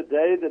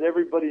today that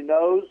everybody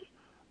knows,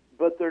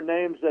 but they're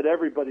names that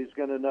everybody's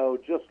going to know.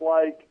 Just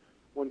like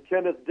when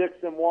Kenneth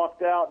Dixon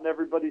walked out and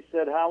everybody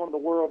said, how in the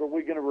world are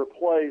we going to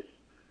replace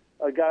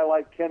a guy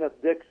like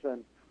Kenneth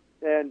Dixon?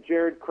 And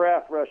Jared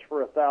Kraft rushed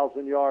for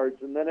 1,000 yards.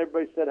 And then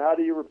everybody said, how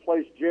do you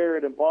replace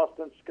Jared? And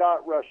Boston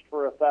Scott rushed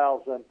for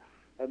 1,000.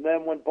 And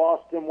then when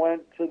Boston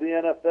went to the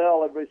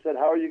NFL, everybody said,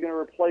 how are you going to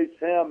replace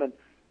him? And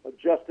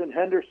Justin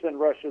Henderson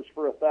rushes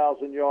for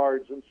 1,000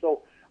 yards. And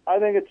so I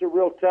think it's a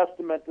real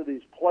testament to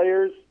these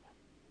players,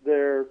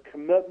 their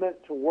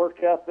commitment to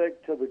work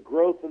ethic, to the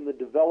growth and the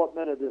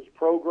development of this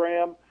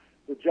program,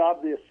 the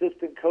job the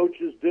assistant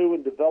coaches do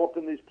in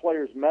developing these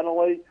players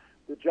mentally,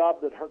 the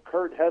job that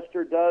Kurt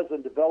Hester does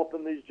in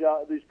developing these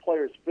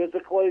players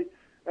physically,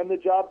 and the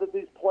job that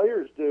these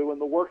players do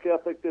and the work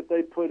ethic that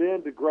they put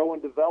in to grow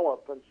and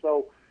develop. And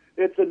so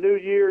it's a new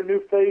year, new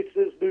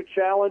faces, new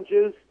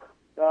challenges.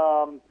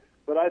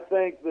 But I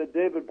think that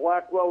David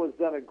Blackwell has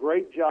done a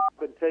great job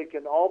in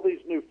taking all these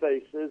new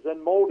faces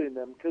and molding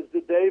them, because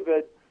to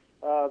David,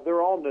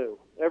 they're all new.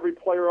 Every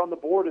player on the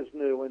board is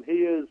new, and he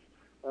is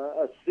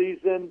a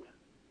seasoned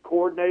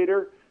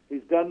coordinator.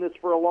 He's done this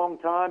for a long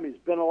time.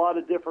 He's been a lot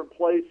of different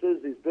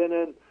places. He's been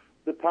in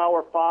the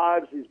Power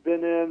Fives. He's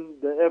been in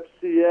the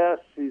FCS.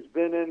 He's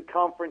been in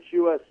Conference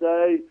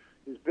USA.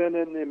 He's been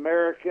in the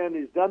American.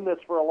 He's done this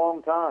for a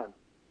long time.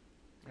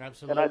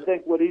 Absolutely. And I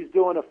think what he's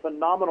doing a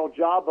phenomenal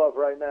job of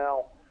right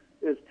now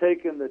is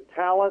taking the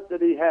talent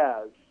that he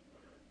has,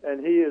 and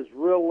he is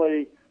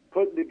really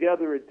putting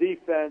together a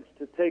defense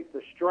to take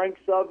the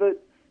strengths of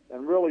it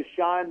and really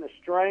shine the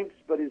strengths,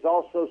 but he's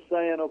also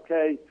saying,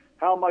 okay,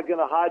 how am I going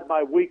to hide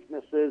my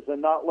weaknesses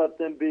and not let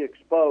them be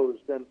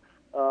exposed? And,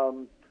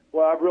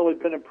 I've really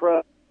been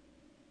impressed.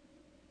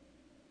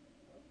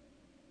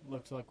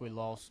 Looks like we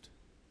lost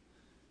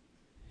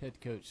head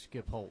coach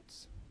Skip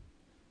Holtz.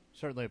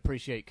 Certainly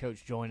appreciate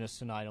Coach joining us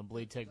tonight on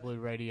Bleed Tech Blue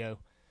Radio.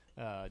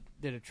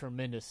 Did a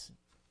tremendous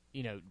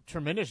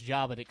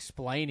job at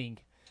explaining,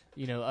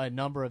 a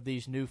number of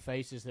these new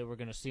faces that we're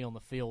going to see on the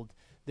field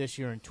this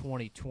year in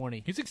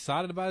 2020. He's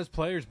excited about his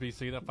players,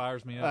 BC. That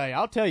fires me up. Hey,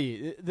 I'll tell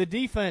you, the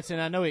defense, and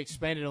I know he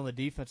expanded on the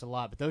defense a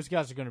lot, but those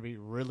guys are going to be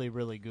really,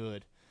 really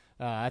good.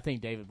 I think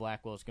David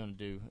Blackwell is going to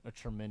do a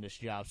tremendous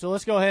job. So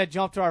let's go ahead and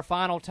jump to our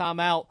final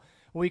timeout.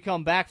 When we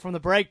come back from the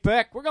break,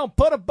 Beck, we're going to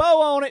put a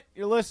bow on it.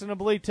 You're listening to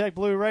Bleed Tech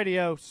Blue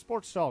Radio,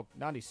 Sports Talk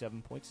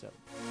 97.7.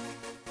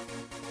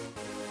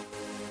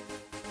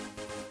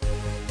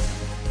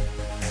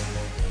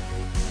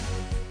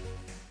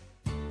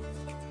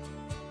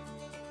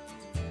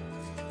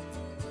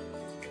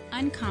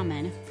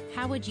 Uncommon,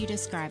 How would you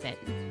describe it?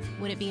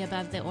 Would it be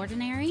above the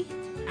ordinary,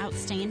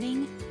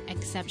 outstanding,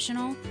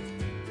 exceptional?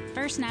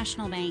 First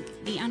National Bank,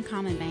 the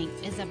uncommon bank,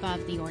 is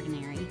above the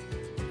ordinary.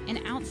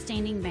 An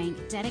outstanding bank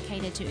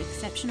dedicated to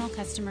exceptional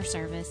customer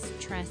service,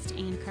 trust,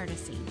 and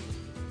courtesy.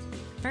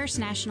 First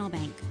National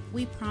Bank,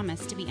 we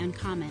promise to be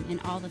uncommon in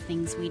all the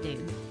things we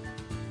do.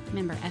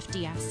 Member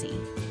FDIC.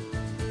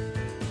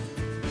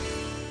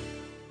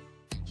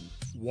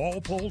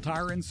 Walpole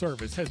Tire and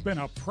Service has been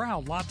a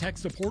proud La Tech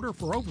supporter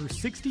for over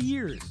 60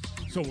 years.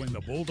 So when the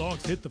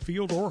Bulldogs hit the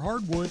field or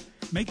hardwood,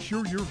 make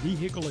sure your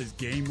vehicle is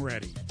game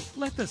ready.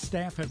 Let the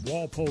staff at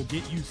Walpole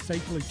get you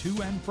safely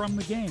to and from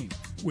the game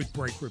with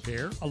brake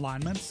repair,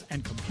 alignments,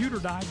 and computer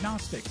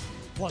diagnostics,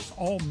 plus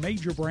all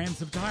major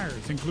brands of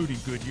tires, including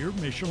Goodyear,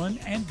 Michelin,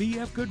 and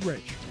BF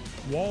Goodrich.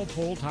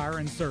 Walpole Tire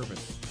and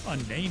Service, a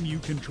name you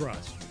can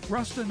trust.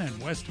 Ruston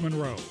and West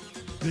Monroe.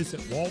 Visit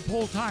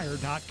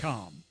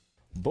walpoletire.com.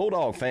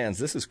 Bulldog fans,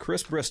 this is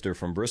Chris Brister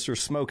from Brister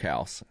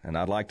Smokehouse, and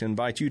I'd like to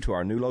invite you to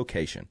our new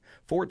location,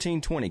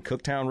 1420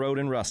 Cooktown Road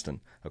in Ruston,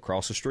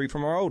 across the street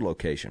from our old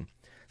location.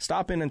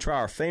 Stop in and try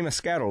our famous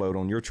scatterload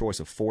on your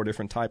choice of 4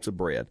 different types of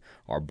bread.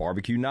 Our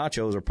barbecue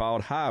nachos are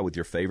piled high with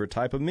your favorite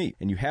type of meat,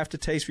 and you have to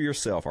taste for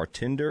yourself our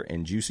tender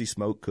and juicy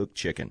smoke-cooked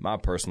chicken, my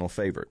personal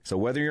favorite. So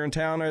whether you're in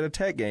town or at a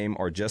Tech game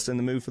or just in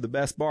the mood for the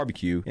best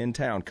barbecue in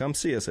town, come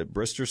see us at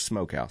Brister's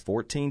Smokehouse,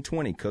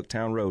 1420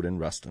 Cooktown Road in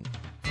Ruston.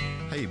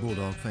 Hey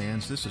Bulldog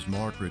fans, this is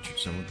Mark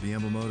Richardson with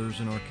Bienville Motors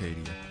in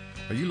Arcadia.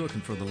 Are you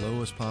looking for the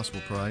lowest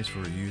possible price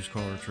for a used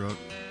car or truck?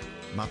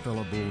 My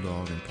fellow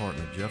Bulldog and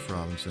partner Jeff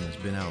Robinson has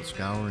been out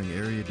scouring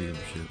area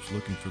dealerships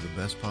looking for the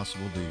best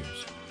possible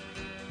deals.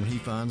 When he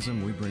finds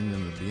them, we bring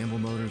them to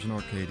Bienville Motors in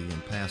Arcadia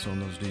and pass on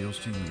those deals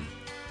to you.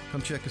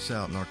 Come check us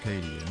out in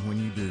Arcadia, and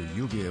when you do,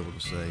 you'll be able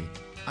to say,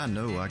 I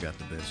know I got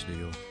the best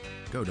deal.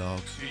 Go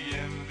Dogs.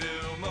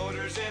 Bienville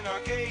Motors in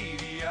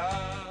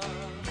Arcadia.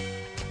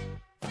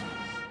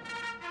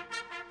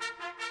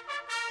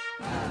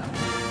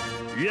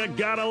 You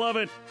gotta love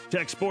it.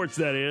 Tech Sports,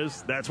 that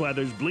is. That's why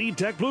there's Bleed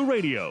Tech Blue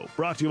Radio.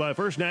 Brought to you by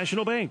First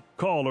National Bank.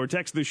 Call or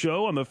text the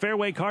show on the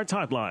Fairway Carts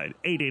Hotline,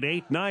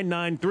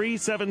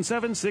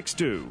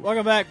 888-993-7762.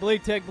 Welcome back,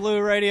 Bleed Tech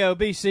Blue Radio.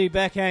 BC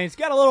Beck Haynes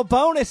got a little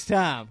bonus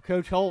time.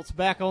 Coach Holtz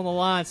back on the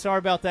line. Sorry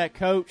about that,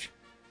 Coach.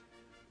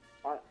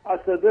 I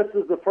said this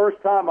is the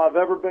first time I've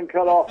ever been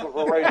cut off of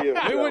a radio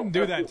show. We wouldn't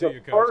do that to you,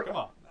 Coach. Come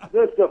on.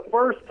 This is the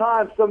first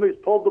time somebody's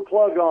pulled the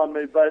plug on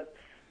me, but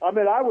I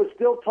mean, I was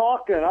still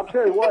talking. I'll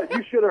tell you what,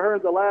 you should have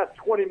heard the last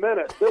 20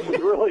 minutes. It was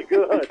really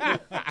good.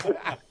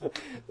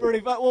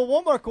 Pretty fun. Well,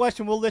 one more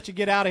question. We'll let you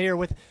get out of here.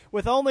 With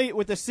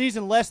the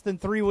season less than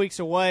 3 weeks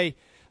away,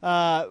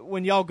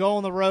 when y'all go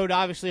on the road,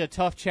 obviously a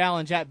tough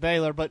challenge at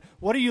Baylor. But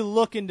what are you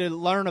looking to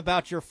learn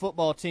about your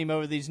football team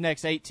over these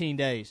next 18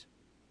 days?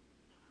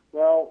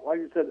 Well, like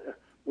you said,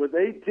 with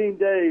 18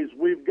 days,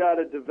 we've got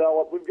to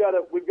develop. We've got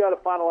to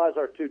finalize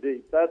our 2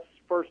 deep. That's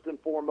first and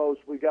foremost.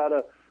 We got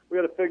to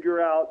figure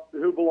out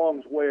who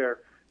belongs where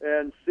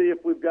and see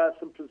if we've got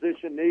some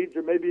position needs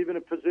or maybe even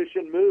a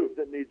position move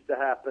that needs to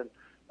happen.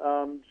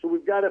 So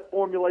we've got to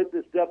formulate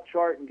this depth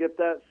chart and get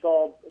that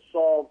solved.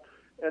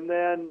 And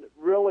then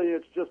really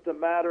it's just a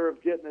matter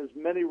of getting as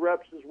many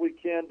reps as we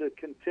can to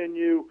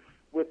continue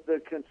with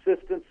the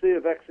consistency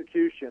of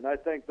execution. I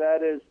think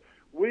that is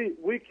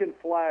we can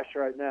flash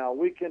right now.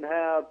 We can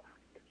have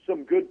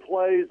some good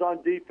plays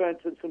on defense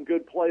and some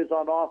good plays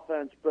on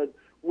offense, but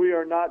we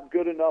are not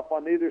good enough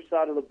on either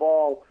side of the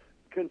ball,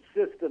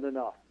 consistent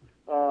enough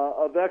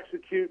of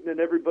executing and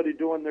everybody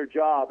doing their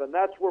job. And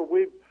that's where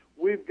we've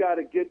got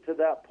to get to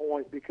that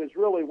point, because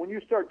really when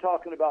you start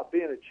talking about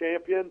being a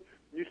champion,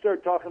 you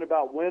start talking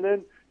about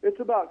winning, it's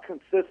about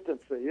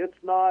consistency.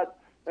 It's not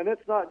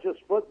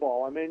just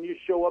football. I mean, you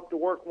show up to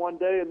work one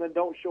day and then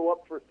don't show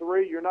up for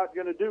 3, you're not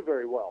going to do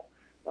very well.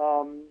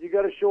 You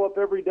got to show up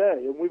every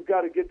day, and we've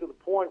got to get to the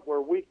point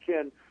where we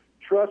can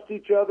trust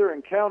each other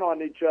and count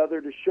on each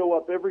other to show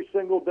up every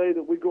single day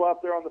that we go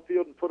out there on the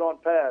field and put on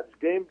pads.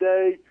 Game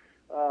day,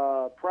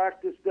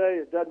 practice day,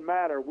 it doesn't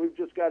matter. We've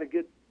got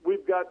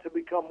to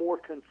become more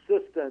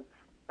consistent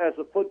as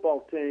a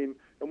football team,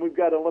 and we've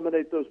got to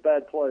eliminate those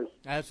bad plays.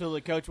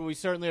 Absolutely, Coach. Well, we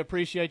certainly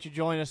appreciate you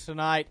joining us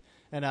tonight,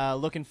 and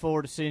looking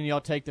forward to seeing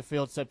y'all take the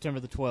field September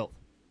the 12th.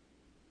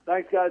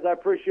 Thanks, guys. I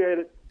appreciate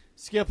it.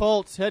 Skip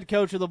Holtz, head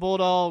coach of the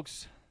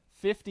Bulldogs,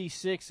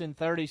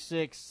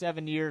 56-36,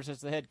 7 years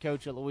as the head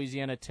coach at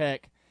Louisiana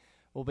Tech,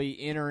 will be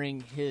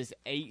entering his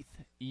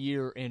 8th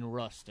year in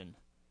Ruston.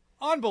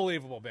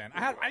 Unbelievable, Ben.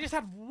 I just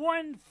have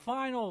one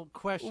final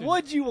question.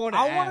 What'd you want to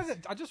ask?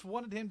 I just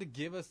wanted him to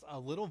give us a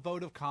little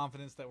vote of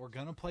confidence that we're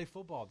going to play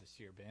football this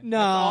year, Ben.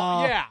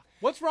 No. Yeah.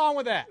 What's wrong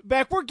with that?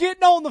 Beck, we're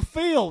getting on the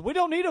field. We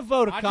don't need a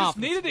vote of confidence. I just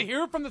needed to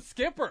hear it from the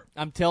skipper.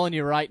 I'm telling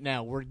you right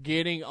now, we're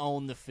getting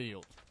on the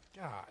field.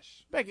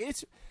 Gosh. Beck,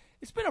 it's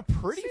been a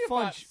pretty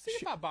fun. See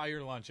if I buy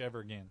your lunch ever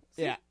again.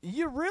 Yeah,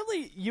 you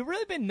really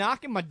been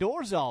knocking my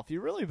doors off.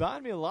 You're really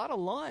buying me a lot of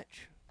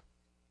lunch.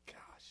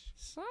 Gosh.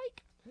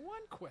 Psych.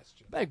 One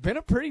question. Beck, been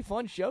a pretty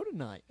fun show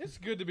tonight. It's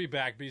good to be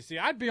back, BC.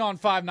 I'd be on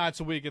 5 nights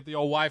a week if the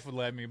old wife would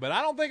let me, but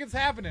I don't think it's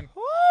happening.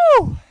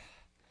 Woo!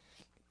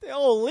 The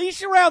old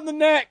leash around the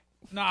neck.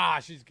 Nah,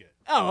 she's good.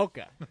 Oh,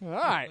 okay. All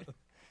right.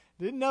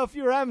 Didn't know if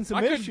you were having some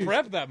I issues. couldn't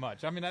prep that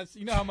much. I mean, that's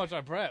how much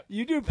I prep.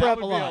 You do prep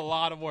that a would lot. be a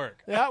lot of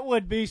work. That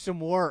would be some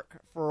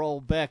work for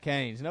old Beck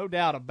Haynes, no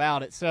doubt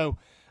about it. So,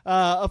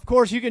 of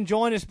course, you can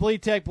join us,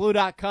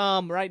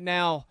 BleedTechBlue.com, right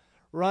now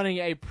running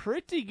a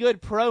pretty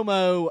good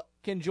promo.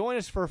 Can join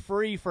us for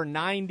free for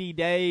 90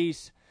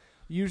 days.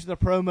 Use the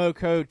promo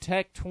code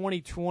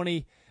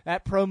TECH2020.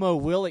 That promo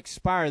will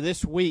expire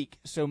this week,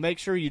 so make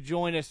sure you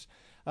join us.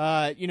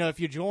 If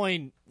you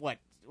join,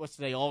 what's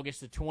today, August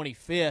the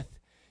 25th,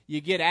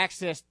 you get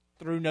access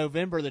through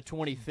November the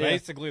 25th.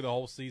 Basically the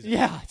whole season.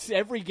 Yeah, it's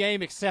every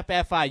game except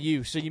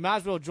FIU, so you might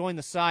as well join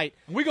the site.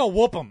 We're going to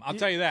whoop them, I'll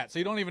tell you that, so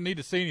you don't even need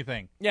to see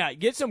anything. Yeah,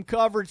 get some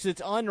coverage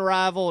that's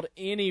unrivaled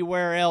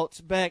anywhere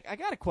else. Beck, I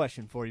got a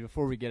question for you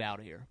before we get out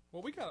of here.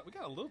 Well, we got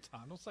a little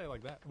time. Don't say it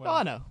like that. Well,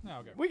 I know. No,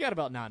 okay. We got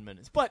about 9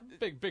 minutes. But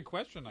big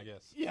question, I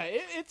guess. Yeah,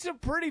 it's a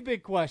pretty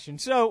big question.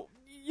 So,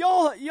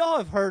 y'all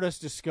have heard us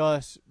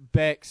discuss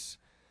Beck's,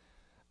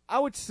 I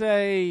would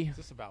say... Is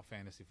this about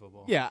fantasy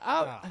football?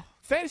 Yeah,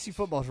 fantasy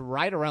football is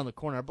right around the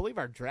corner. I believe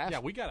our draft...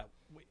 Yeah,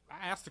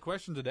 I asked the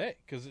question today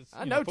because it's...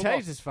 I know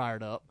Taze is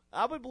fired up.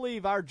 I would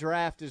believe our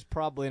draft is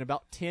probably in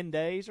about 10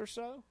 days or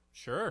so.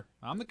 Sure.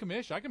 I'm the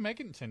commish. I can make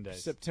it in 10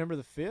 days. September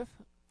the 5th.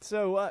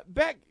 So,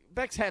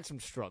 Beck's had some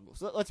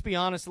struggles. Let's be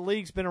honest. The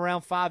league's been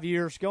around 5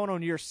 years, going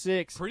on year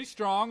 6. Pretty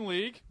strong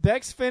league.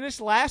 Beck's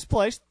finished last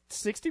place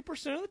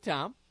 60% of the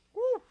time.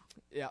 Woo.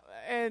 Yeah,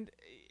 and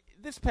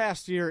this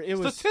past year it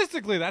was...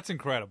 Statistically, that's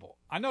incredible.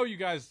 I know you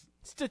guys...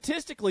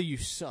 Statistically, you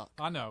suck.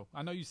 I know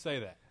you say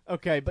that.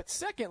 Okay, but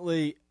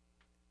secondly,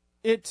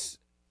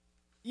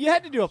 you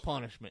had to do a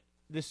punishment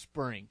this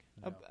spring.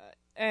 No.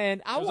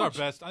 And it was our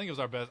best. I think it was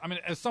our best. I mean,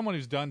 as someone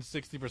who's done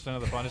 60%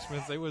 of the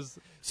punishments, it was...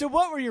 So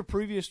what were your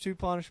previous 2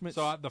 punishments?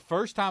 So the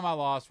first time I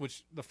lost,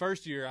 which the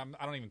first year,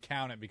 I don't even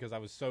count it because I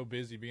was so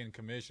busy being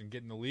commissioned,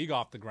 getting the league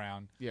off the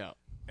ground. Yeah.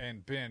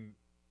 And Ben,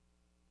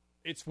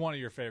 it's one of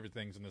your favorite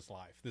things in this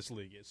life. This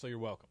league is. So you're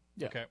welcome.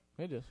 Yeah, okay.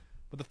 It is.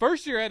 But the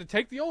first year I had to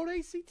take the old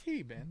ACT,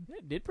 Ben.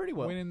 It did pretty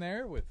well. Went in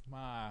there with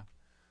my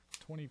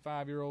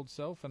 25-year-old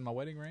self and my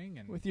wedding ring.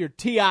 And with your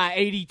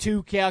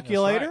TI-82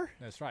 calculator.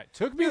 That's right.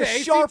 Took me your the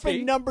ACT.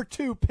 sharpened number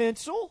 2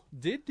 pencil.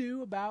 Did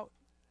do about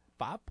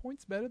 5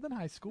 points better than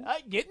high school.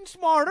 Getting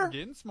smarter.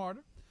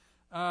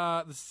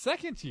 The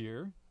second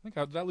year,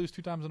 did I lose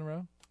 2 times in a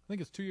row? I think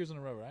it's 2 years in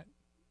a row, right?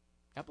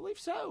 I believe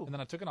so. And then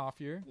I took an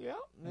off year. Yeah.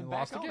 And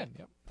lost again.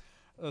 Yep.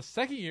 The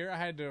second year, I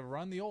had to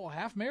run the old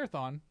half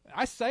marathon.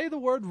 I say the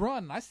word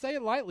run. I say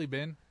it lightly,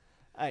 Ben.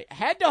 I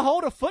had to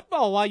hold a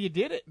football while you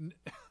did it.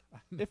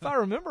 If I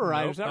remember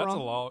right. Nope, Is that that's wrong?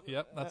 A lie.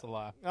 Yep, that's a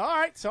lie. All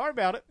right. Sorry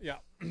about it. Yeah.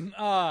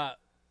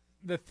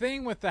 The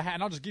thing with the hat,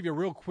 and I'll just give you a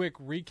real quick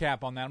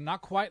recap on that. I'm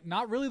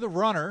not really the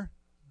runner.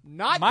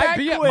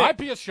 Might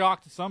be a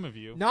shock to some of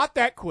you. Not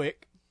that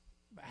quick.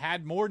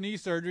 Had more knee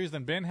surgeries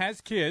than Ben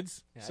has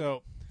kids. Yeah,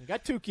 so you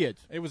got 2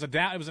 kids. It was an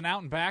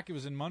out and back. It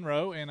was in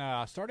Monroe,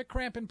 and started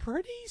cramping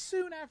pretty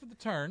soon after the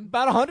turn.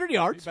 About 100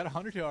 yards. About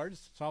 100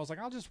 yards. So I was like,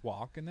 I'll just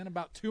walk. And then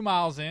about 2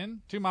 miles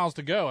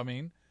to go,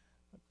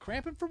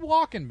 cramping for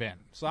walking, Ben.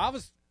 So I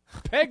was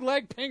peg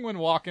leg penguin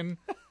walking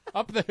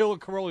up the hill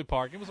of Caroli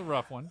Park. It was a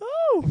rough one.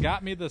 Ooh.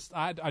 Got me this.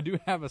 I do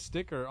have a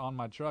sticker on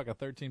my truck, a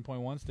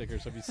 13.1 sticker.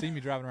 So if you see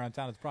me driving around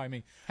town, it's probably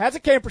me. Has a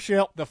camper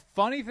shell. The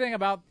funny thing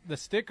about the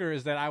sticker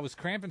is that I was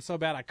cramping so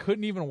bad I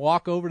couldn't even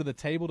walk over to the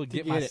table to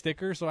get my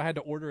sticker, so I had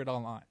to order it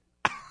online.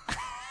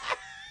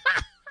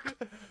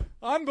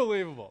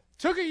 Unbelievable.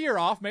 Took a year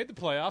off, made the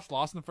playoffs,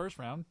 lost in the first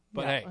round.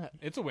 But hey,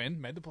 it's a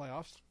win. Made the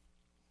playoffs.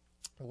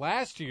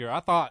 Last year, I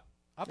thought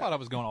I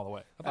was going all the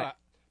way. I thought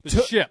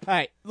ship.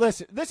 Hey,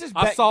 listen, this is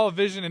I saw a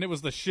vision, and it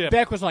was the ship.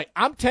 Beck was like,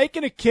 I'm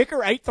taking a kicker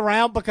 8th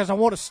round because I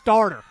want a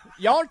starter.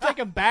 Y'all are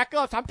taking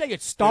backups. I'm taking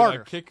starters.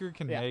 Dude, a kicker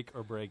can make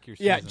or break your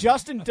season. Yeah,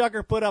 Justin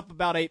Tucker put up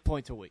about 8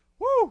 points a week.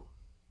 Woo!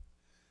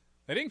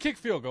 They didn't kick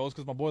field goals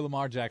because my boy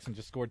Lamar Jackson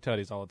just scored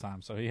tutties all the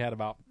time, so he had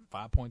about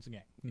 5 points a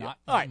game. Not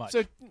much.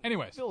 So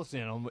anyways, fill us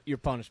in on your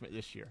punishment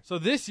this year. So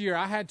this year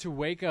I had to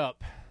wake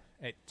up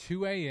at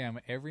 2 a.m.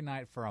 every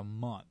night for a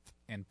month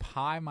and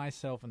pie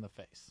myself in the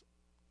face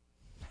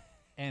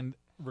and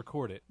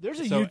record it. There's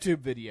a YouTube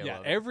video. Yeah,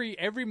 of it.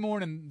 every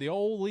morning the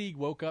old league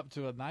woke up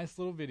to a nice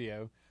little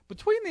video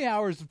between the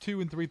hours of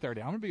 2 and 3:30.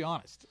 I'm gonna be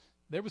honest.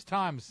 There was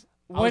times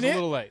I was a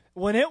little late.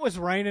 When it was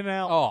raining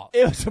out,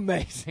 it was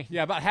amazing.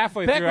 Yeah, about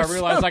halfway through I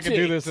realized I could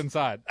do this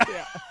inside.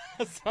 Yeah.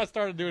 So I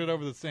started doing it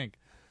over the sink.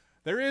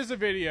 There is a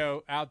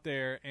video out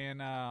there,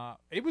 and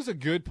it was a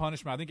good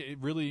punishment. I think it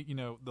really,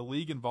 the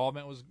league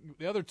involvement was –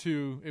 the other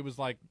two, it was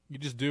like you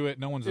just do it,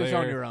 no one's there. It's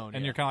on your own,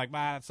 and you're kind of like,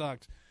 that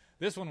sucks.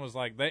 This one was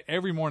like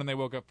every morning they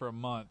woke up for a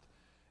month.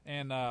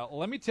 And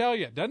let me tell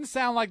you, it doesn't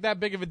sound like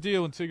that big of a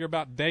deal until you're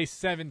about day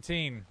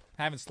 17,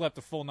 haven't slept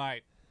a full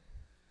night.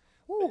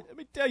 Let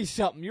me tell you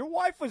something. Your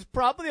wife was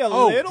probably a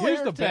Oh, little here's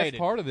irritated. the best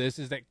part of this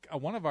is that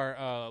one of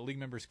our league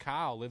members,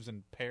 Kyle, lives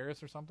in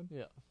Paris or something.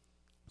 Yeah.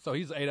 So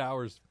he's 8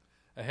 hours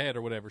ahead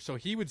or whatever. So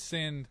he would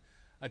send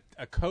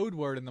a code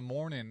word in the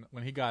morning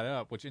when he got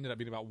up, which ended up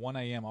being about 1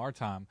 a.m. our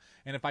time.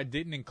 And if I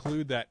didn't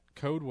include that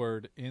code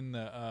word in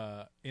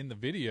the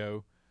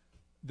video,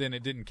 then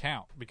it didn't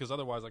count because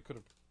otherwise I could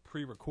have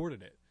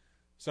pre-recorded it.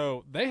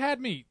 So they had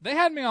me on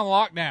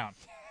lockdown.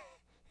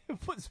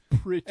 It was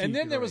pretty And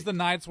then there was great. the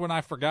nights when I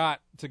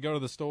forgot to go to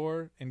the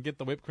store and get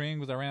the whipped cream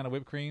because I ran out of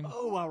whipped cream.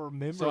 Oh, I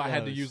remember So I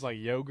had to those. use like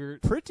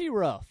yogurt. Pretty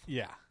rough.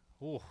 Yeah.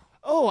 Ooh.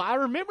 Oh, I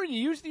remember you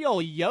used the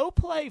old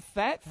Yoplait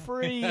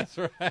fat-free That's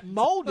right.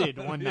 molded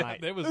one Yeah,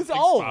 night. it was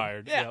old.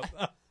 expired. Yeah.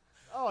 Yep.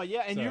 Oh,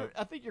 yeah, and So-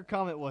 I think your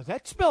comment was,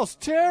 that smells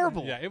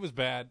terrible. Yeah, it was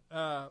bad.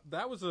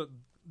 That was a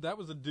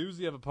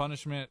doozy of a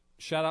punishment.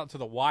 Shout out to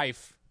the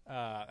wife.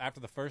 After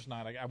the first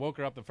night, I woke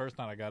her up the first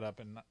night I got up,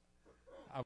 and